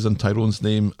 The house is in Tyrone's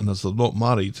name, and as they're not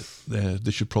married,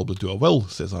 they should probably do a will,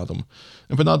 says Adam.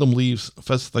 And when Adam leaves,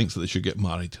 Fizz thinks that they should get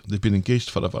married. They've been engaged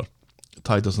forever.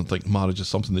 Ty doesn't think marriage is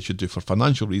something they should do for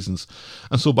financial reasons,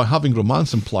 and so by having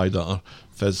romance implied at her,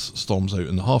 Fizz storms out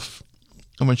in the huff.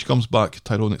 And when she comes back,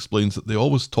 Tyrone explains that they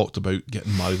always talked about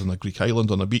getting married on a Greek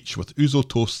island on a beach with ouzo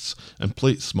toasts and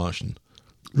plates smashing.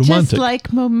 Romantic. Just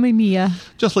like Mamma Mia.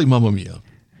 Just like Mamma Mia.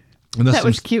 And That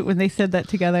was cute when they said that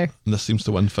together. And this seems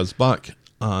to win Fizz back,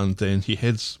 and then he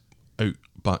heads out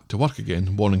back to work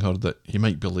again, warning her that he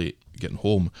might be late getting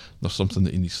home. There's something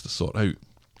that he needs to sort out.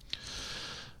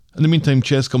 In the meantime,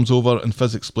 Ches comes over and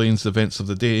Fizz explains the events of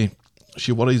the day.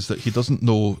 She worries that he doesn't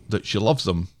know that she loves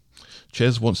him.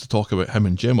 Ches wants to talk about him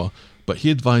and Gemma, but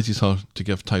he advises her to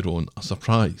give Tyrone a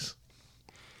surprise.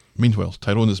 Meanwhile,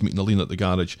 Tyrone is meeting Alina at the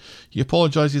garage. He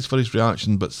apologises for his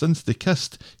reaction, but since they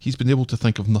kissed, he's been able to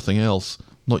think of nothing else,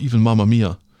 not even Mamma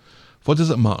Mia. What does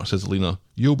it matter, says Alina.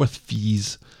 You're with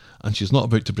Fees, and she's not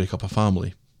about to break up a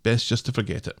family. Best just to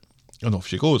forget it. And off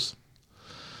she goes.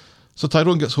 So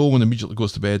Tyrone gets home and immediately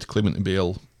goes to bed, claiming to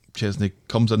bail. Chesney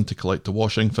comes in to collect the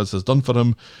washing Fizz has done for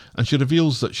him, and she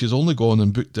reveals that she's only gone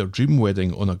and booked their dream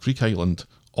wedding on a Greek island,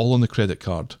 all on the credit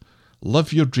card.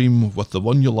 Live your dream with the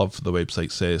one you love, the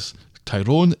website says.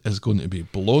 Tyrone is going to be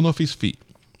blown off his feet.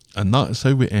 And that is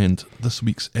how we end this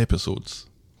week's episodes.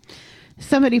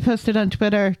 Somebody posted on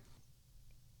Twitter,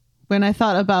 when I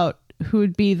thought about who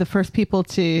would be the first people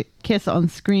to kiss on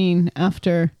screen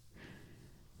after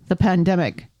the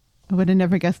pandemic, I would have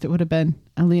never guessed it would have been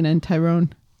Alina and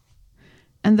Tyrone.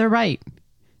 And they're right.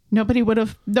 Nobody would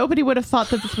have thought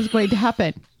that this was going to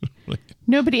happen. Right.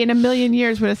 Nobody in a million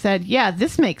years would have said, yeah,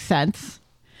 this makes sense.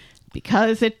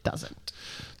 Because it doesn't.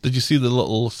 Did you see the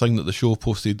little thing that the show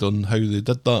posted on how they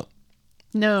did that?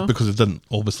 No. Because they didn't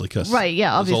obviously kiss. Right,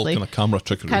 yeah, obviously. It was all kind of camera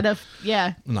trickery. Kind of,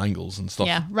 yeah. And angles and stuff.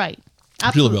 Yeah, right.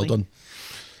 Absolutely. Really well done.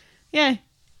 Yeah.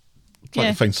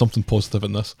 Trying to find something positive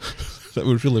in this. That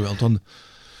was really well done.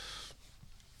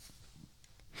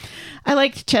 I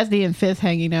liked Chesney and Fizz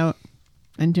hanging out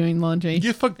and doing laundry.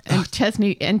 And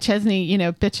Chesney,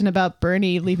 bitching about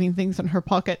Bernie leaving things in her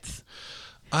pockets.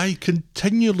 I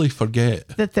continually forget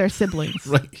that they're siblings.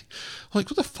 Right.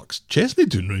 Like, what the fuck's Chesney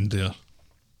doing round there?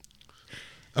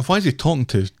 And why is he talking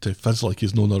to Fizz like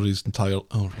he's known her his entire...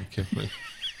 Oh, okay. Right.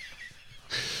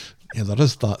 Yeah, there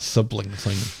is that sibling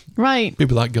thing. Right.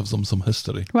 Maybe that gives them some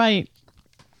history. Right.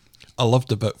 I loved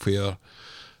the bit where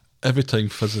every time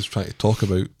Fizz is trying to talk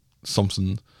about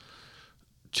something,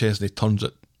 Chesney turns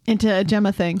it into a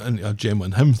Gemma thing. Into a Gemma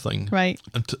and him thing. Right.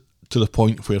 And to the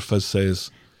point where Fizz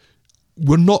says,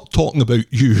 we're not talking about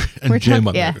you and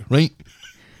Gemma now, right?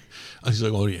 And he's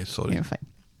like, oh yeah, sorry. You're fine.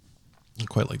 I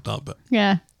quite like that bit.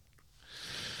 Yeah.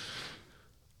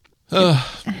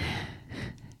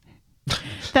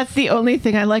 That's the only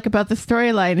thing I like about the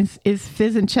storyline is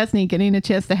Fizz and Chesney getting a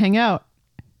chance to hang out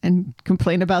and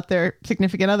complain about their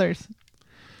significant others.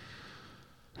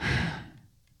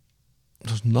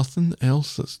 There's nothing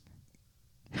else that's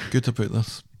good about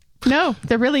this. No,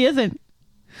 there really isn't.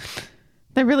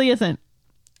 There really isn't.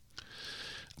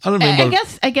 I remember.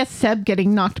 I guess Seb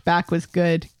getting knocked back was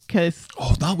good because.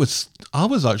 Oh, I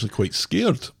was actually quite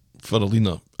scared for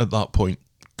Alina at that point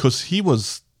because he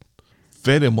was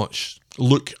very much,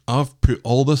 look, I've put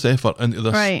all this effort into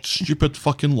this stupid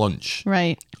fucking lunch.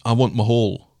 Right. I want my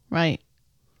whole. Right.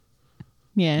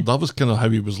 Yeah. That was kind of how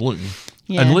he was looking.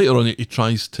 Yeah. And later on, he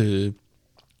tries to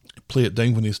play it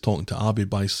down when he's talking to Abby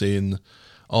by saying,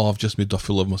 oh, I've just made a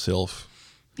fool of myself.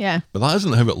 Yeah. But that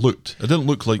isn't how it looked. It didn't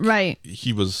look like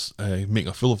he was making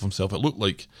a fool of himself. It looked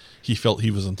like he felt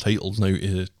he was entitled now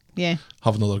to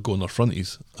have another go on their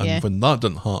fronties. And when that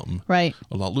didn't happen,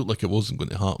 or that looked like it wasn't going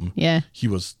to happen, he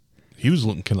was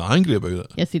looking kind of angry about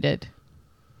it. Yes, he did.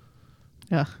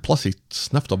 Ugh. Plus, he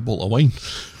sniffed a bottle of wine.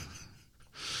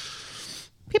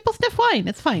 People sniff wine.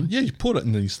 It's fine. Yeah, you pour it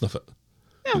and then you sniff it.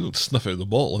 Yeah. You don't sniff out the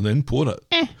bottle and then pour it.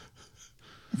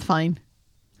 It's fine.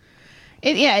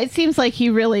 It seems like he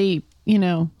really,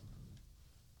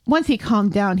 once he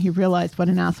calmed down, he realized what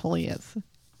an asshole he is.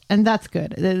 And that's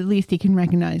good. At least he can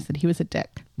recognize that he was a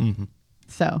dick. Mm-hmm.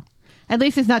 So, At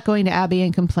least he's not going to Abby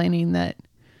and complaining that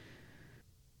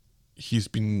he's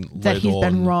been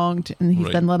been wronged and he's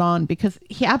been led on, because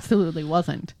he absolutely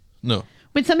wasn't. No.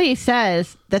 When somebody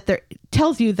says that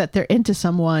tells you that they're into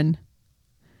someone,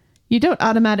 you don't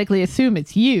automatically assume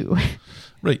it's you.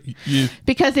 Right.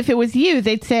 Because if it was you,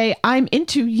 they'd say, I'm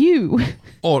into you.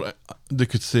 Or they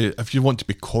could say, if you want to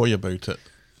be coy about it,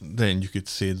 then you could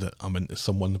say that I'm into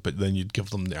someone, but then you'd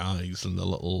give them the eyes and the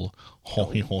little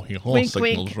ho-he signals,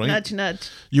 wink, right? Nudge,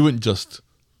 nudge. You wouldn't just...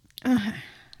 I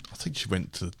think she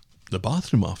went to the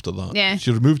bathroom after that. Yeah.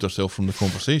 She removed herself from the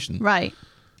conversation. Right.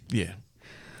 Yeah.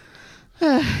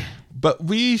 But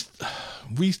the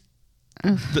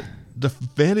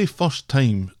very first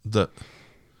time that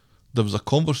there was a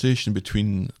conversation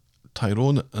between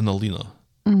Tyrone and Alina,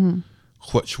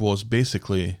 which was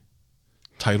basically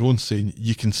Tyrone saying,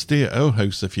 you can stay at our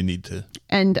house if you need to.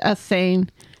 And us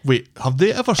saying... Wait, have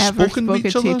they ever spoken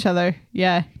to each other?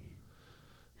 Yeah.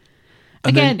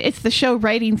 And Again, then, it's the show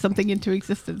writing something into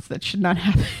existence that should not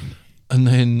happen. And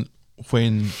then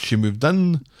when she moved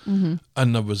in,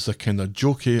 and there was a kind of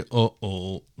jokey,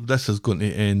 this is going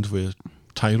to end with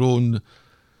Tyrone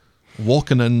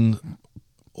walking in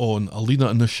on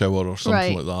Alina in the shower or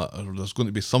something like that, or there's going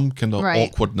to be some kind of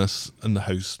awkwardness in the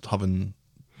house having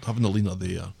Alina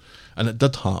there, and it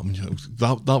did happen. You know,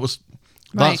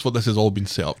 that's what this has all been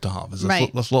set up to have. Is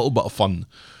this little bit of fun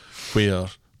where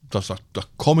there's a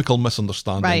comical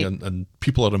misunderstanding and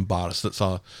people are embarrassed. It's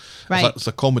a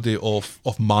comedy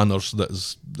of manners that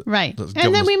is and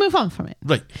then we move on from it.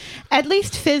 Right. At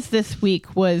least Fizz this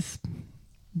week was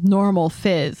normal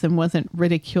Fizz and wasn't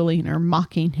ridiculing or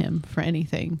mocking him for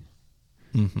anything.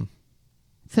 Mm-hmm.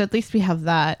 So at least we have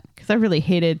that, because I really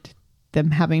hated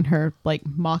them having her like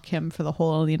mock him for the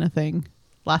whole Alina thing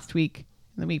last week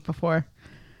and the week before.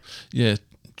 Yeah,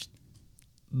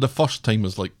 the first time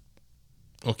was like,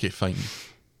 okay, fine,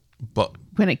 but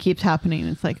when it keeps happening,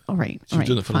 it's like, all right, you're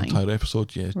doing it for the entire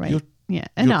episode. Yeah, right. You're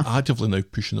Enough. actively now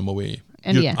pushing him away.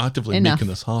 And you're actively making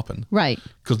this happen, right?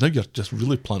 Because now you're just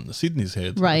really planting the seed in his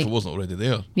head, right? If it wasn't already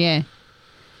there, yeah.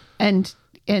 And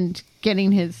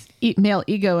getting his male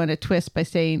ego in a twist by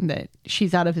saying that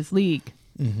she's out of his league.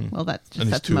 Mm-hmm. Well, that just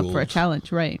sets him up for a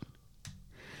challenge, right?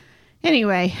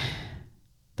 Anyway,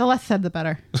 the less said, the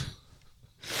better.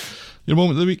 Your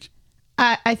moment of the week?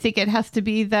 I think it has to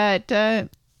be that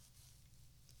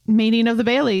meeting of the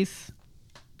Baileys,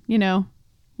 you know,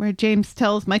 where James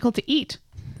tells Michael to eat.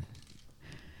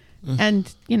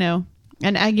 And, you know,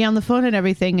 and Aggie on the phone and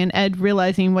everything, and Ed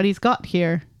realizing what he's got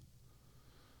here.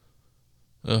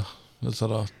 Is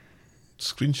there a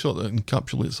screenshot that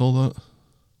encapsulates all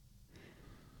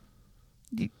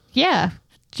that? Yeah,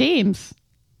 James.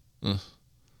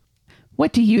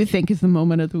 What do you think is the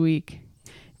moment of the week?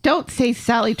 Don't say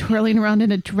Sally twirling around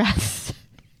in a dress.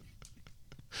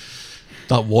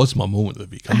 That was my moment of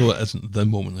the week. I know it isn't the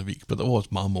moment of the week, but it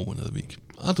was my moment of the week.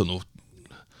 I don't know.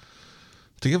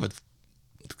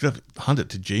 Hand it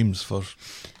to James for...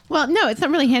 Well, no, it's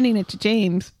not really handing it to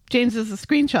James. James is a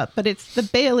screenshot, but it's the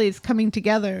Baileys coming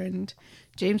together and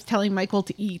James telling Michael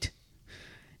to eat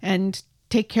and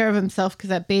take care of himself because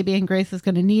that baby and Grace is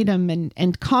going to need him,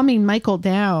 and calming Michael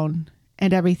down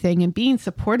and everything and being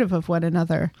supportive of one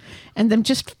another, and them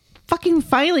just fucking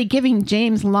finally giving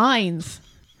James lines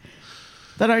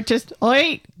that are just,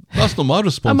 oi, that's not my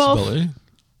responsibility.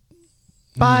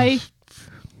 Bye.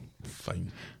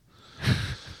 Fine.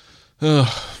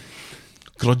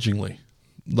 Grudgingly.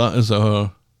 That is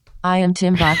our... I am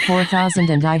Timbot 4000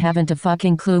 and I haven't a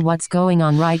fucking clue what's going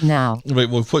on right now. Right,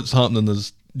 well, what's happening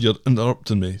is you're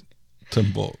interrupting me,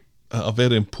 Timbot, at a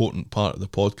very important part of the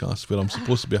podcast where I'm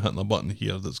supposed to be hitting a button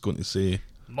here that's going to say...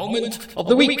 Moment of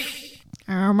the week.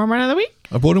 Moment of the week.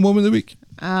 A boring moment of the week.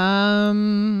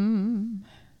 Brian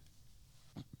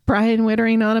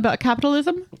wittering on about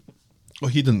capitalism. Well,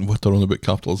 he didn't witter on about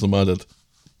capitalism, I did.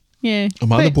 Yeah.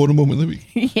 Am I the boring moment of the week?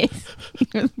 Yes.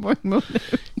 You're the boring moment of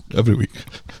the week. Every week.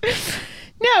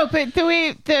 No, but the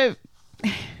way I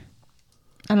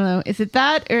don't know, is it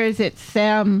that or is it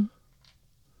Sam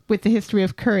with the history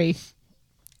of curry?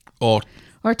 Or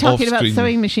talking about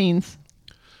sewing machines?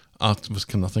 I was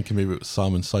kind of thinking maybe it was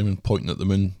Sam and Simon pointing at the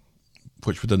moon,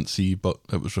 which we didn't see, but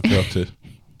it was referred to.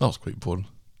 That was quite boring.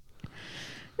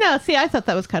 No, see, I thought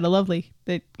that was kind of lovely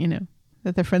that, you know,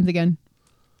 that they're friends again.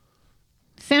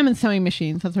 Sam and sewing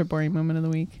machines. That's our boring moment of the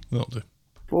week. That'll do.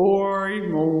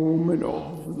 Boring moment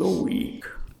of the week.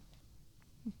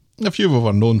 If you've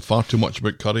ever known far too much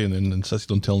about curry and then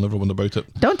insisted on telling everyone about it,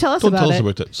 Don't tell us don't about tell us it.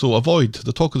 about it. So avoid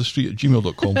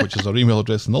thetalkofthestreet@gmail.com, which is our email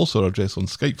address and also our address on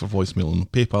Skype for voicemail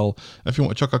and PayPal if you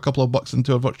want to chuck a couple of bucks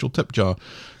into our virtual tip jar.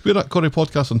 We're at Corrie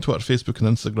Podcast on Twitter, Facebook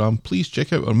and Instagram. Please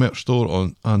check out our merch store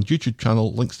and YouTube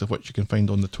channel, links to which you can find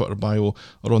on the Twitter bio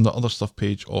or on the other stuff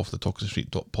page of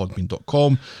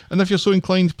thetalkofthestreet.podbean.com. And if you're so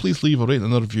inclined, please leave a rating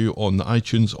and a review on the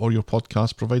iTunes or your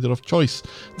podcast provider of choice.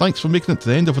 Thanks for making it to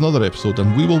the end of another episode,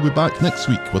 and we will be back next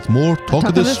week with more Talk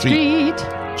of the Street.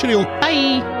 Cheerio.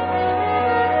 Bye.